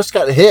she first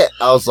got hit,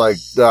 I was like,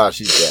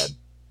 she's dead.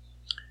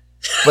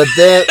 But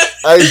then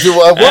I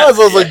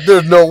was like,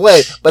 there's no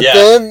way. But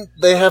then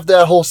they have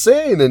that whole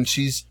scene, and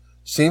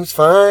seems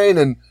fine,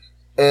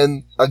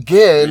 and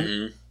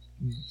again,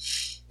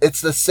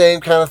 it's the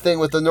same kind of thing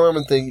with the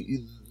Norman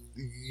thing.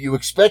 You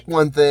expect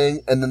one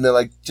thing, and then they're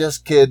like,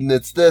 just kidding,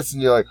 it's this,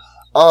 and you're like,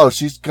 oh,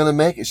 she's gonna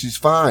make it, she's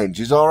fine,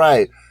 she's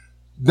alright.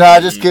 Nah,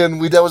 just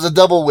kidding, that was a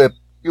double whip.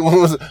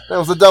 That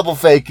was a double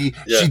fakie.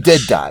 Yeah. She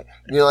did die.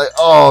 And you're like,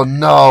 oh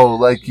no,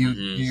 like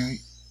you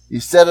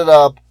set it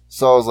up,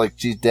 so I was like,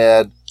 she's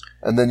dead.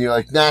 And then you're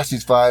like, nah,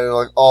 she's fine. And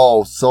you're like,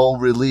 oh, soul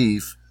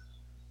relief.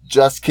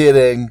 Just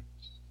kidding.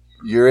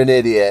 You're an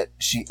idiot.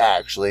 She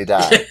actually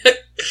died.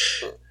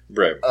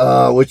 Right.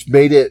 Which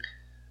made it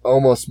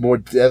almost more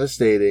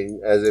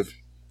devastating, as if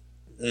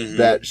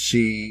that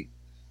she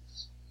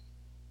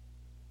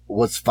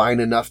was fine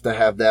enough to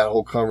have that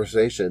whole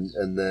conversation,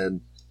 and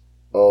then,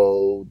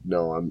 oh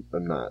no, I'm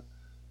not.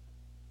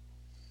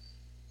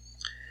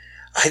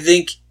 I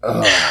think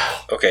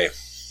okay.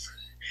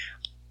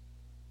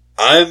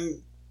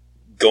 I'm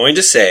going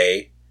to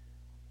say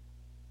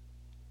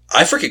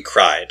I freaking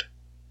cried.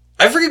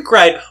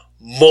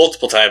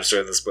 Multiple times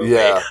during this movie.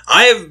 Yeah.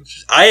 I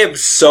am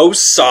so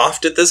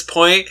soft at this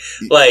point.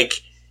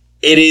 Like,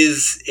 it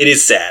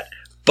is sad.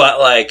 But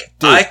like,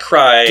 dude, I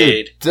cried.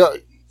 Dude,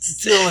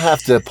 you don't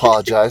have to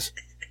apologize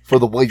for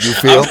the way you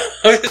feel.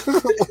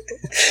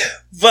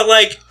 But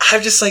like,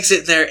 I'm just like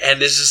sitting there, and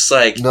it's just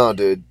like, no,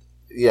 dude.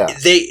 Yeah,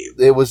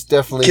 it was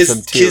definitely some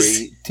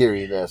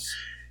teariness.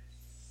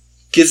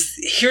 Because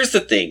here's the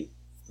thing,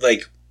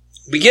 like,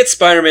 we get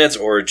Spider-Man's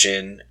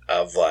origin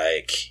of,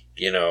 like,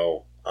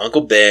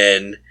 Uncle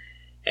Ben,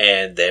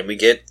 and then we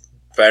get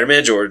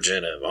Spider-Man's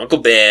origin of Uncle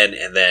Ben,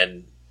 and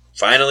then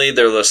finally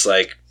they're just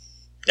like,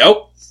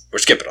 nope, we're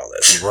skipping all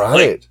this. Right.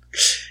 Like,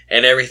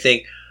 and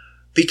everything.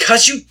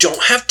 Because you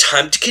don't have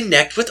time to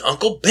connect with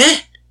Uncle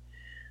Ben.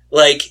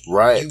 Like,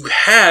 right. you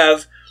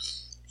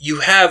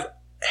have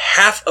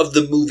half of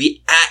the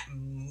movie at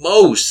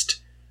most,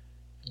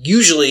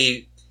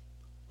 usually,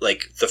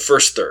 like, the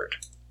first third,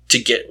 to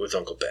get with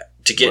Uncle Ben,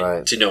 to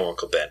get to know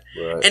Uncle Ben.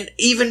 Right. And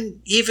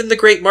even the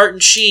great Martin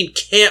Sheen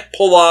can't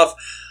pull off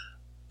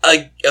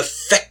a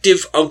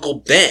effective Uncle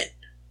Ben,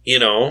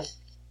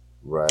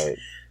 Right.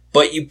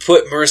 But you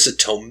put Marissa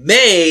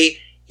Tomei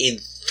in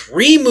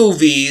 3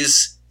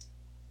 movies,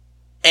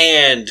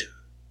 and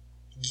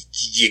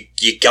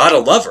you gotta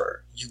love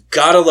her. You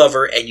gotta love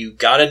her, and you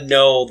gotta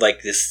know,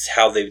 like, this is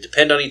how they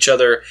depend on each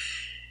other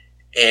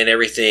and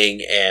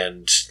everything,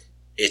 and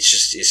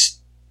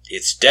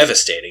it's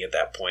devastating at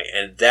that point.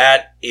 And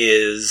that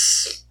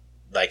is,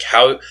 like,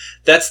 how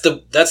that's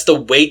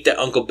the weight that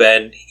Uncle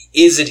Ben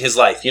is in his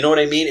life. You know what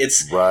I mean?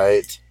 It's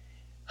right.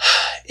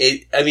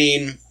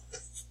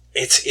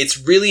 It's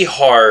really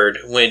hard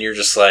when you're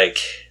just like,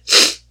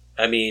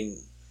 I'm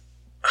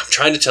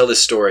trying to tell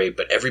this story,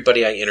 but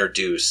everybody I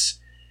introduce,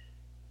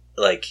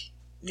 like,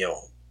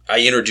 I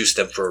introduce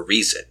them for a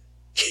reason.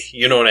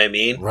 You know what I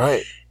mean?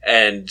 Right.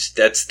 And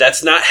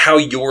that's not how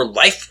your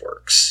life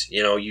works.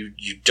 You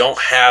don't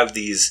have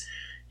these,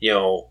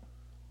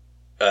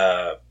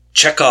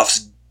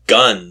 Chekhov's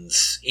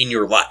guns in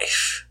your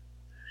life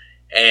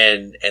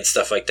and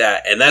stuff like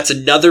that. And that's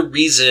another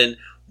reason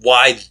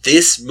why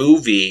this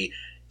movie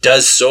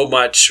does so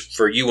much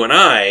for you and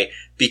I,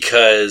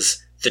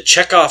 because the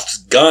Chekhov's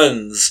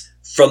guns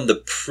from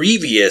the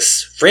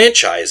previous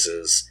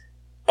franchises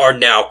are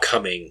now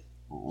coming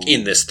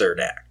in this third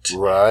act.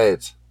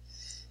 Right.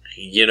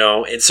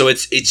 And so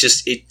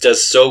it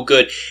does so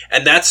good.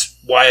 And that's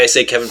why I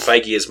say Kevin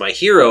Feige is my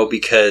hero,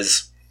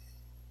 because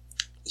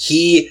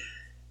he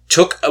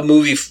took a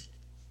movie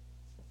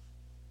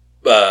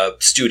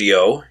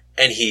studio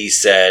and he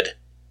said,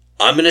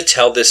 I'm going to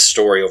tell this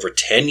story over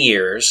 10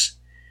 years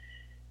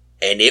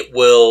and it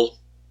will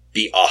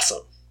be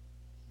awesome.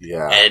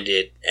 Yeah. And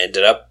it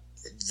ended up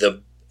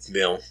the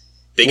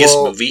biggest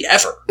movie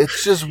ever.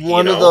 It's just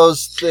one of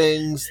those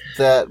things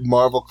that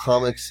Marvel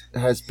Comics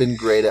has been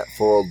great at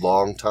for a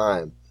long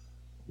time.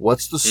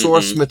 What's the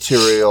source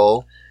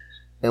material,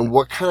 and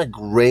what kind of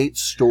great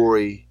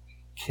story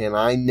can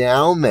I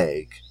now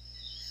make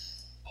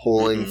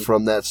pulling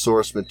from that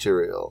source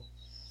material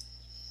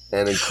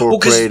and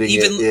incorporating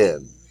it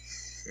in?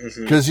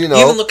 Because, you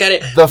even look at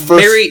it, the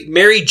first,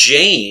 Mary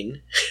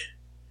Jane.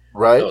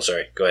 Right? Oh,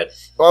 sorry. Go ahead.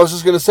 Well, I was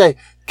just going to say,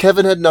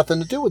 Kevin had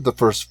nothing to do with the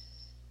first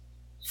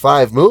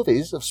 5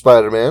 movies of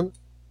Spider-Man.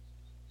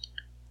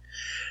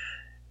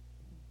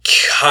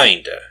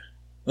 kinda.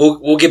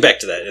 We'll get back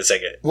to that in a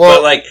second. Well,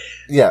 but like,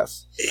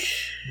 yes,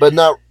 but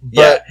not.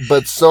 But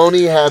but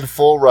Sony had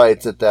full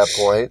rights at that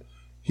point.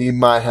 He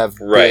might have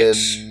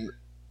been,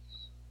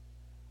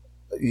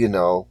 you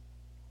know,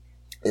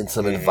 in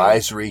some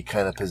advisory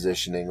kind of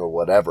positioning or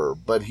whatever.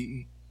 But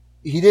he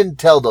didn't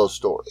tell those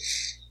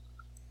stories.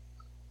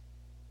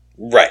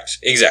 Right,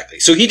 exactly.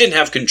 So he didn't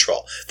have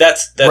control.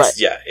 That's right.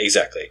 Yeah,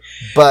 exactly.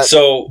 But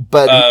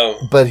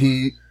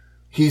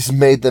he's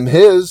made them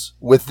his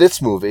with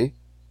this movie,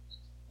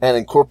 and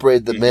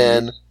incorporated them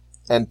in,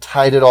 and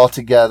tied it all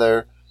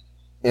together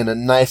in a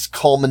nice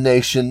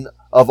culmination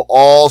of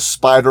all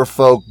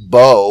Spider-Folk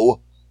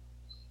bow,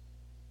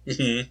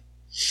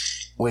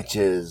 which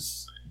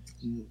is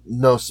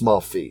no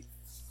small feat.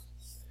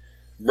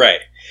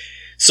 Right.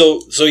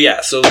 So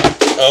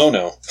oh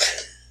no.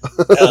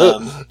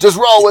 Just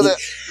roll with it.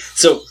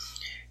 So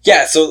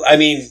I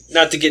mean,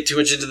 not to get too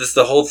much into this,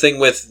 the whole thing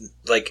with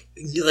like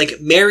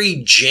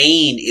Mary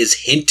Jane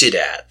is hinted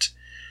at.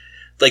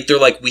 Like they're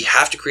like, we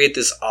have to create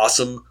this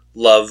awesome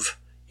love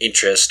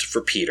interest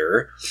for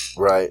Peter,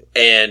 right?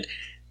 And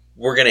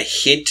we're gonna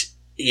hint.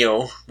 You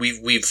know,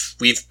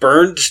 we've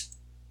burned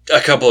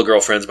a couple of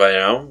girlfriends by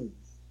now,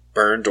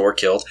 burned or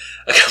killed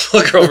a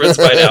couple of girlfriends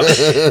by now,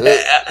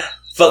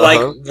 but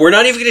like we're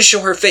not even gonna show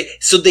her face.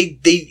 So they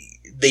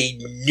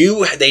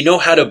know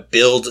how to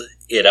build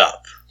it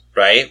up,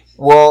 right?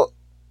 Well,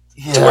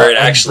 yeah, to where it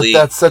actually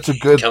that's such a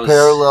good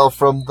parallel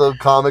from the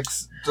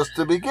comics just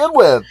to begin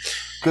with,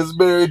 because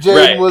Mary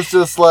Jane was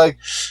just like,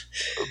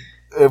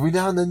 every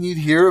now and then you'd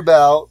hear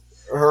about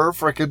her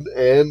frickin'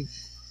 and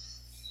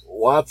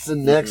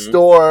Watson next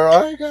door.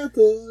 I got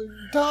the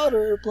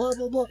daughter, blah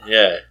blah blah.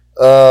 Yeah.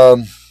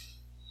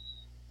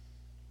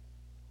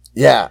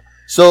 Yeah.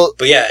 So,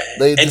 but yeah,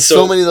 they did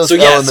so many of those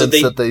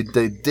elements that they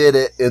did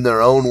it in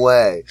their own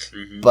way,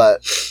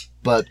 but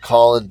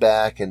calling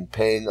back and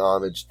paying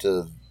homage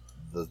to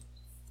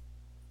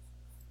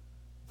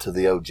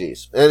the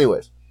OGs.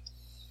 Anyways,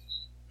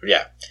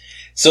 yeah.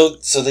 So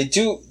they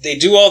do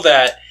all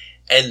that,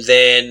 and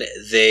then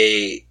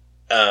they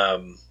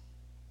so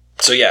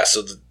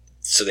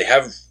they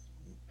have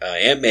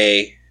Aunt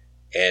May,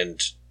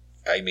 and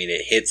I mean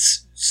it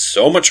hits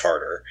so much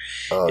harder.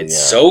 It's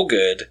so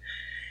good.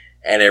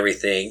 And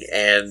everything,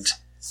 and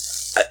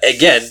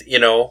again, you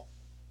know,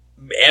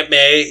 Aunt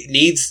May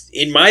needs,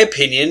 in my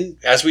opinion,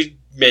 as we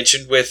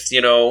mentioned with,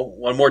 you know,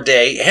 One More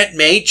Day, Aunt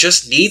May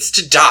just needs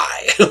to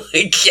die.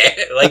 like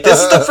this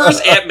is the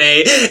first Aunt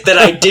May that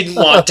I didn't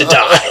want to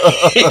die.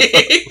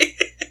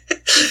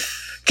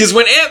 Because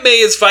when Aunt May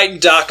is fighting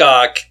Doc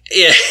Ock,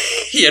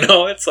 you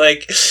know, it's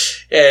like,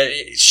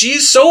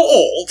 she's so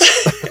old,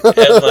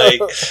 and like,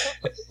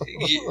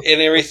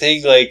 and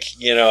everything, like,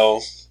 you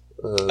know,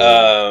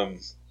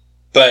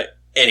 but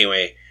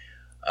anyway,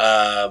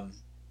 I'm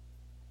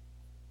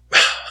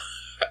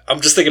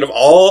just thinking of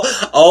all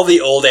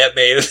the old Aunt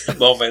May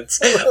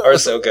moments are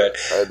so good.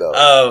 I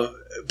know.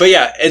 But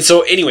yeah, and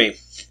so anyway,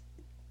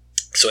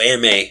 so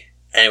Aunt May,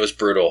 and it was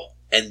brutal,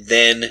 and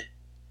then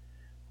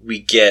we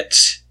get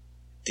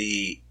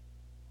the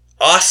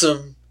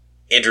awesome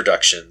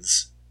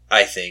introductions,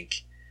 I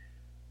think,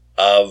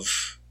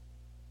 of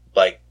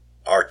like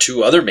our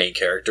two other main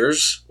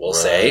characters. We'll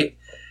say.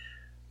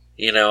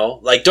 You know,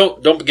 like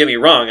don't get me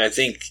wrong. I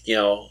think, you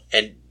know,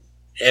 and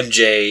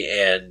MJ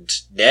and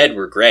Ned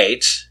were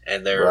great,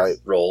 and their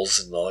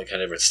roles and all that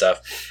kind of different stuff,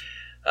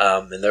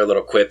 and their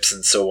little quips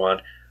and so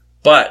on.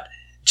 But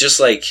just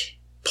like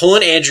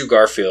pulling Andrew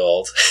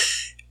Garfield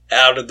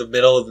out of the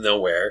middle of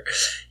nowhere,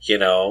 you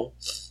know,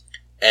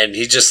 and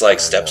he just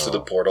like steps through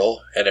the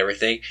portal and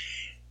everything.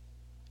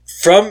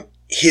 From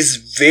his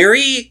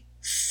very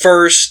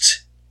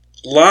first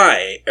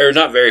line, or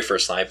not very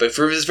first line, but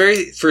from his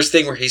very first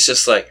thing where he's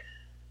just like,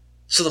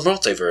 so the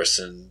multiverse,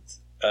 and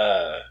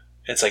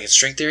it's like, it's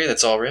string theory,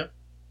 that's all real?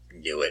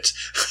 Knew it.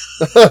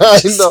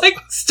 Just like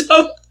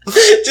stuff.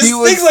 Just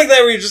things like that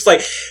where you're just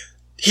like,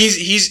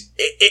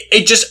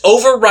 it just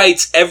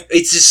overwrites,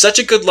 it's just such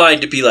a good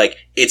line to be like,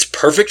 it's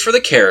perfect for the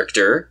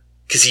character,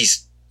 because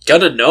he's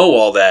gonna know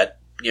all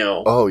that, you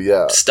know,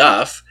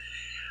 stuff,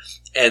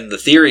 and the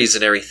theories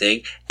and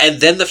everything,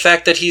 and then the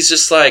fact that he's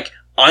just like,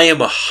 I am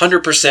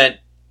 100%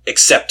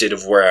 accepted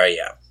of where I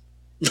am.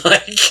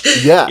 Like,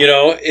 you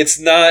know, it's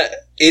not,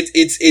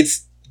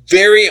 it's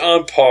very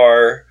on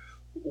par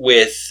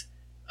with,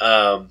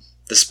 the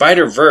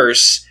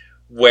Spider-Verse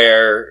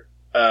where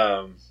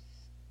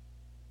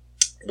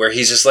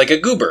he's just like a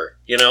goober,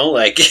 you know,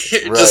 like,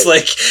 just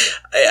like,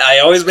 I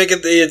always make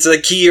it, it's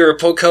a key or a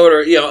poke code,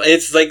 or, you know,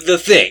 it's like the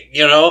thing,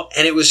 you know,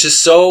 and it was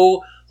just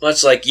so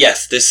much like,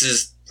 yes, this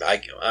is,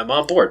 I'm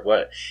on board,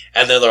 what,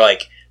 and then they're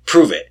like,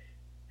 prove it.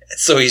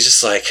 So he's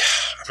just like,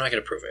 I'm not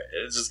going to prove it.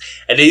 It's just,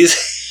 and he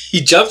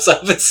jumps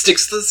up and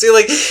sticks to the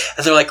ceiling,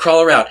 and they're like,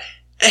 crawl around.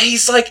 And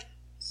he's like,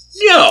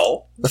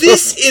 no,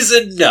 this is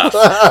enough.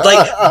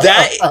 Like,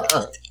 that,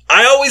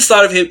 I always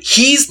thought of him,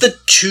 he's the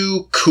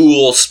too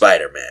cool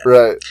Spider-Man.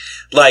 Right.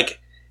 Like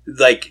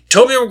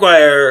Tobey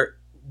Maguire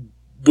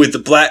with the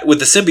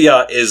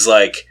symbiote is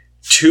like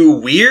too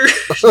weird,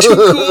 too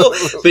cool.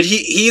 But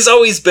he's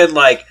always been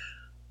like,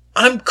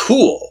 I'm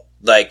cool.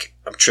 Like,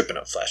 I'm tripping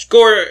up Flash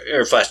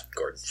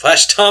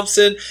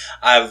Thompson.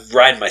 I'm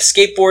riding my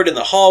skateboard in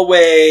the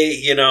hallway.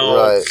 You know,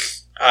 Right.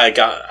 I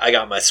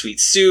got my sweet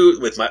suit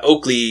with my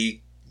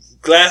Oakley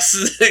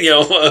glasses. You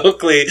know,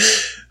 Oakley,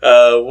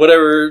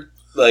 whatever.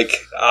 Like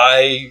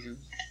eye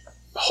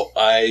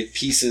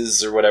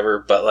pieces or whatever.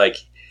 But like,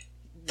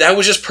 that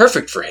was just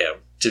perfect for him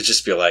to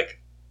just be like,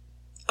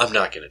 I'm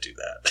not going to do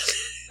that.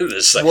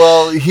 Like,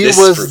 well, he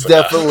was enough.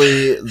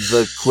 definitely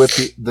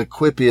the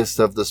quippiest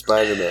of the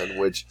Spider-Man,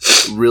 which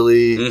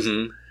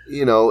really,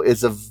 you know,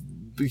 is a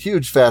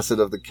huge facet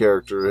of the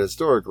character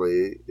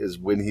historically, is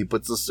when he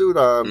puts the suit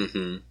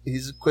on,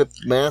 he's a quip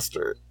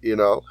master, you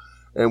know?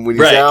 And when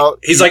he's out...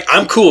 He's like,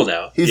 I'm cool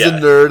now. He's a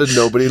nerd and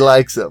nobody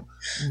likes him.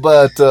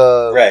 But,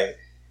 right.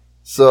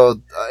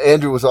 So,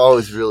 Andrew was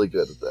always really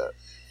good at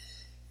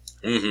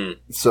that.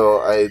 So,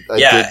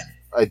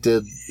 I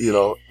did, you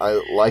know, I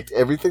liked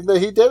everything that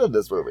he did in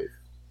this movie.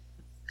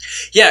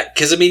 Yeah,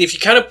 because, I mean, if you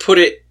kind of put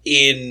it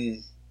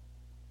in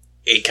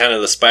kind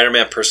of the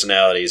Spider-Man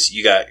personalities,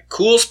 you got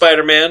cool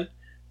Spider-Man,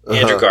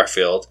 Andrew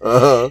Garfield.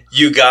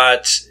 You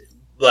got,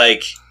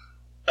 like,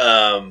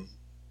 I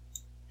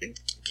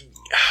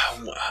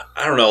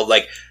don't know,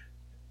 like,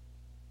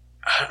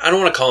 I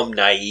don't want to call him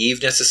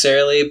naive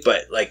necessarily,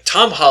 but, like,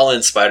 Tom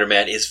Holland's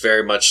Spider-Man is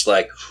very much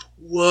like,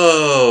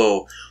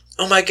 whoa,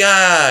 oh my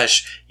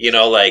gosh, you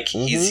know, like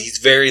he's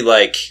very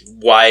like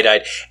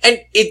wide-eyed, and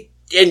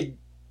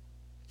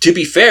to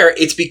be fair,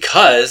 it's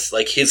because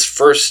like his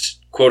first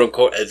quote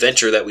unquote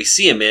adventure that we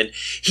see him in,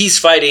 he's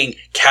fighting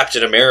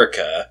Captain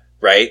America,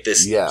 right?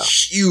 This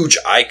huge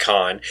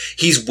icon.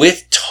 He's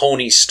with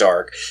Tony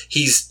Stark.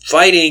 He's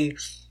fighting.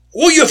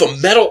 Well, you have a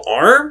metal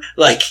arm,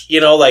 like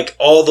you know, like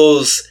all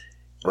those,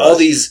 all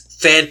these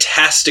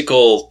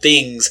fantastical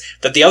things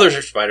that the other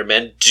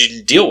Spider-Men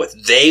didn't deal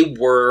with. They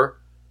were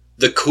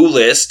the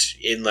coolest,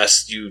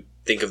 unless you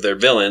think of their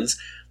villains,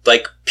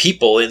 like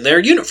people in their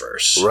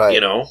universe,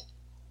 you know?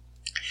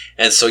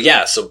 And so,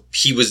 yeah, so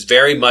he was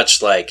very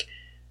much like,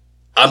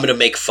 I'm going to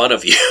make fun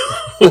of you.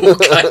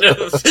 kind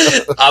of.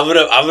 I'm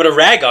going to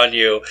rag on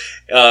you,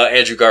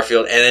 Andrew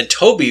Garfield. And then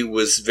Toby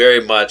was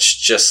very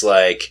much just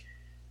like,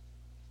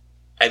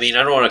 I mean,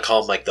 I don't want to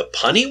call him like the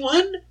punny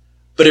one,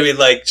 but I mean,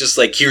 like, just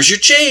like, here's your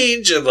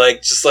change. And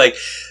like, just like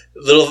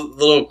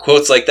little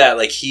quotes like that.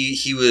 Like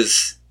he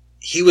was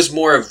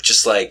more of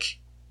just like,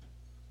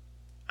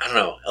 I don't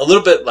know, a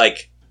little bit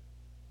like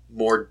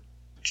more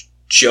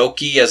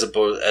jokey as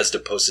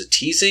opposed to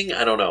teasing.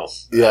 I don't know.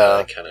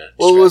 Yeah.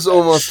 Well, it was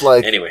almost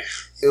like, anyway,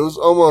 it was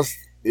almost,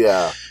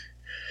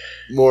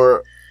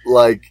 more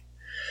like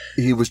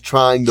he was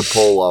trying to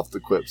pull off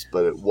the quips,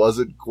 but it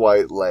wasn't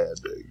quite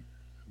landing.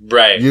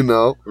 Right. You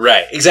know?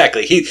 Right.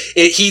 Exactly.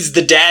 He's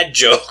the dad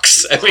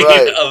jokes. I mean,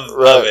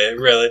 of it,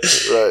 really.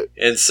 Right.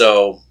 And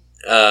so,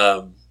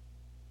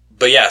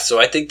 but yeah, so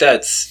I think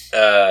that's,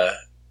 but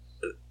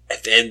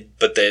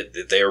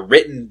they are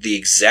written the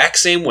exact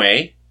same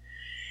way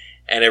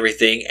and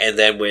everything. And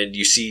then when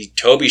you see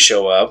Toby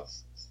show up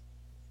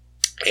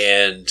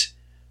and,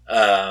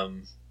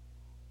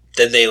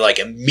 then they like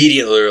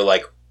immediately are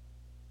like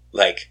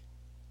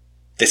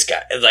this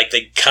guy, and like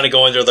they kind of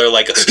go into their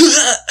like,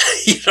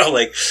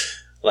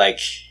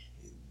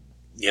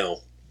 you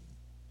know,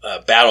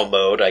 battle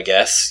mode, I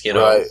guess, you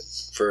know,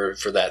 for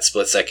that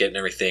split second and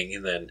everything.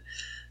 And then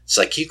it's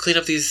like, can you clean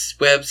up these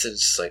webs? And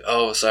it's just like,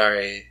 oh,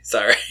 sorry.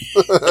 Yeah.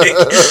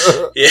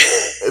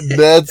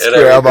 That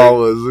scramble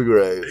was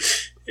great.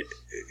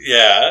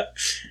 Yeah.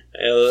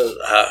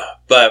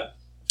 But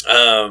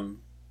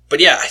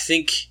yeah, I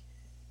think,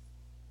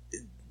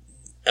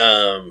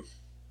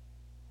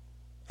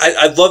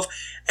 I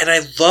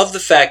love the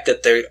fact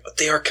that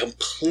they are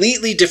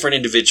completely different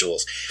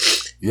individuals.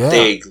 Yeah.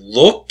 They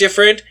look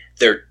different.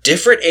 They're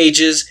different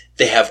ages.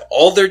 They have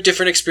all their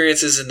different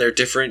experiences in their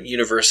different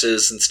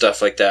universes and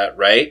stuff like that,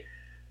 right?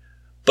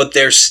 But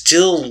they're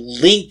still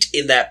linked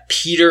in that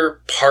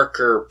Peter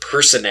Parker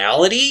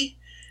personality.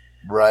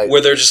 Right.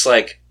 Where they're just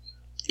like,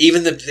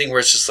 even the thing where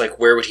it's just like,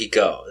 where would he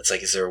go? It's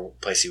like, is there a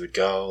place he would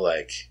go?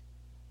 Like,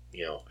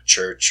 you know, a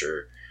church,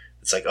 or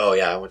it's like, oh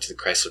yeah, I went to the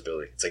Chrysler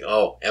Building. It's like,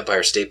 oh,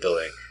 Empire State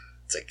Building.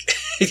 It's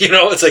like, you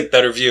know, it's like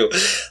Better View.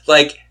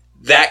 Like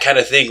that kind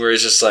of thing where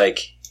it's just like,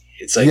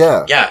 it's like,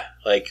 yeah,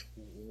 like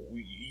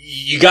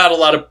you got a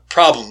lot of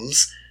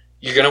problems.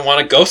 You're going to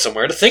want to go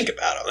somewhere to think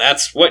about them.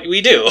 That's what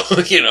we do,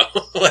 you know,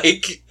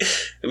 like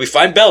we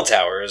find bell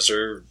towers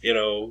or, you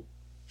know,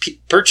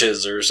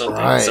 perches or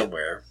something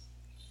somewhere.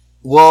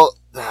 Well,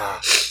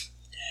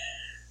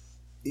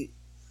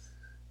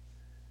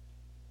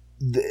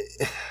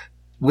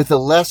 with a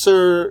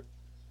lesser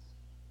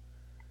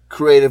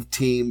creative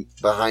team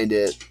behind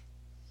it,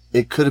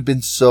 it could have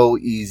been so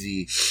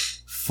easy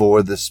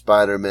for the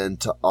Spider-Men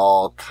to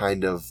all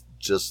kind of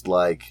just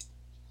like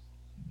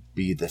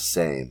be the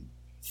same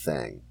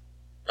thing.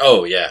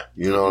 Oh, yeah.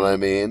 You know what I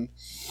mean?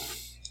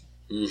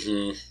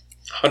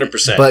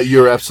 100%. But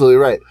you're absolutely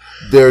right.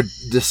 They're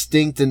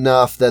distinct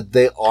enough that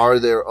they are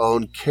their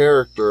own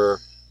character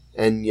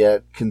and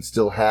yet can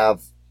still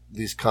have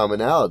these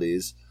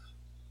commonalities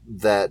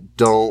that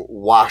don't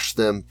wash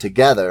them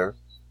together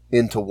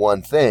into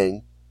one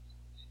thing,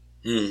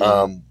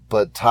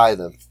 but tie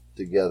them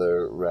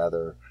together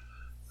rather.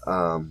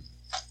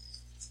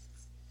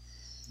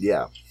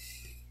 Yeah.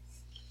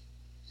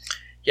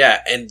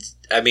 Yeah, and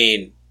I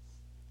mean,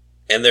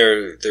 and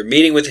they're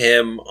meeting with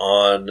him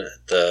on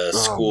the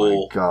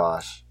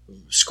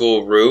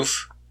school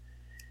roof.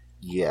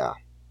 Yeah.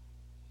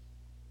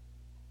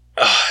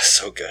 Oh,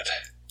 so good.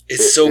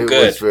 It's so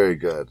good. It was very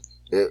good.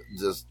 It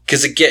just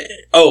because again.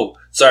 Oh,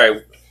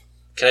 sorry.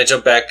 Can I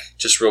jump back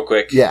just real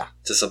quick? Yeah.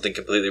 To something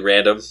completely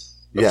random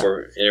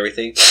before and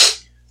everything.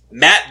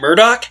 Matt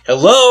Murdock.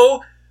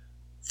 Hello.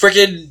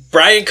 Freaking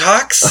Brian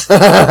Cox.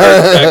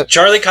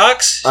 Charlie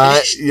Cox.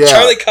 Yeah.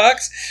 Charlie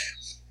Cox.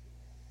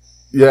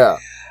 Yeah.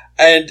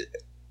 And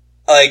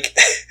like,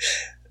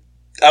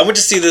 I went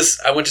to see this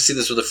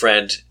with a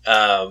friend.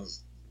 I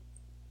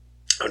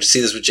went to see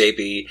this with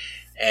JP,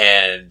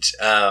 and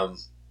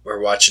we're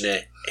watching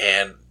it,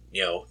 and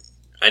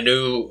I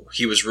knew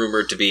he was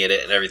rumored to be in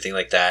it and everything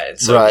like that, and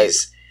so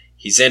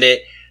he's in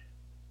it.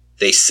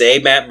 They say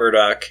Matt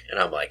Murdock, and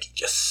I'm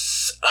like,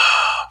 yes,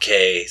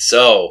 okay,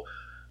 so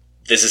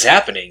this is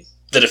happening.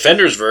 The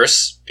Defenders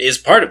verse is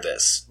part of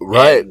this,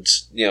 right? And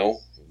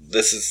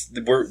this is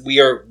we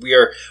are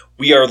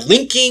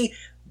linking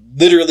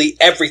literally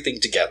everything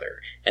together,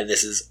 and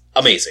this is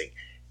amazing.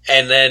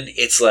 And then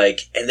it's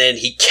like, and then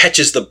he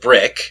catches the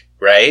brick,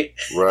 right?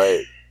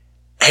 Right.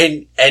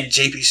 And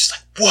JP's just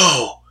like,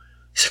 whoa.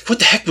 He's like, what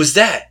the heck was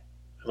that?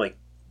 I'm like,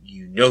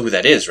 you know who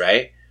that is,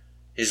 right?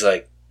 He's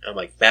like, I'm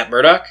like, Matt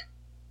Murdock?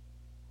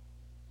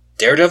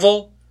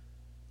 Daredevil?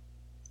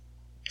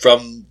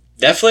 From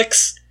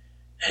Netflix?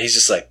 And he's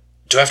just like,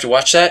 do I have to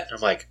watch that? And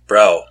I'm like,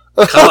 bro,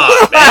 come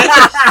on, man.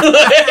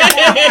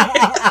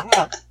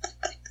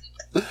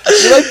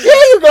 You're like, yeah,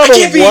 you gotta I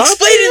can't be watch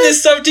explaining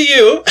this stuff to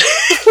you.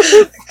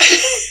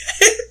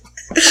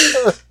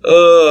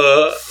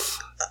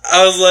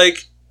 I was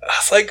like,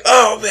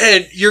 oh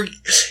man,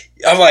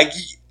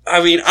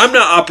 I'm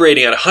not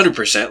operating at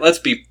 100%. Let's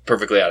be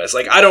perfectly honest.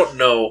 Like, I don't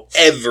know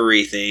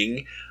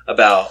everything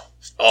about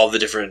all the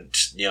different,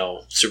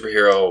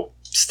 superhero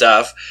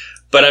stuff.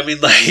 But I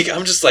mean, like,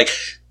 I'm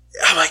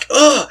like,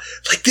 oh,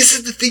 like, this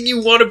is the thing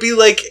you want to be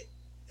like,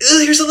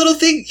 here's a little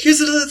thing.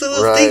 Here's a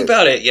little thing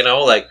about it,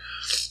 like.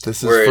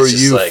 This is for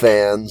you, like,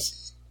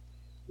 fans.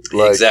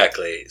 Like,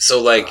 exactly.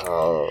 So, like,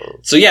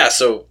 so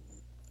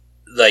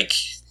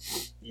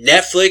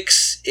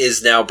Netflix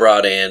is now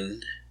brought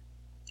in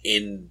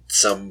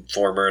some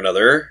form or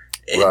another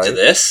into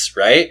this,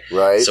 right?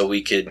 Right. So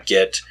we could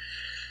get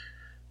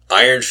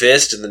Iron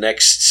Fist in the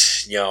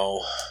next,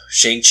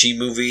 Shang-Chi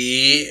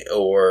movie,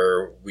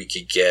 or we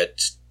could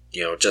get,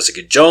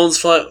 Jessica Jones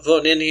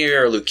floating in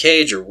here, or Luke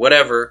Cage, or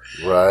whatever.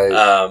 Right.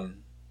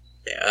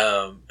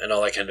 And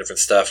all that kind of different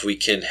stuff. We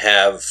can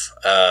have,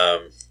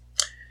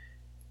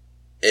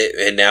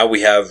 and now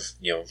we have,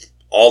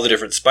 all the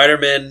different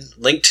Spider-Men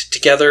linked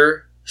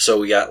together. So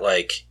we got,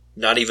 like,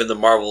 not even the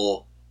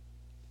Marvel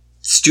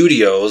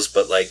Studios,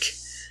 but, like,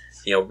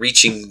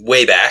 reaching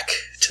way back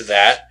to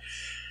that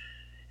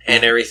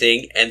and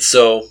everything. And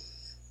so,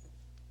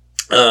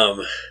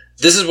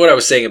 this is what I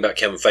was saying about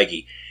Kevin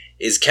Feige.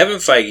 Is Kevin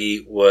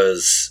Feige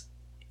was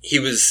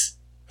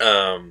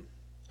a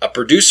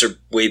producer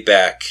way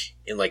back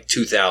in like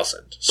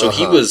 2000. So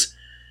he was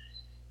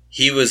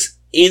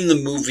in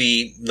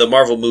the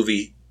Marvel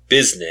movie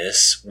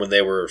business when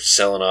they were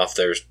selling off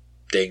their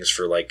things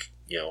for like,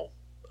 $1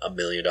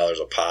 million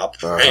a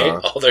pop, right?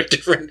 All their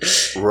different,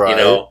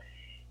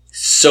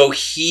 So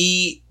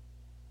he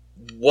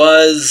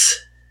was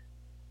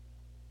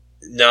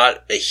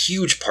not a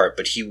huge part,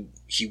 but he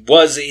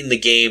was in the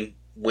game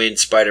when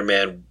Sam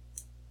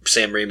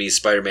Raimi's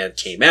Spider-Man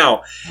came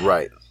out.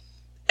 Right.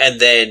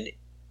 And then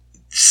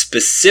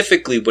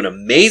specifically when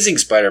Amazing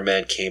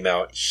Spider-Man came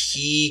out,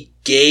 he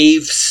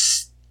gave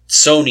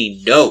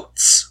Sony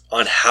notes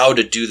on how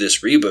to do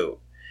this reboot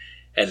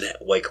and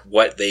like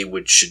what they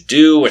should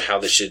do and how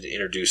they should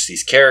introduce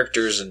these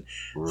characters, and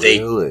they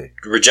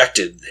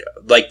rejected,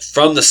 like,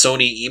 from the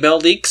Sony email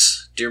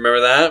leaks. Do you remember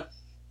that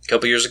a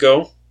couple years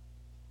ago?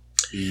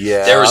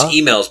 Yeah, there was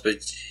emails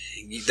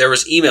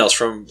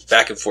from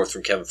back and forth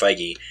from Kevin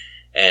Feige,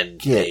 and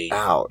they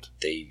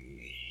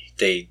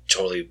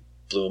totally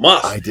blew him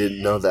off. I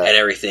didn't know that. And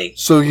everything.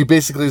 So he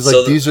basically was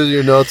like, these are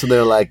your notes, and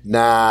they're like,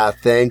 nah,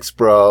 thanks,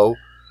 bro.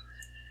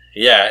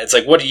 Yeah, it's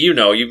like, what do you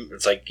know?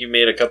 It's like, you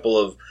made a couple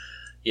of,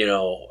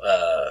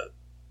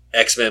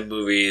 X-Men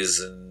movies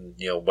and,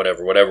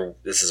 whatever.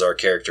 This is our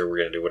character. We're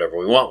going to do whatever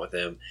we want with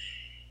him.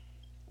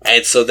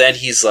 And so then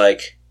he's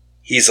like,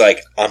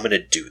 I'm going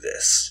to do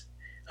this.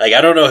 Like,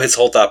 I don't know his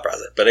whole thought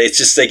process, but it's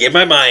just like, in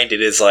my mind,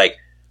 it is like,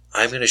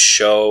 I'm going to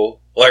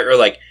show, or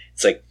like,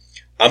 it's like,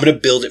 I'm going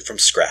to build it from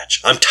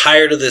scratch. I'm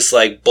tired of this,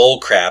 like, bull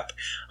crap.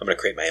 I'm going to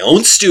create my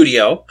own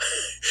studio.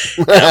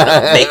 I'm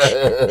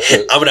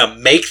going to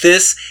make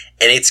this,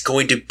 and it's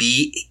going to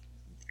be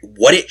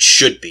what it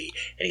should be.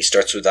 And he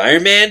starts with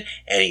Iron Man,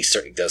 and he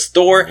does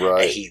Thor,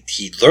 Right. and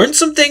he learned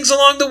some things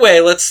along the way.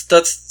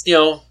 That's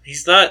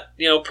he's not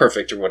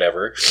perfect or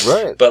whatever,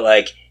 Right. but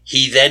like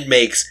he then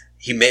makes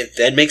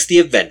the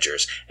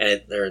Avengers,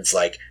 and it's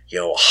like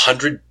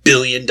 $100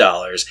 billion,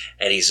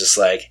 and he's just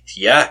like,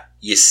 yeah,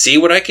 you see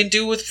what I can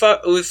do with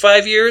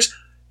 5 years.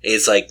 And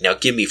it's like, now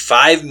give me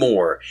 5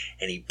 more.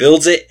 And he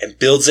builds it and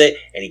builds it,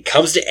 and he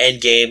comes to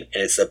Endgame,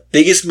 and it's the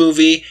biggest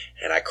movie,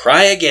 and I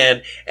cry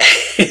again.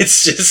 And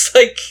it's just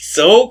like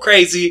so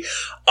crazy,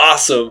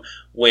 awesome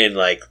when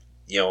like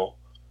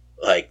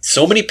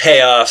so many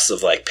payoffs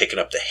of like picking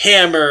up the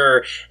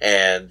hammer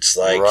and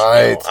like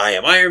Right. I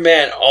am Iron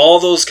Man, all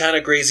those kind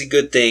of crazy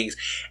good things.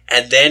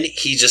 And then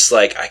he just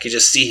like, I could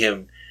just see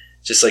him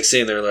just like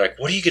sitting there like,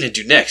 what are you going to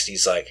do next? And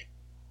he's like,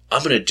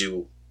 I'm going to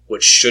do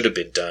what should have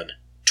been done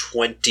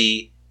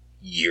 20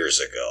 years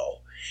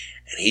ago.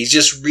 And he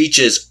just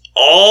reaches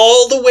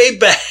all the way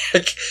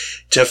back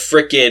to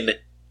frickin'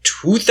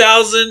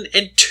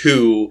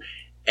 2002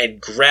 and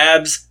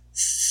grabs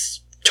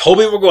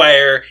Tobey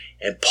Maguire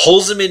and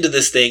pulls him into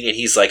this thing, and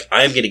he's like,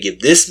 I'm going to give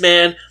this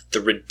man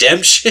the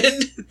redemption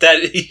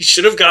that he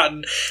should have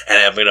gotten, and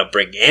I'm going to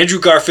bring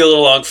Andrew Garfield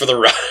along for the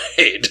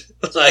ride.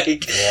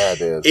 Like, Yeah,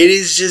 dude. it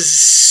is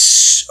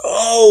just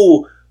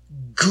so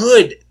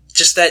good.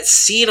 Just that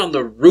scene on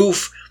the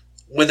roof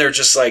when they're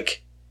just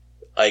like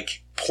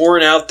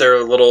pouring out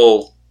their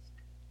little,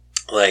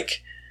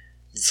 like,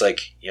 it's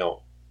like,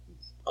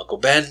 Uncle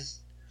Ben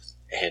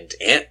and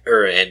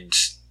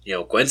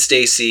Gwen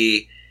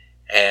Stacy,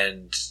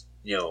 and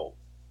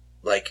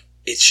like,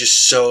 it's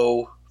just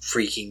so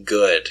freaking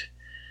good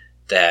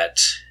that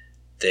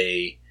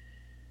they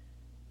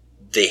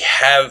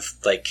have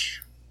like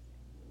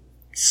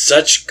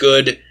such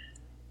good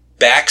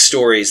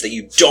backstories that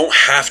you don't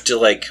have to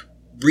like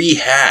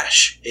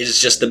rehash. It is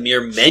just the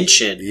mere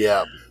mention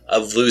Yeah.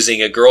 of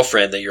losing a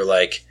girlfriend that you're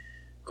like,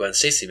 Gwen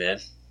Stacy, man,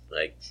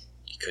 like,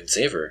 you couldn't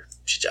save her.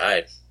 She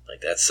died.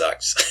 Like, that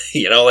sucks.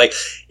 Like,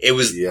 it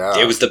was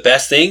the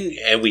best thing,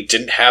 and we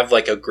didn't have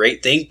like a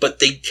great thing, but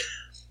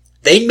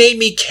they made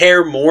me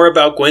care more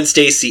about Gwen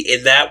Stacy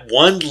in that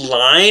one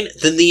line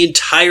than the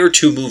entire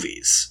 2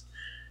 movies.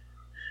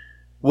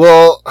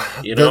 Well,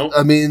 You know?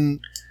 I mean,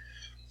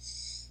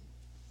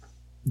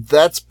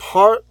 that's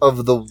part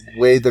of the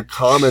way the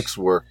comics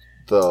work,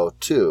 though,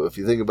 too. If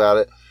you think about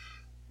it,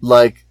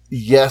 like,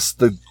 yes,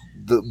 the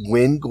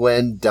when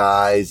Gwen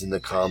dies in the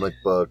comic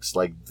books,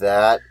 like,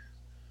 that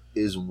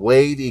is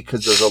weighty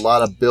because there's a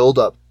lot of build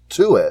up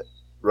to it,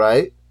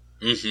 right?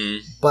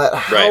 Mm-hmm. But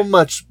how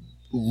much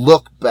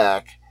look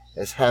back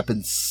has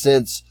happened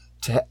since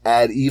to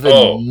add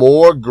even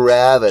more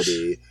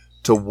gravity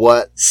to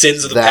what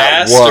Sins of the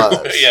that past?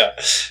 was. Yeah.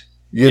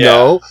 You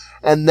know?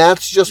 And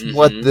that's just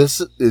what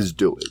this is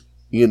doing,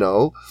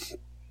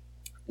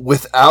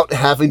 Without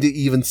having to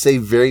even say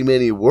very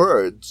many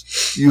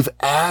words, you've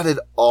added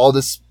all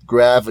this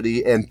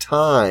gravity and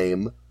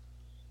time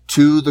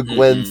to the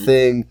Gwen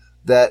thing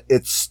that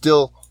it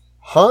still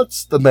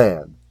haunts the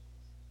man.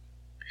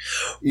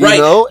 You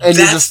know? And that's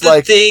you're just the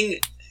like, thing.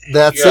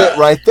 that's it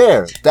right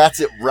there. That's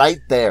it right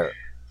there.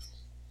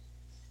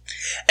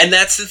 And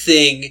that's the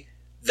thing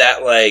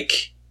that,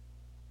 like,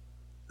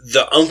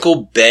 the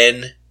Uncle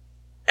Ben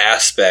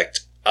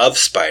aspect of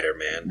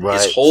Spider-Man,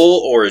 his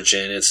whole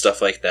origin and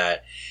stuff like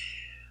that,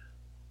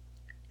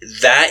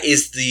 that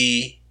is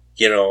the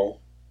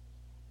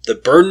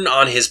burden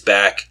on his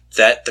back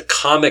that the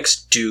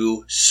comics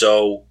do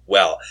so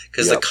well.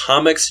 Because the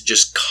comics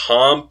just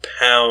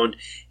compound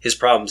his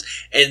problems.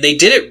 And they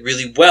did it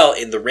really well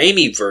in the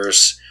Raimi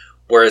verse,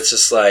 where it's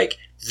just like,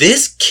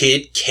 this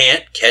kid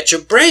can't catch a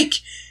break.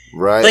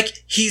 Right.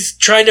 Like, he's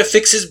trying to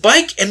fix his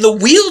bike, and the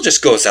wheel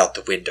just goes out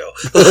the window.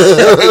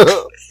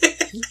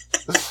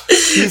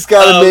 He's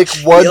got to make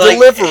one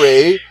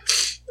delivery.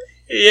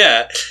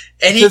 Yeah.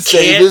 And he to can't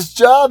save his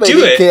job, and do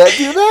he it. can't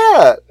do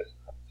that.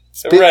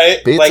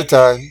 Right. Pizza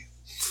time.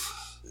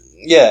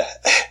 Yeah.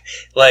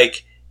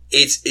 Like,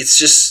 it's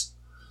just,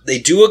 they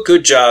do a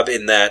good job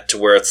in that, to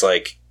where it's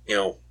like,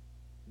 Uncle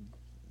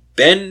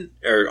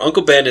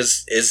Ben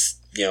is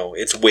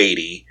it's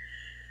weighty,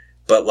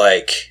 but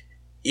like,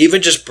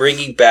 even just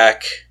bringing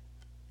back,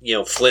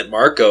 Flint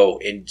Marko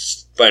in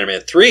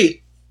Spider-Man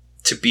 3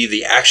 to be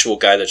the actual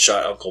guy that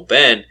shot Uncle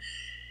Ben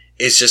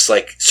is just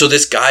like, so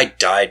this guy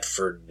died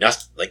for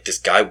nothing. Like, this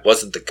guy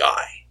wasn't the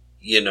guy,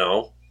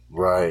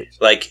 Right.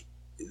 Like,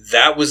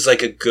 that was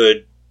like a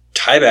good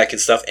tieback and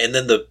stuff. And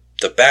then the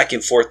back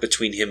and forth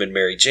between him and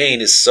Mary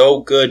Jane is so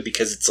good,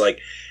 because it's like,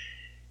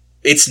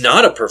 it's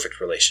not a perfect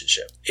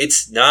relationship.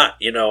 It's not,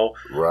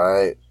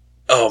 Right.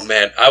 Oh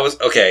man, I was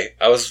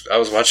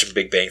watching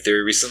Big Bang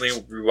Theory recently,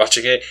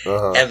 rewatching it,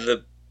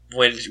 and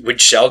when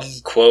Sheldon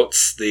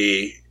quotes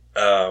the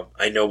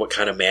I know what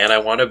kind of man I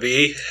want to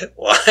be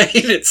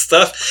line and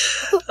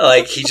stuff,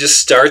 like, he just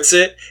starts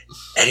it,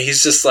 and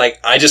he's just like,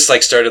 I just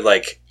like started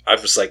like, I'm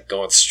just like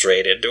going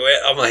straight into it.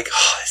 I'm like,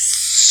 oh, it's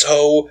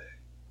so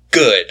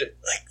good.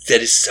 Like,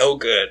 that is so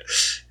good.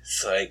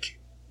 It's like,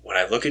 when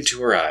I look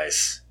into her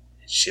eyes,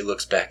 she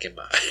looks back in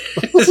my eyes.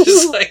 It's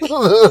just like,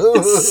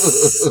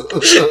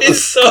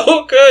 it's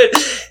so good.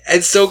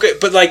 And so good.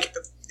 But like,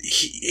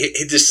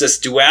 there's this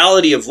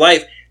duality of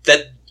life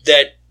that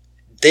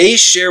they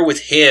share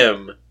with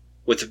him,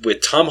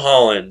 with Tom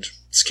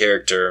Holland's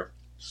character.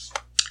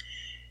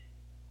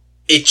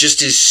 It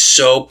just is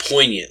so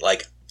poignant.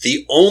 Like,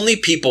 the only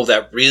people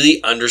that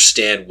really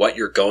understand what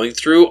you're going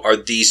through are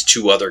these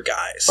two other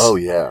guys. Oh,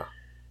 yeah.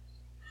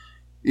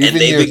 Even and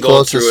they've your been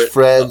going through closest it.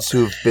 friends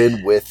who've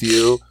been with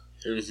you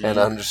Mm-hmm. and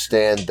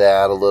understand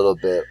that a little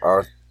bit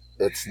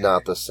it's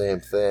not the same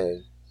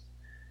thing.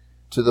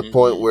 To the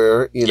point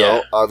where, you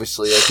know,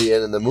 obviously at the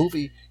end of the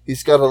movie,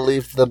 he's got to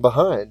leave them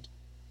behind.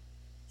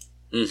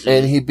 Mm-hmm.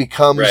 And he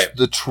becomes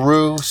the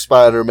true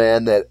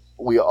Spider-Man that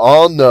we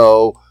all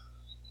know,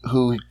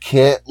 who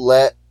can't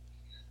let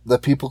the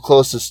people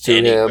closest to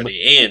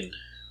Anybody him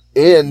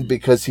in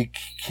because he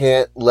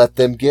can't let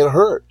them get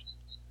hurt.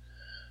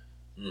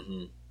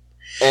 Mm-hmm.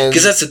 And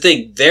because that's the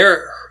thing,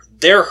 their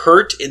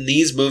hurt in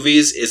these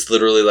movies is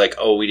literally like,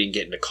 oh, we didn't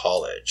get into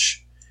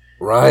college,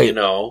 right? You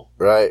know,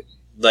 right?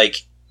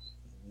 Like,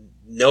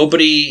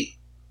 nobody.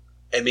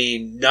 I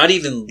mean, not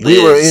even Liz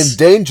we were in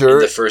danger in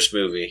the first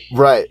movie,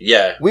 right?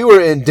 Yeah, we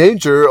were in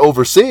danger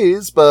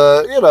overseas,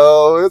 but you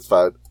know, it's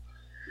fine.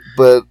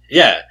 But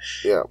yeah,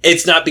 yeah,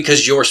 it's not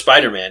because you're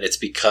Spider-Man. It's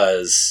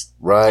because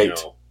right. You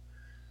know,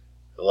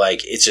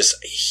 like, it's just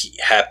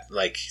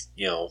like,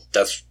 you know,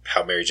 that's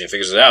how Mary Jane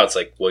figures it out. It's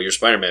like, well, you're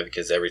Spider-Man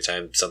because every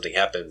time something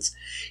happens,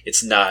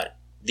 it's not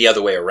the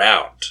other way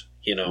around,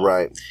 you know?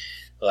 Right.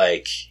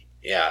 Like,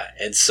 yeah.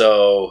 And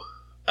so,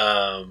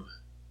 but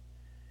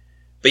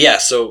yeah,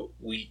 so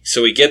we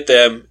get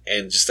them,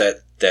 and just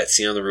that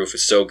scene on the roof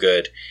is so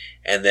good.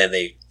 And then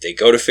they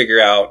go to figure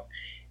out,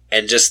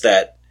 and just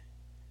that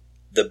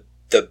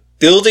the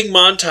building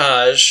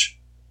montage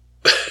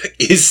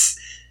is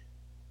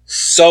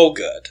so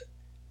good.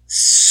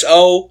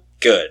 So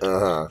good.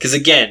 Because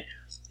again,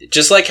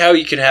 just like how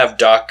you can have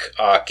Doc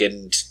Ock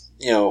and,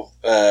 you know,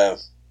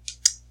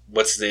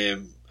 what's his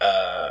name?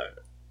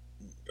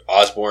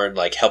 Osborn,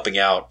 like, helping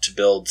out to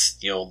build,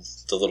 you know,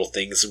 the little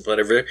things and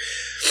whatever.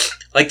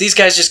 Like, these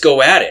guys just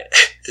go at it.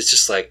 It's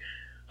just like,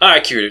 all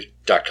right, cured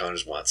Doc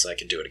Connors once, I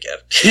can do it again.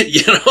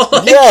 You know?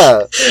 Like,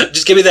 yeah.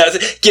 Just give me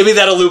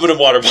that aluminum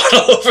water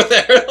bottle over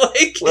there.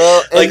 Like,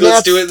 well, like,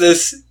 let's do it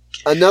this.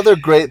 Another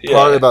great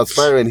part about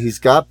Spider-Man, he's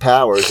got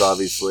powers,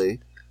 obviously,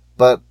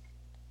 but,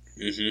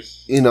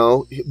 you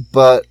know,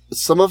 but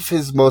some of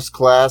his most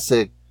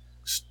classic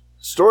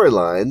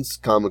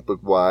storylines, comic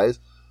book wise,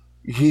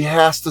 he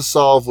has to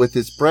solve with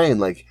his brain.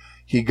 Like,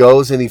 he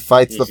goes and he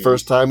fights the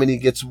first time and he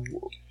gets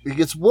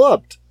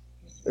whooped,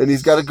 and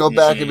he's got to go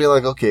back and be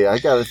like, okay, I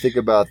got to think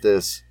about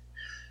this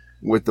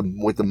with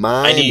the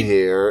mind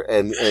here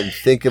and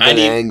think of an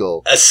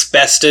angle.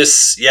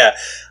 Asbestos, yeah.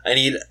 I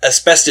need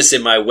asbestos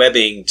in my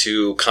webbing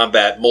to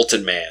combat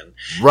Molten Man.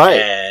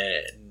 Right.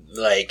 And,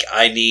 like,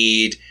 I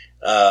need,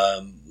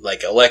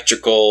 like,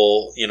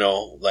 electrical, you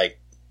know, like,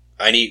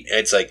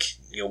 it's like,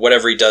 you know,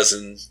 whatever he does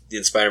in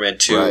Spider-Man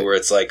 2, where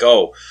it's like,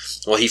 oh,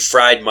 well, he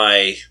fried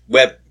my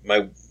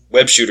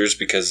web shooters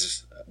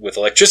because with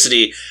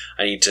electricity,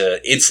 I need to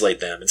insulate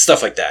them and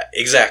stuff like that.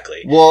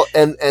 Exactly. Well,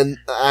 and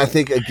I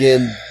think,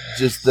 again,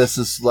 just this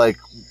is like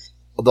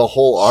the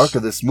whole arc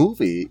of this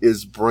movie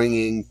is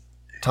bringing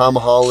Tom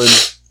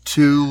Holland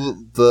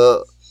to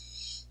the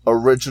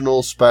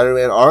original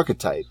Spider-Man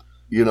archetype,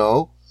 you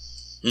know,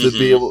 to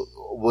be able,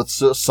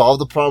 let's solve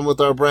the problem with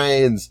our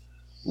brains.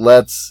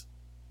 Let's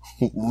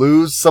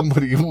lose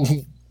somebody who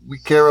we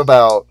care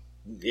about.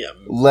 Yeah.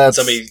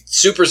 Somebody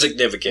super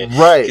significant.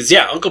 Right. Because,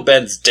 yeah, Uncle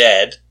Ben's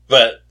dead,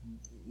 but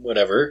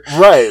whatever.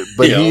 Right.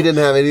 But he didn't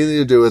have anything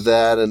to do with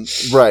that. And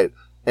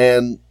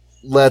And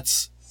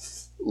let's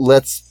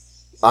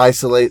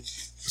isolate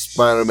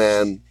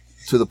Spider-Man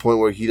to the point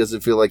where he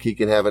doesn't feel like he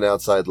can have an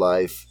outside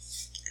life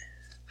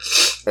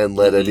and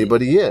let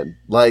anybody in.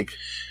 Like,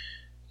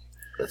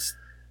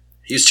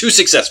 he's too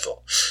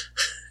successful.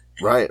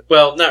 Right.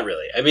 Well, not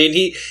really. I mean,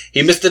 he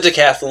missed the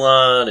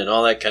decathlon and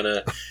all that kind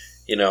of,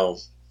 you know,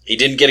 he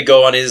didn't get to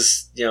go on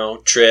his, you know,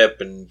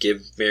 trip and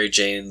give Mary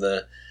Jane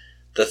the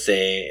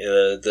thing,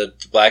 the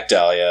Black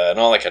Dahlia and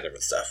all that kind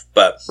of stuff.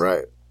 But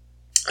right.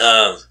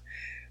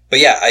 But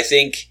yeah, I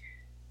think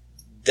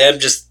them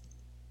just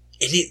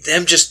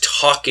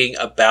talking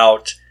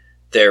about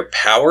their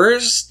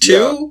powers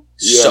too,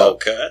 so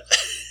good.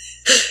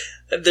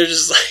 They're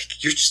just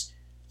like, you're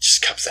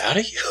just comes out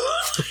of you.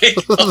 Like,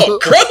 oh,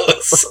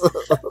 gross.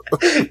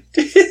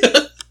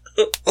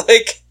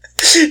 Like,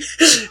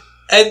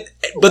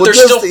 but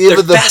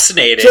they're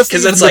fascinated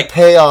because it's like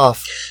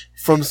payoff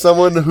from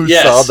someone who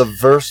saw the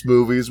Verse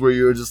movies where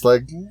you were just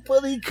like,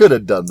 well, they could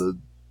have done the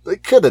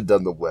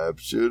web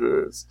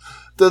shooters.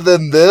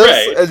 Then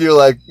this, and you're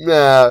like,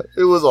 nah,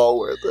 it was all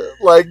worth it.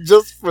 Like,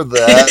 just for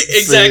that.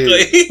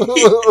 Exactly.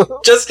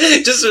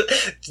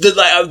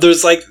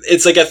 There's like,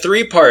 it's like a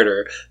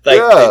 3-parter.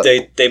 Like,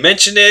 they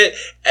mention it,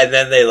 and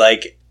then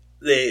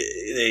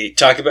they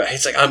talk about,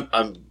 it's like, I'm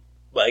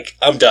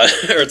done.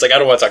 Or it's like, I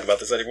don't want to talk about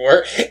this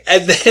anymore.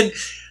 And then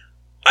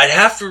I'd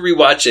have to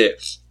rewatch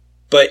it,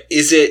 but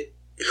is it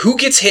who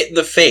gets hit in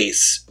the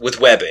face with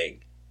webbing?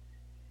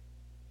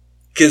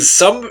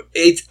 Because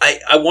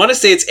I want to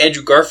say it's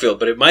Andrew Garfield,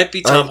 but it might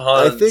be Tom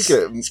Holland. I think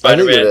it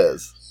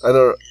is. I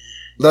don't.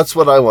 That's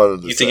what I wanted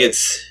to say. You think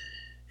it's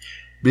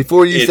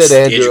before you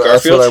said Andrew?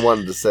 That's what I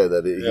wanted to say.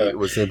 That it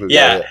was him.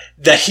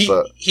 That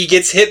he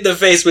gets hit in the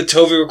face with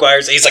Tobey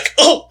Maguire's. And he's like,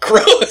 oh,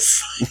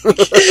 gross!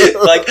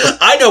 Like,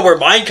 I know where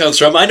mine comes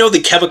from. I know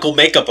the chemical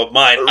makeup of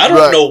mine. I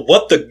don't know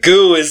what the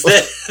goo is.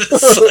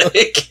 This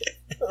like,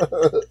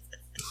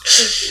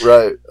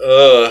 right.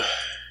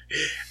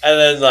 And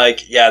then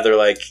they're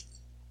like.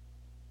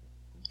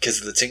 Because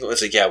of the tingle,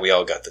 it's like, yeah, we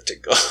all got the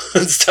tingle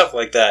and stuff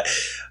like that.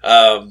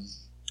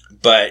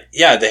 But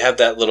yeah, they have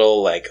that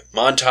little like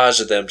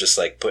montage of them just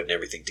like putting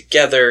everything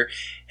together,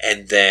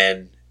 and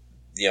then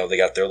they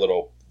got their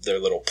little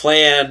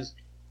plan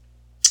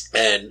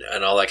and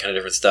all that kind of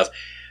different stuff.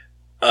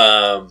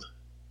 I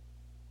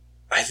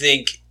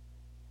think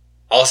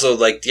also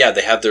they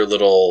have their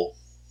little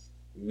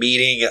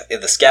meeting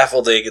in the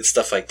scaffolding and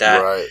stuff like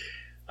that, right?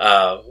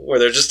 Where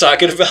they're just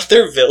talking about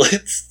their villains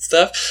and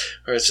stuff.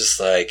 Where it's just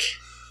like.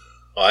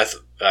 Oh, I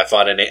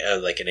fought an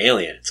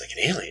alien. It's like an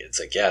alien. It's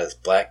like, yeah, this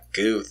black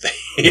goo thing.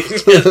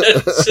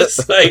 It's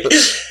just like,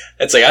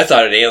 I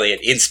thought an alien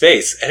in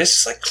space, and it's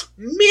just like,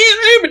 man,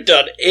 I haven't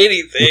done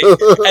anything.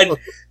 And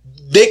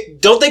they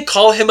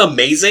call him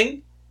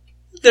amazing?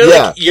 They're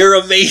like, you're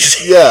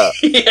amazing. Yeah.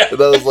 Yeah. That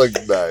was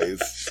like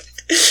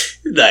nice.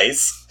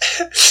 Nice.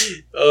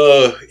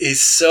 Oh,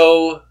 it's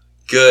so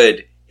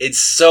good.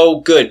 It's so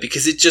good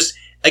because it just,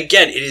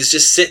 again, it is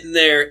just sitting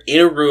there in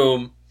a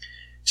room,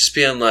 just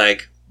being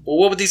like. Well,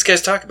 what would these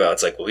guys talk about?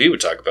 It's like, well, he would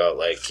talk about,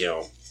 like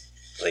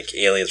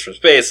aliens from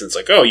space. And it's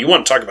like, oh, you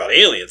want to talk about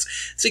aliens?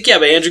 It's like, yeah,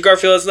 but Andrew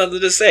Garfield has nothing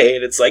to say.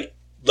 And it's like,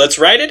 let's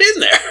write it in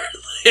there.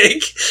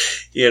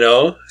 It's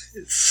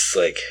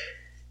like,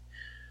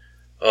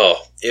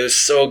 oh, it was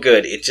so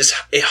good. It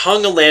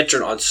hung a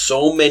lantern on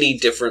so many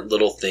different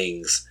little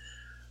things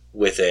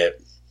with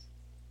it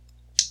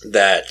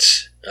that,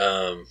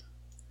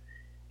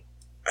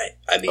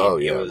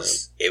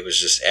 it was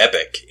just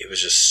epic. It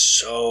was just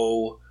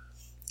so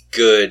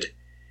good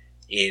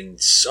in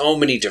so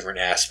many different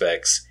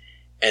aspects.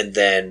 And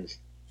then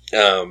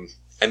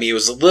it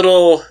was a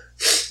little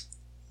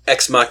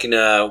Ex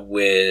Machina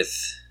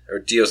or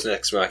Deus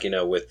Ex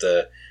Machina with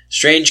the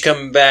Strange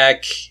coming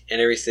back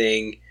and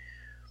everything.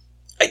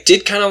 I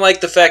did kind of like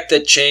the fact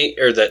that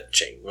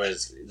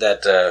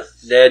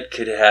Ned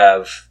could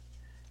have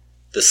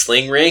the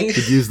sling ring.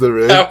 Could use the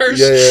ring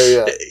powers.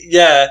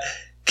 Yeah.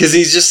 Because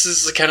he's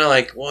just kind of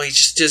like, well, he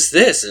just does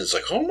this. And it's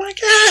like, oh my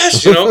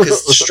gosh,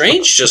 because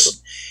Strange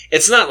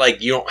it's not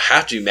like you don't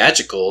have to be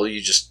magical.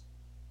 You just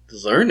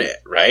learn it,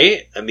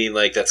 right? I mean,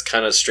 that's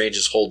kind of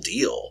Strange's whole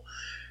deal.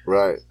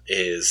 Right.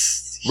 He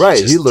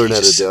learned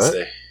how to do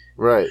it.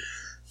 Right.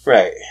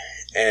 Right.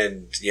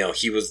 And,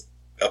 he was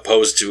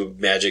opposed to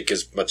magic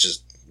as much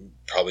as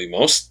probably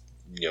most,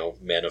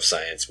 men of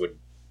science would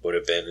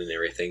have been and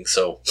everything.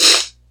 So,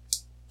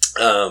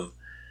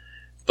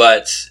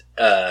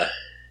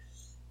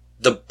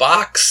 the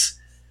box,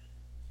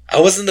 I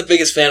wasn't the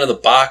biggest fan of the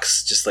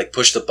box, just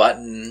push the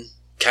button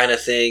kind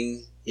of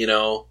thing,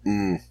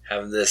 having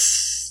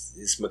this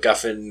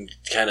MacGuffin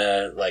kind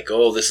of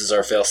oh, this is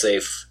our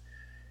failsafe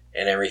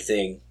and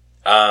everything.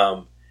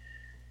 And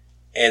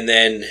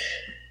then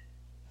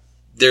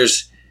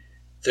there's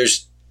three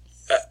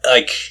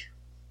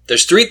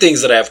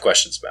things that I have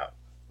questions about.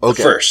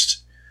 Okay.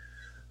 First,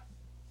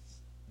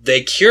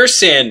 they cure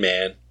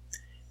Sandman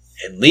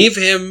and leave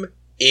him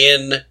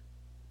in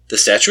the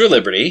Statue of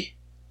Liberty.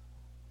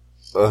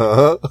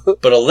 Uh-huh.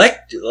 But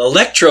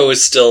Electro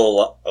is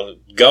still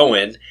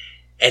going,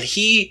 and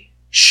he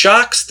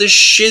shocks the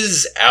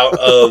shiz out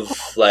of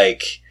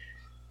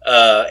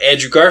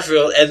Andrew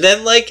Garfield, and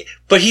then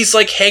but he's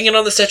hanging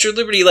on the Statue of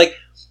Liberty,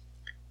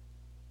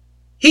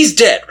 he's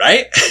dead,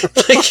 right?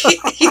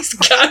 He's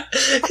got.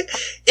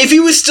 If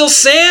he was still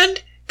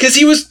sand, because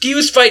he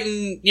was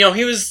fighting,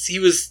 he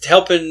was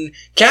helping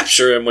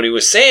capture him when he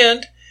was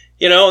sand,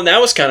 and that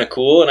was kind of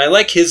cool, and I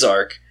like his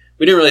arc.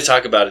 We didn't really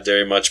talk about it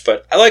very much,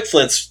 but I like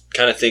Flint's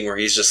kind of thing where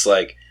he's just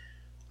I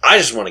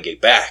just want to get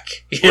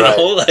back,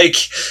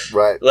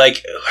 right.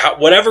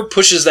 Whatever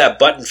pushes that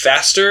button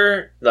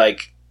faster,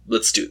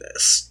 let's do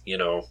this,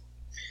 I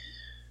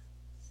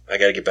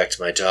gotta get back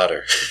to my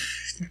daughter.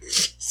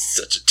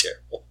 Such a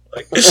terrible,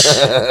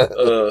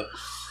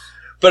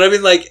 but I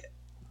mean,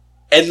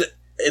 and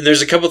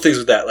there's a couple things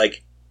with that,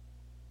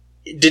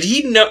 did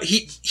he know,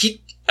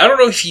 I don't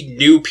know if he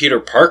knew Peter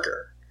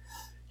Parker.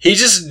 He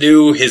just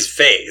knew his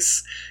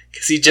face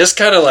because he just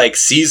kind of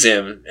sees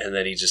him and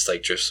then he just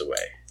drifts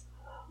away.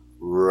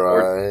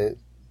 Right.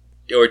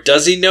 Or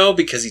does he know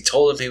because he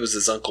told him he was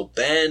his Uncle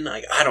Ben?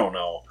 I don't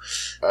know.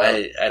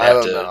 I'd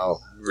have to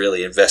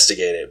really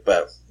investigate it,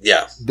 but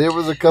yeah. There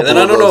was a couple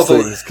of those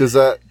things because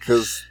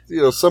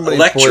somebody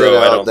pointed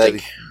out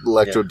that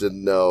Electro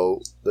didn't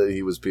know that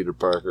he was Peter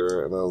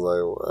Parker, and I was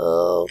like,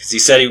 well, because he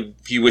said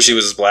he wished he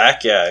was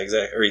black, yeah,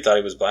 exactly, or he thought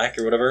he was black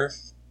or whatever.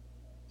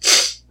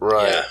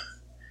 Right.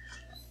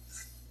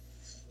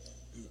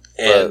 Yeah.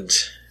 And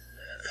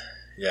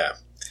yeah.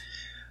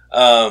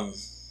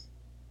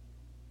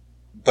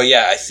 But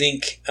yeah, I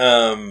think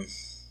that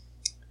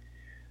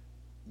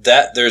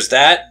there's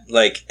that,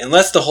 like,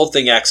 unless the whole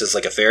thing acts as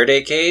like a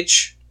Faraday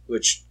cage,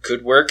 which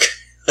could work,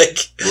 like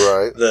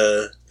Right.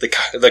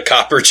 the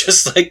copper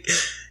just like,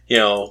 you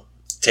know,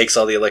 takes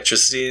all the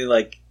electricity,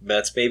 like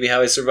that's maybe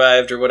how he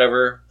survived or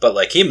whatever. But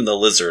like him and the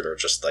lizard are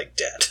just like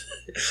dead.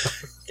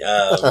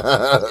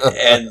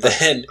 And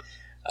then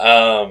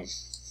I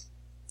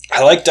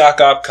like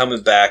Doc Ock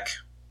coming back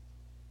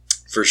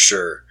for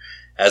sure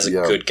as a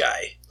good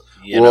guy.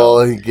 You know,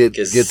 he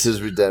gets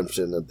his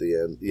redemption at the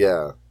end.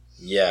 Yeah.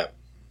 Yeah.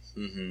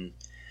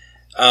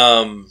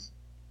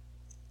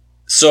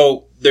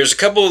 So there's a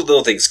couple of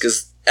little things,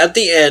 because at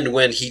the end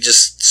when he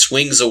just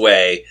swings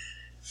away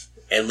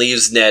and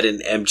leaves Ned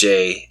and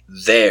MJ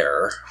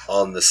there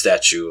on the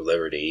Statue of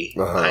Liberty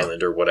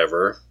Island or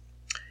whatever,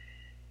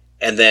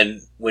 and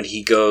then when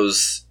he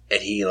goes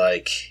and he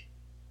like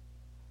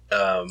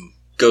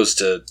goes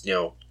to, you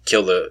know,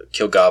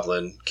 kill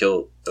Goblin,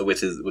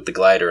 with the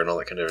glider and all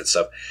that kind of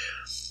stuff,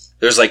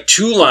 there's like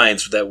two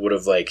lines that would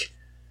have like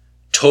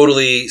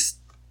totally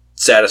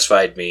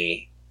satisfied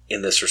me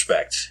in this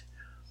respect.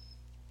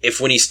 If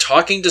when he's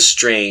talking to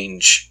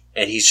Strange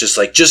and he's just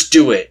like, just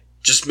do it,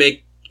 just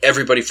make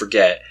everybody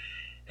forget,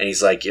 and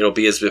he's like, it'll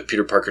be as if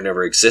Peter Parker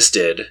never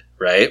existed,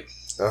 right?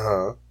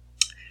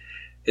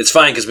 It's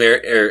fine because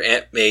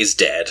Aunt May's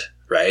dead,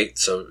 right?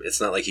 So it's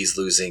not like he's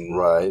losing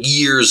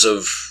years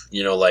of,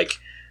 like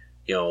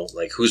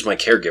who's my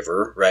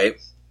caregiver, right?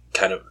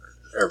 Kind of,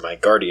 or my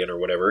guardian or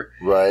whatever,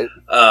 right?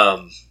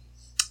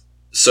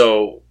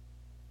 So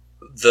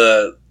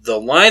the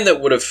line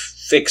that would have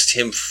fixed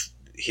him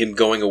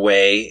going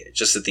away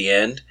just at the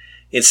end,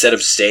 instead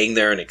of staying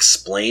there and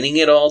explaining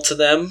it all to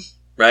them,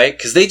 right?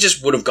 Because they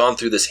just would have gone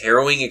through this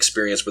harrowing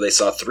experience where they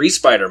saw 3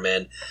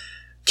 Spider-Men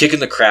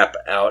kicking the crap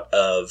out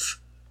of,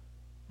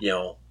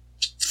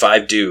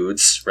 5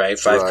 dudes, right?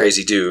 5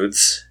 crazy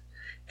dudes.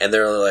 And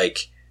they're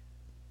like,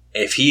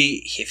 if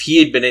he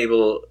had been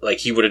able, like,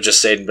 he would have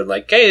just said and been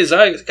like, hey,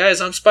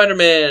 guys, I'm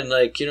Spider-Man,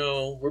 like,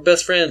 we're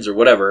best friends or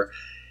whatever.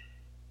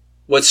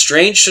 What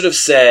Strange should have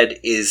said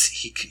is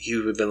he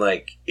would have been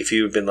like, if he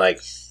would have been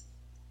like,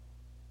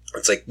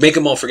 it's like, make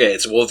them all forget.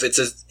 It's, well, if it's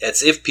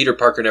if Peter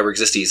Parker never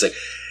existed, he's like,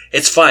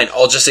 it's fine.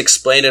 I'll just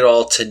explain it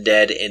all to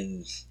Ned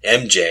and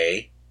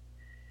MJ.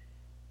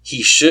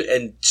 He should,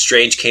 and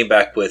Strange came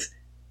back with,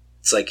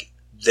 it's like,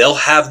 they'll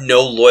have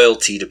no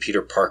loyalty to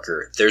Peter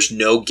Parker. There's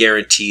no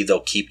guarantee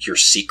they'll keep your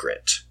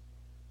secret.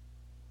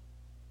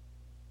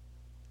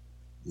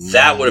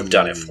 That would have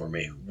done it for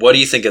me. What do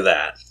you think of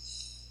that?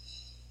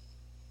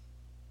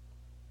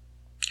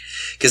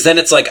 Because then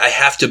it's like, I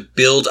have to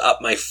build up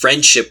my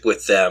friendship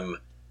with them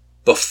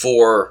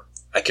before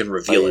I can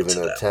reveal it to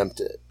them.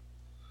 Attempt it.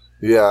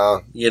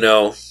 Yeah.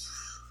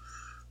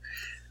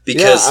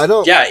 Because, I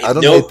don't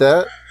hate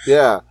that.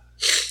 Yeah.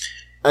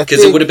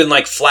 Because it would have been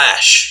like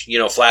Flash.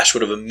 Flash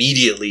would have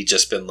immediately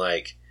just been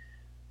like,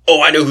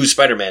 oh, I know who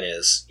Spider-Man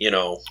is.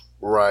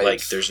 Right.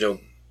 Like, there's no...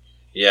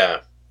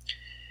 Yeah.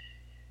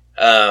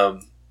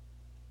 And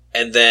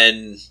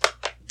then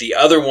the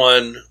other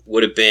one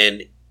would have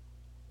been,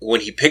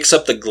 when he picks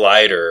up the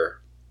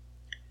glider,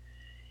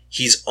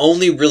 he's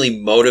only really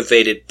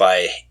motivated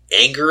by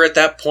anger at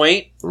that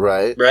point.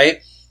 Right.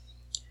 Right?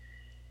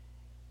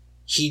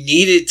 He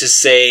needed to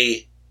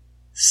say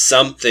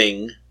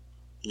something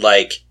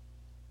like,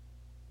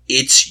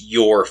 it's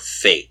your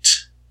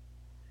fate.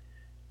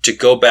 To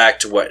go back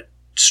to what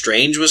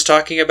Strange was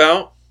talking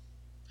about,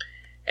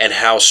 and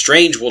how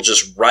Strange will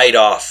just write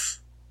off,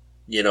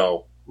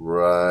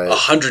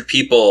 100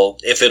 people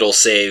if it'll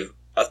save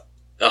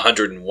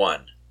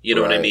 101. You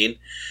know what I mean?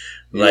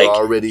 You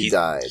already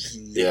died.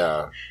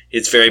 Yeah.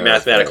 It's very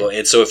mathematical.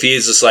 And so if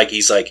he's like,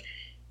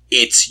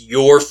 it's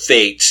your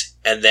fate,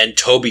 and then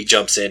Toby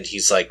jumps in,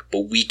 he's like,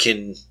 but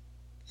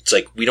it's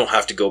like, we don't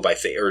have to go by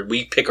fate, or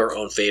we pick our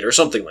own fate, or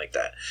something like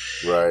that.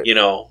 Right.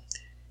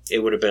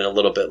 It would have been a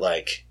little bit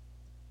like,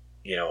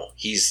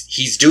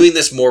 he's doing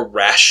this more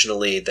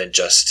rationally than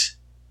just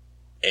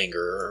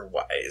anger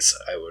wise,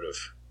 I would have.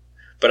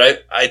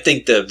 But I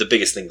think the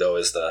biggest thing, though,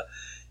 is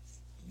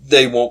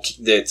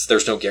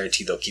there's no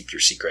guarantee they'll keep your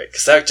secret.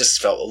 Because that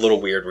just felt a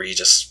little weird where he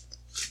just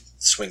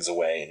swings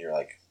away and you're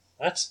like,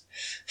 what?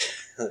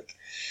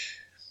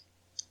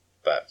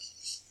 But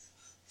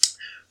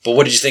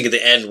what did you think at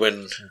the end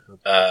when...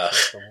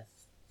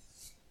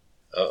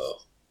 uh-oh.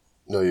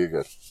 No, you're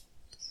good.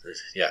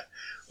 Yeah.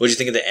 What did you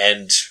think at the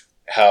end,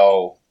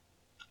 how,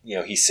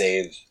 he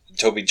saved...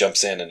 Toby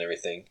jumps in and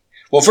everything.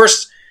 Well,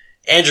 first,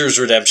 Andrew's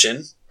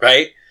redemption,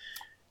 right?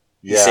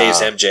 He saves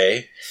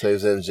MJ.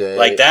 Saves MJ.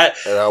 Like that.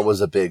 And that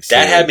was a big scene.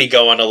 That had me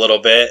going a little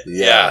bit.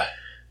 Yeah.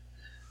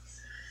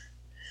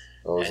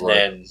 I was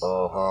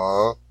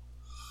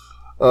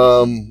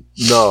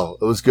no,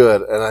 it was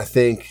good. And I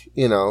think,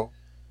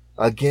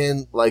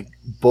 again, like,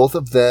 both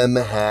of them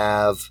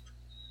have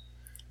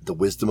the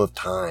wisdom of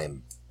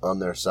time. on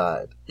their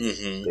side.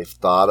 Mm-hmm. They've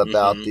thought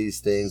about Mhm. these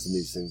things, and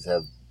these things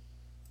have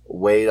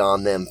weighed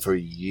on them for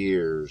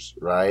years,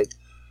 right?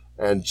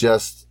 And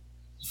just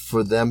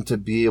for them to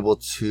be able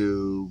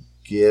to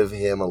give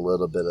him a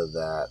little bit of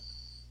that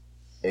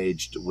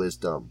aged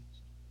wisdom,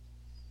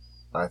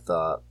 I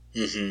thought,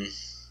 Mm-hmm.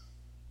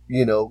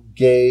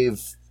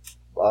 gave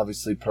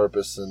obviously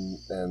purpose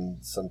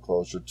and some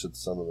closure to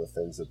some of the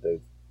things that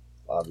they've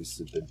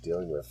obviously been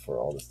dealing with for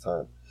all this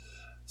time.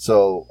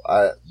 So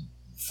I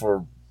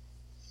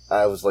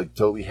was like,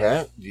 Toby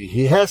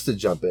he has to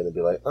jump in and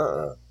be like,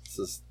 this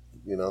is,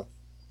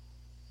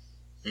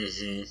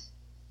 Mm-hmm.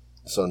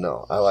 So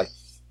no, I like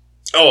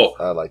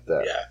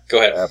that. Yeah, go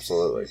ahead.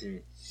 Absolutely. Mm-hmm.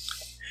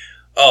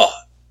 Oh,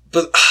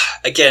 but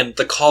again,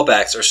 the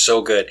callbacks are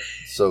so good.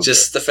 So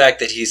just the fact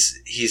that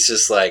he's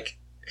just like,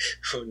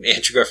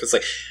 Andrew Garfield's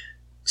like,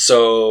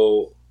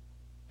 so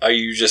are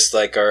you just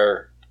like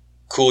our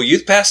cool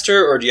youth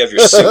pastor, or do you have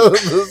your suit?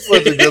 This is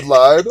such a good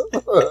line.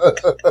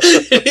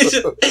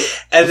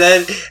 and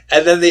then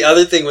the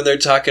other thing when they're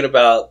talking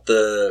about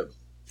the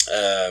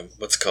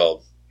what's it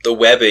called, the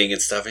webbing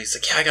and stuff, and he's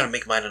like, yeah, I gotta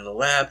make mine in the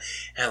lab,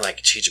 and I like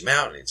change them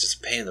out, and it's just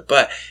a pain in the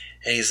butt.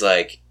 And he's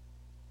like,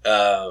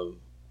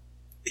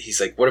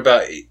 what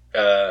about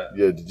Yeah,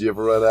 did you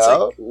ever run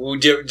out?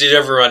 like, did you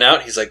ever run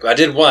out? He's like, I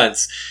did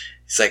once.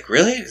 He's like,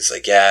 really? He's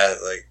like, yeah,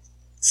 like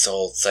it's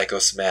all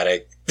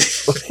psychosomatic.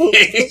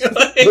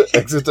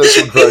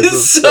 Existential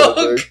crisis.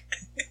 So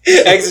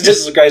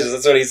existential crisis,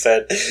 that's what he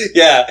said.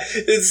 Yeah,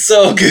 it's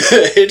so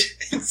good.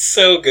 It's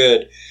so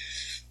good.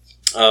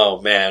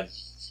 Oh man.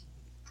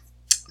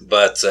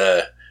 But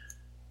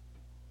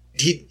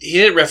he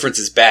didn't reference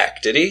his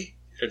back, did he?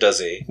 Or does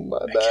he? My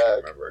I back.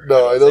 can't remember.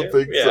 No, I don't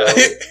think Yeah.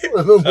 so.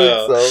 I don't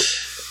think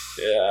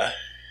so. Yeah.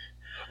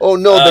 Oh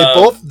no, they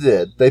both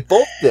did. They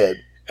both did.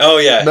 Oh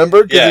yeah.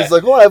 Remember? Because Yeah. he's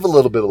like, I have a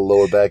little bit of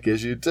lower back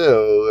issue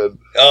too. And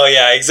Oh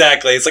yeah,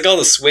 exactly. It's like all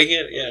the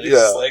swinging. Yeah. And he's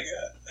just like,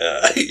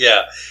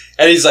 yeah.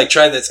 And he's like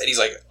trying this, and he's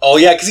like, oh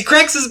yeah, because he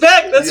cracks his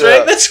back. That's Yeah.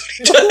 right. That's what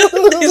he does.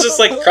 He's just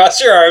like, cross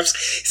your arms.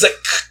 He's like,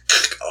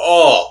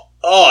 oh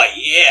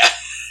yeah.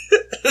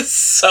 It's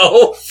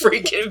so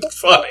freaking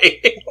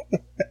funny.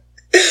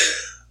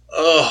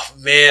 Oh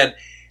man.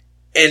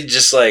 And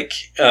just like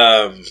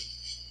the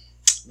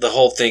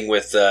whole thing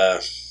with oh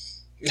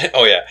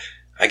yeah,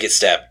 I get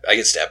stabbed all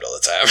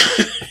the time.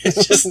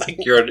 It's just like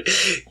you're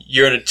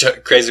in a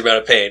crazy amount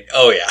of pain.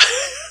 Oh yeah.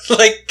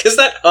 Like, cause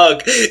that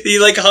hug, he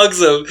like hugs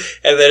him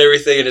and then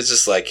everything, and it's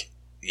just like,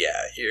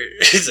 yeah,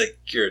 he's like,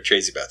 you're in a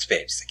crazy amount of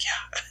pain. He's like,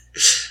 yeah.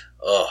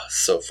 Oh,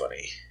 so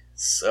funny.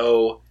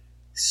 So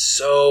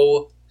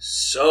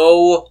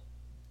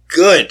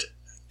good.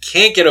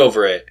 Can't get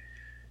over it.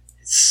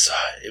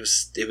 It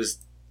was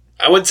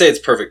I wouldn't say it's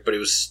perfect, but it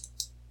was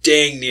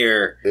dang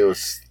near. it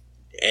was.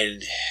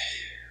 And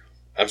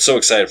I'm so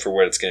excited for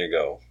where it's going to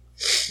go.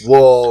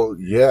 Well,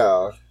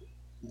 yeah.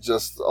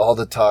 Just all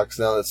the talks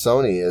now that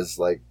Sony is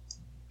like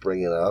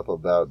bringing up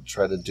about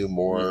trying to do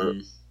more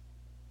Mhm.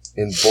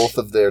 in both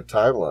of their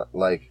timeline,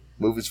 like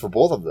movies for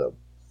both of them.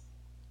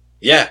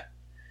 Yeah.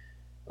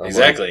 I'm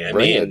Exactly. like, I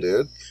bring mean- it,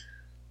 dude.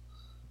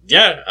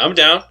 Yeah, I'm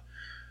down.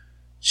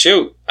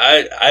 Shoot.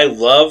 I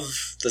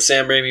love the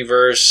Sam Raimi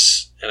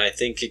verse, and I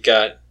think it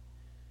got,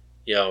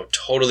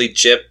 totally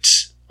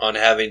gypped on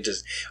having to...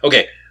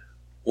 Okay,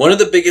 one of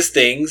the biggest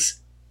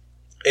things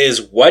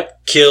is what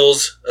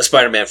kills a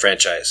Spider-Man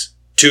franchise.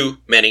 Too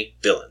many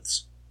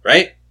villains,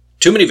 right?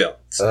 Too many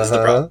villains is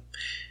the problem.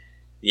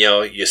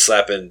 You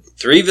slap in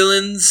 3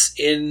 villains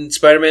in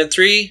Spider-Man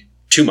 3,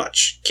 too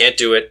much. Can't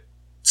do it.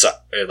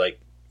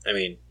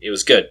 It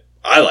was good.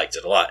 I liked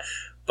it a lot.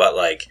 But,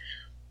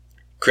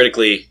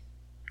 critically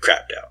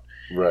crapped out.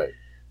 Right.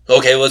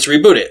 Okay, let's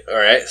reboot it. All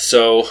right,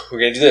 so we're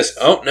going to do this.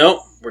 Oh,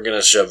 no. We're going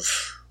to shove,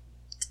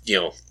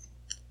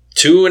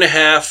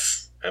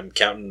 2.5. I'm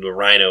counting the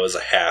Rhino as a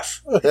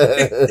half.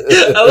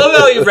 I love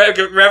how you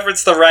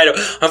reference the Rhino.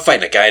 I'm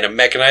fighting a guy in a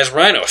mechanized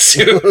Rhino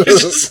suit.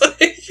 It's just like...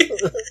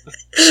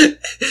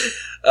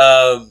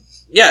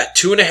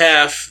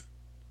 2.5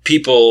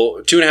 people,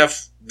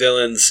 2.5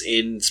 villains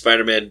in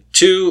Spider-Man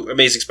 2,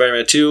 Amazing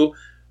Spider-Man 2,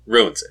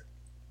 ruins it.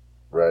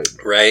 Right.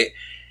 Right?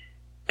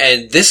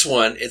 And this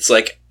one, it's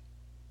like,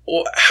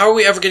 well, how are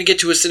we ever going to get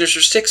to a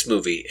Sinister Six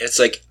movie? It's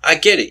like, I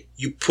get it.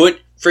 You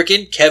put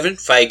freaking Kevin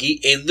Feige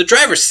in the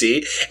driver's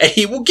seat, and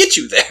he will get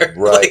you there.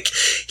 Right. Like,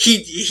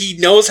 he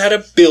knows how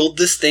to build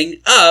this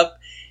thing up,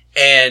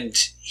 and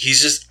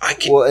he's just,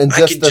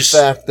 the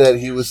fact that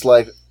he was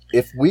like,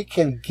 if we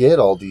can get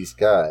all these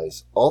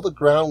guys, all the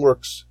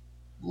groundwork's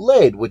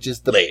laid, which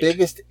is the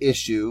biggest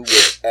issue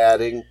with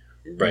adding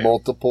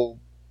multiple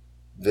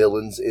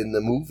villains in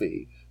the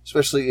movie,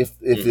 especially if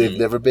they've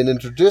never been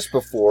introduced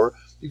before.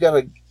 You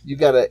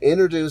gotta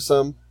introduce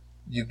them.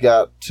 You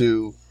got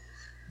to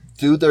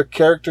do their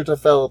character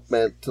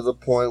development to the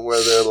point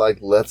where they're like,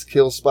 let's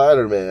kill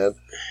Spider-Man,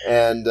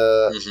 and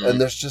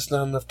there's just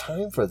not enough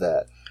time for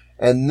that.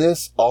 And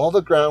all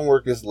the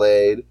groundwork is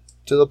laid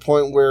to the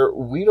point where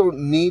we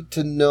don't need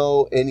to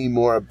know any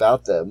more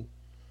about them.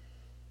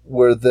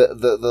 where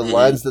the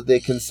lines that they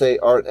can say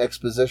aren't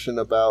exposition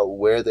about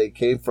where they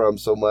came from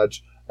so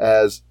much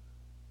as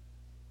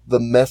the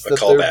mess that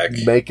they're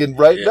making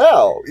right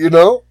now, you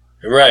know?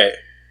 Right.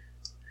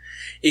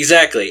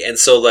 Exactly. And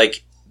so,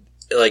 like,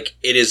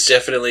 it is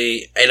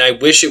definitely... And I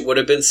wish it would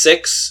have been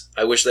 6.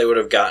 I wish they would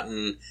have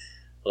gotten,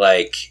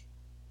 like...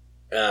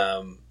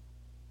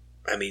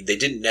 I mean, they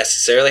didn't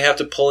necessarily have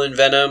to pull in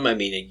Venom. I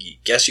mean, I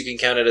guess you can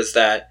count it as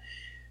that.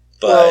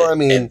 But, well, I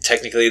mean... And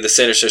technically, the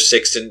Sinister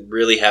Six didn't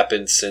really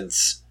happen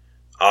since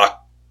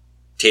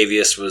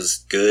Octavius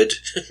was good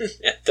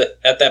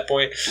at that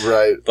point.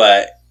 Right.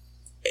 But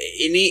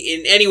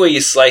in any way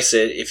you slice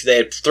it, if they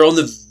had thrown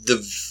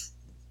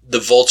the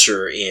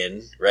Vulture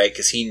in, right,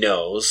 because he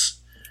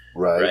knows,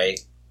 right?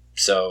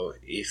 So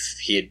if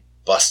he had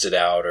busted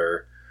out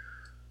or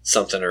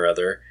something or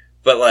other,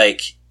 but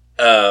like,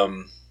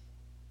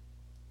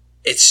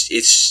 it's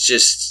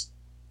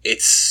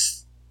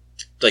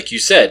like you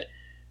said,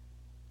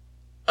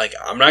 like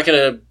I'm not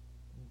gonna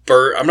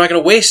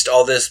waste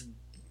all this,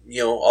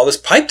 all this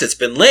pipe that's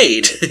been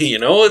laid.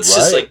 It's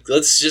just like,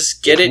 let's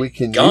just get it gone. We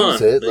can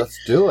use it. Let's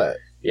do it.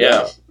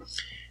 Yeah.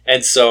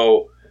 And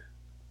so,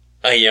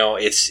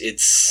 it's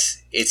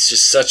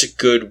just such a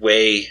good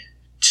way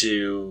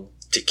to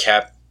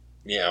cap.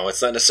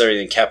 It's not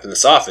necessarily capping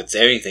this off. It's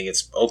anything.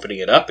 It's opening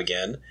it up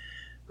again,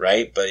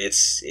 right? But it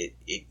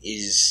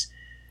is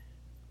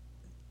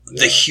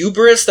the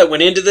hubris that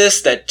went into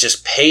this that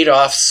just paid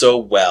off so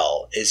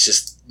well. Is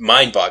just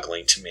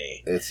mind-boggling to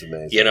me. It's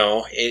amazing.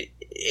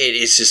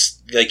 It's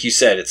just like you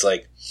said. It's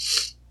like,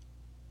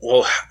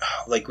 well,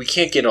 like we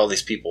can't get all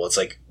these people. It's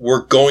like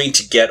we're going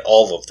to get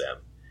all of them.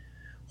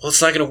 Well,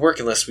 it's not going to work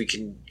unless we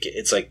can get,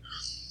 it's like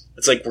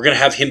we're going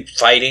to have him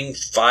fighting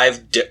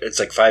 5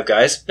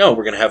 guys. No,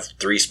 we're going to have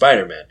 3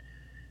 Spider-Men.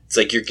 It's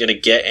like you're going to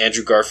get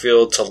Andrew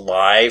Garfield to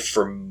lie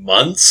for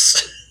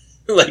months,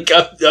 like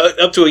up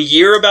to a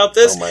year about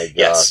this. Oh my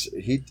gosh.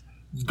 Yes.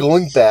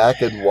 Going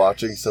back and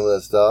watching some of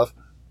that stuff,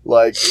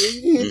 like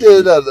he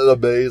did an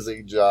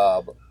amazing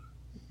job.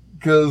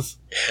 Cause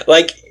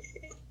like,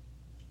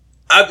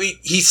 I mean,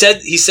 he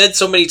said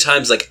so many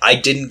times, like, I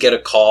didn't get a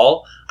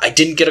call.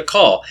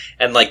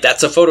 And like,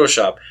 that's a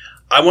Photoshop.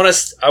 I want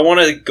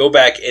to go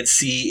back and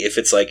see if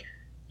it's like,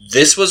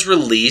 this was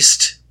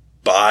released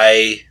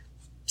by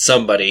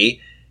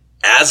somebody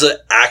as an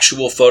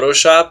actual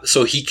Photoshop.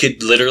 So he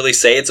could literally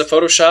say it's a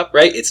Photoshop,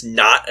 right? It's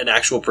not an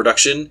actual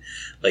production.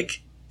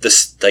 Like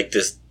this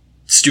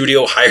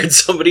studio hired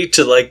somebody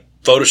to like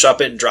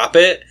Photoshop it and drop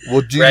it.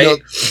 Well, do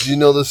you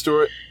know the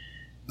story?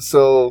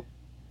 So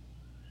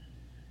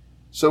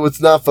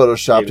it's not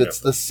photoshopped. It's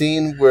the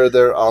scene where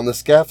they're on the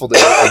scaffolding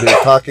and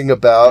they're talking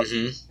about,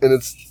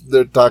 and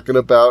they're talking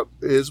about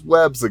his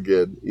webs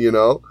again.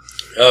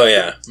 Oh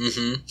yeah.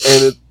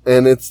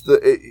 And it's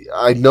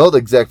I know the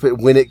exact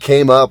when it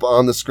came up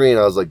on the screen.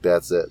 I was like,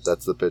 that's it.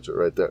 That's the picture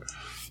right there.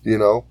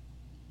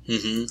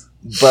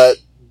 But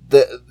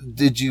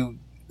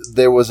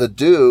there was a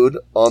dude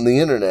on the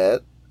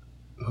internet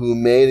who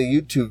made a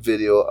YouTube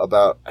video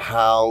about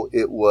how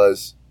it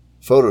was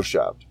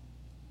photoshopped.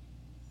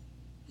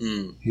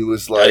 He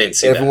was like,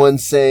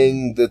 everyone's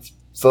saying that's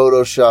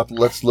Photoshop,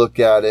 let's look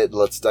at it,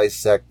 let's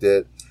dissect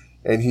it.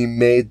 And he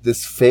made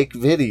this fake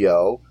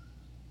video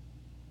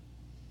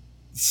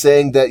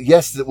saying that,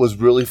 yes, it was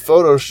really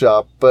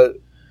Photoshop, but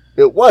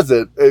it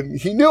wasn't.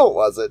 And he knew it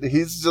wasn't.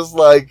 He's just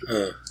like,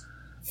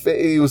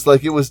 he was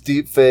like, it was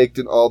deep faked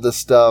and all this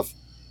stuff.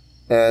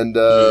 And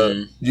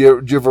do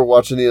you ever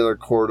watch any other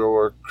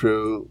Corridor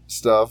Crew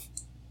stuff?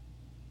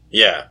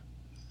 Yeah.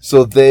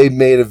 So they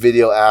made a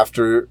video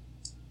afterwards,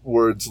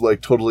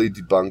 like totally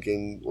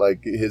debunking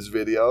like his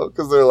video,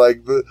 because they're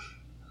like,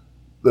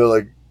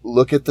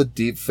 look at the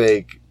deep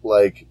fake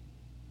like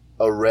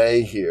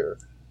array here.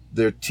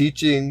 They're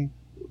teaching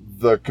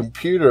the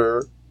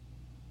computer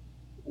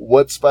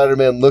what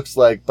Spider-Man looks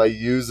like by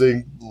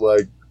using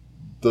like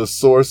the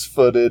source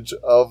footage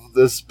of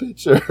this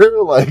picture.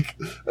 Like,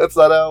 that's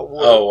not how it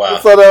works. Oh, wow.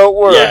 That's not how it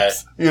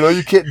works. Yeah.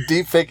 You can't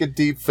deep fake a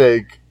deep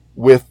fake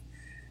with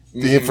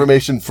the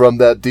information from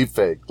that deep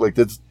fake. Like,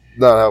 that's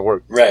not how it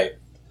works. Right.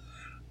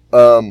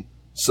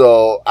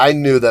 So I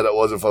knew that it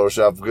wasn't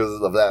Photoshop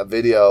because of that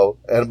video,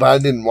 but I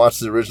didn't watch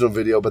the original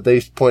video, but they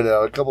pointed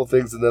out a couple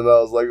things, and then I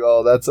was like,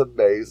 oh, that's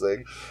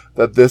amazing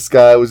that this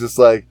guy was just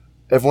like,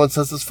 everyone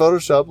says it's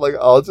Photoshop, like,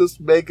 I'll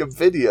just make a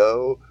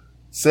video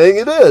saying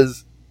it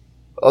is.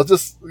 I'll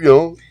just,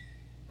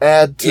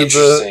 add to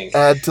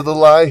the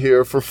lie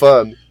here for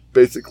fun,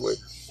 basically.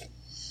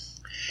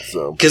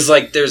 So, because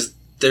like there's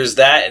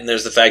that, and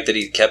there's the fact that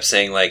he kept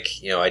saying like,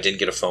 I didn't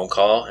get a phone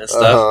call and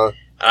stuff.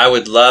 I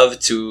would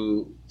love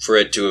for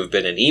it to have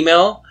been an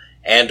email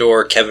and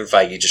or Kevin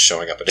Feige just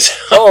showing up at his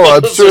house. Oh,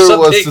 I'm sure it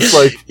was just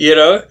like,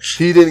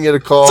 he didn't get a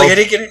call. It's like, I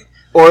didn't get it.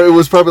 Or it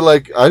was probably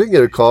like, I didn't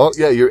get a call.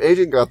 Yeah, your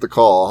agent got the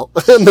call.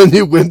 And then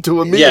you went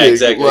to a meeting. Yeah,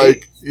 exactly.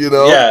 Like,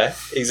 Yeah,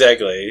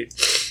 exactly.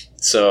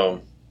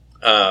 So,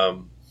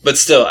 but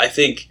still, I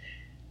think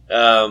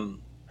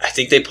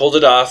they pulled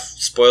it off.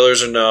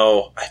 Spoilers or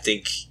no, I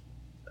think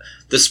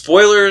the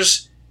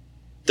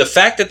the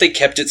fact that they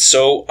kept it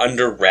so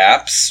under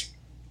wraps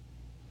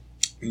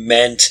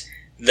meant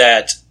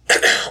that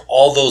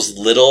all those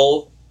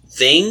little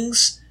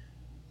things,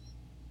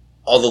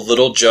 all the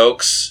little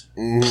jokes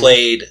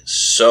played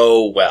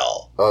so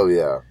well. Oh,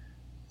 yeah.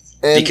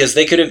 And because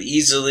they could have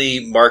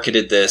easily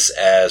marketed this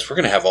as, we're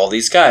going to have all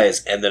these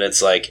guys, and then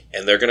it's like,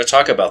 and they're going to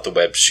talk about the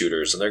web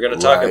shooters, and they're going to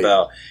talk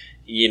about,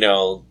 you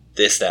know,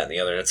 this, that, and the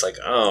other. And it's like,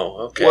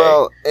 oh, okay.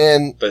 Well,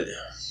 and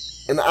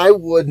I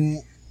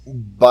wouldn't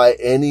by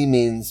any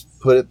means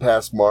put it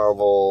past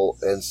Marvel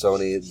and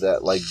Sony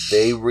that, like,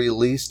 they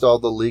released all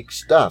the leaked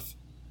stuff.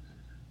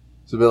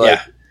 So be like,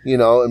 you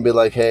know, and be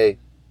like, hey,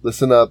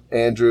 listen up,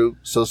 Andrew,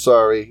 so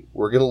sorry,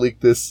 we're going to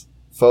leak this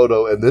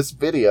photo and this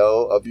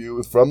video of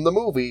you from the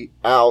movie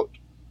out,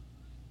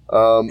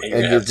 and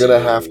you're going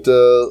to have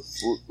to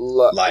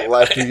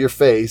lie to your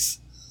face,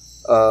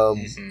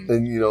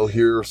 and, you know,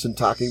 hear some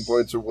talking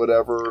points or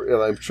whatever,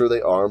 and I'm sure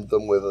they armed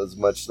them with as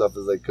much stuff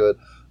as they could,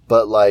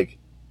 but, like,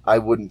 I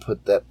wouldn't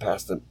put that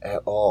past them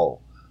at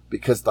all,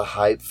 because the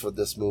hype for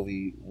this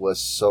movie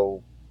was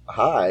so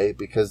high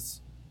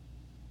because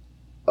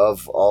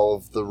of all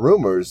of the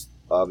rumors,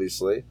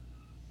 obviously.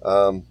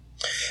 And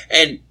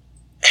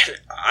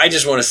I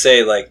just want to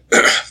say, like,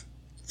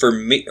 for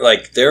me,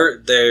 like,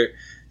 there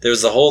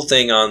was the whole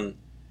thing on,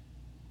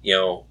 you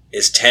know,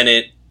 is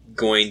Tenet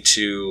going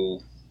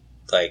to,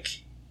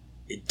 like,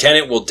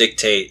 Tenet will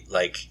dictate,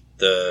 like,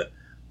 the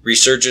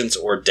resurgence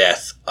or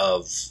death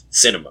of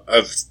cinema,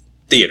 of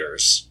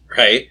theaters,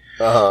 right?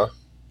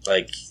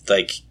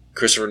 Like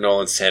Christopher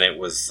Nolan's Tenet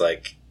was,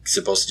 like,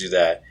 supposed to do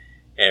that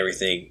and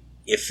everything.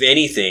 If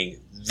anything,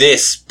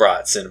 this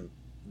brought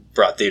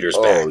theaters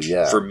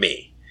back for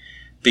me.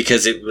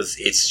 Because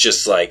it's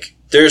just like,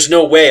 there's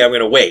no way I'm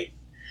going to wait.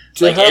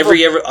 Like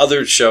every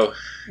other show.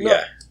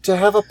 To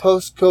have a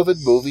post-COVID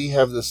movie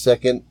have the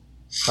second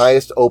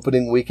highest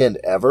opening weekend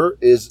ever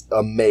is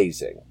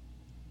amazing.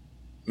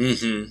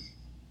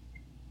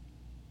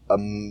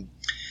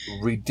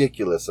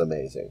 Ridiculous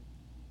amazing.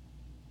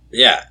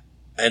 Yeah.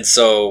 And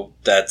so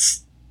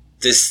this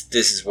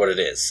is what it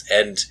is.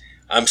 And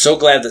I'm so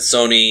glad that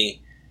Sony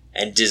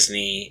and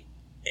Disney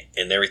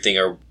and everything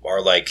are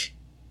like,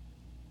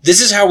 this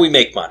is how we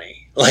make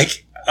money.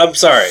 Like, I'm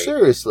sorry.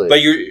 Seriously.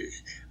 But you're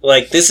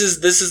like, this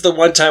is the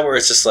one time where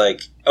it's just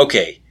like,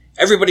 okay,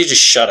 everybody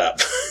just shut up.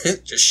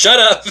 Just shut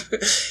up.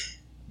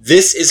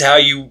 This is how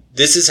you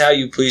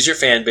please your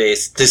fan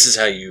base. This is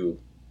how you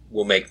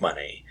will make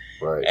money.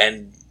 Right.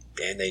 And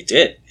they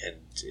did. And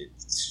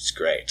it's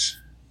great.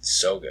 It's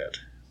so good.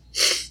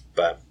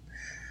 But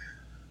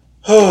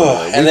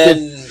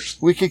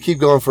we could keep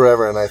going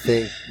forever, and I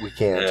think we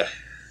can't. Yeah.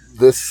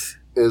 This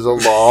is a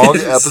long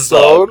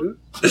episode.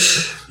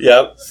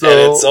 Yep. So,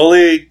 and it's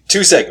only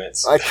 2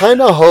 segments. I kind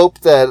of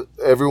hope that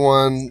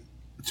everyone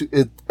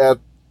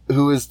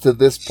who is to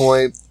this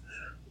point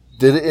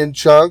did it in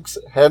chunks,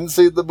 hadn't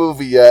seen the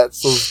movie yet,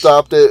 so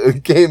stopped it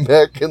and came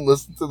back and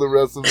listened to the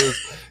rest of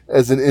this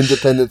as an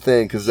independent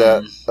thing, because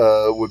that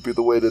would be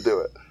the way to do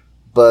it.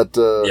 But,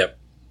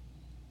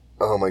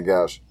 oh my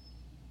gosh.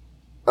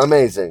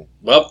 Amazing.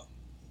 Well,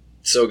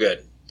 so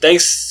good.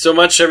 Thanks so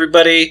much,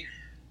 everybody.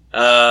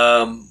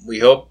 We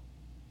hope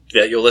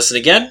that you'll listen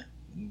again.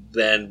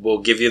 Then we'll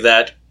give you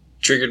that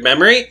triggered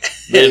memory.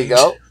 There you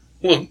go.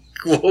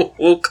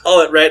 We'll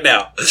call it right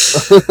now.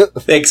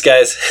 Thanks,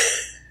 guys.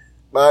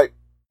 Bye.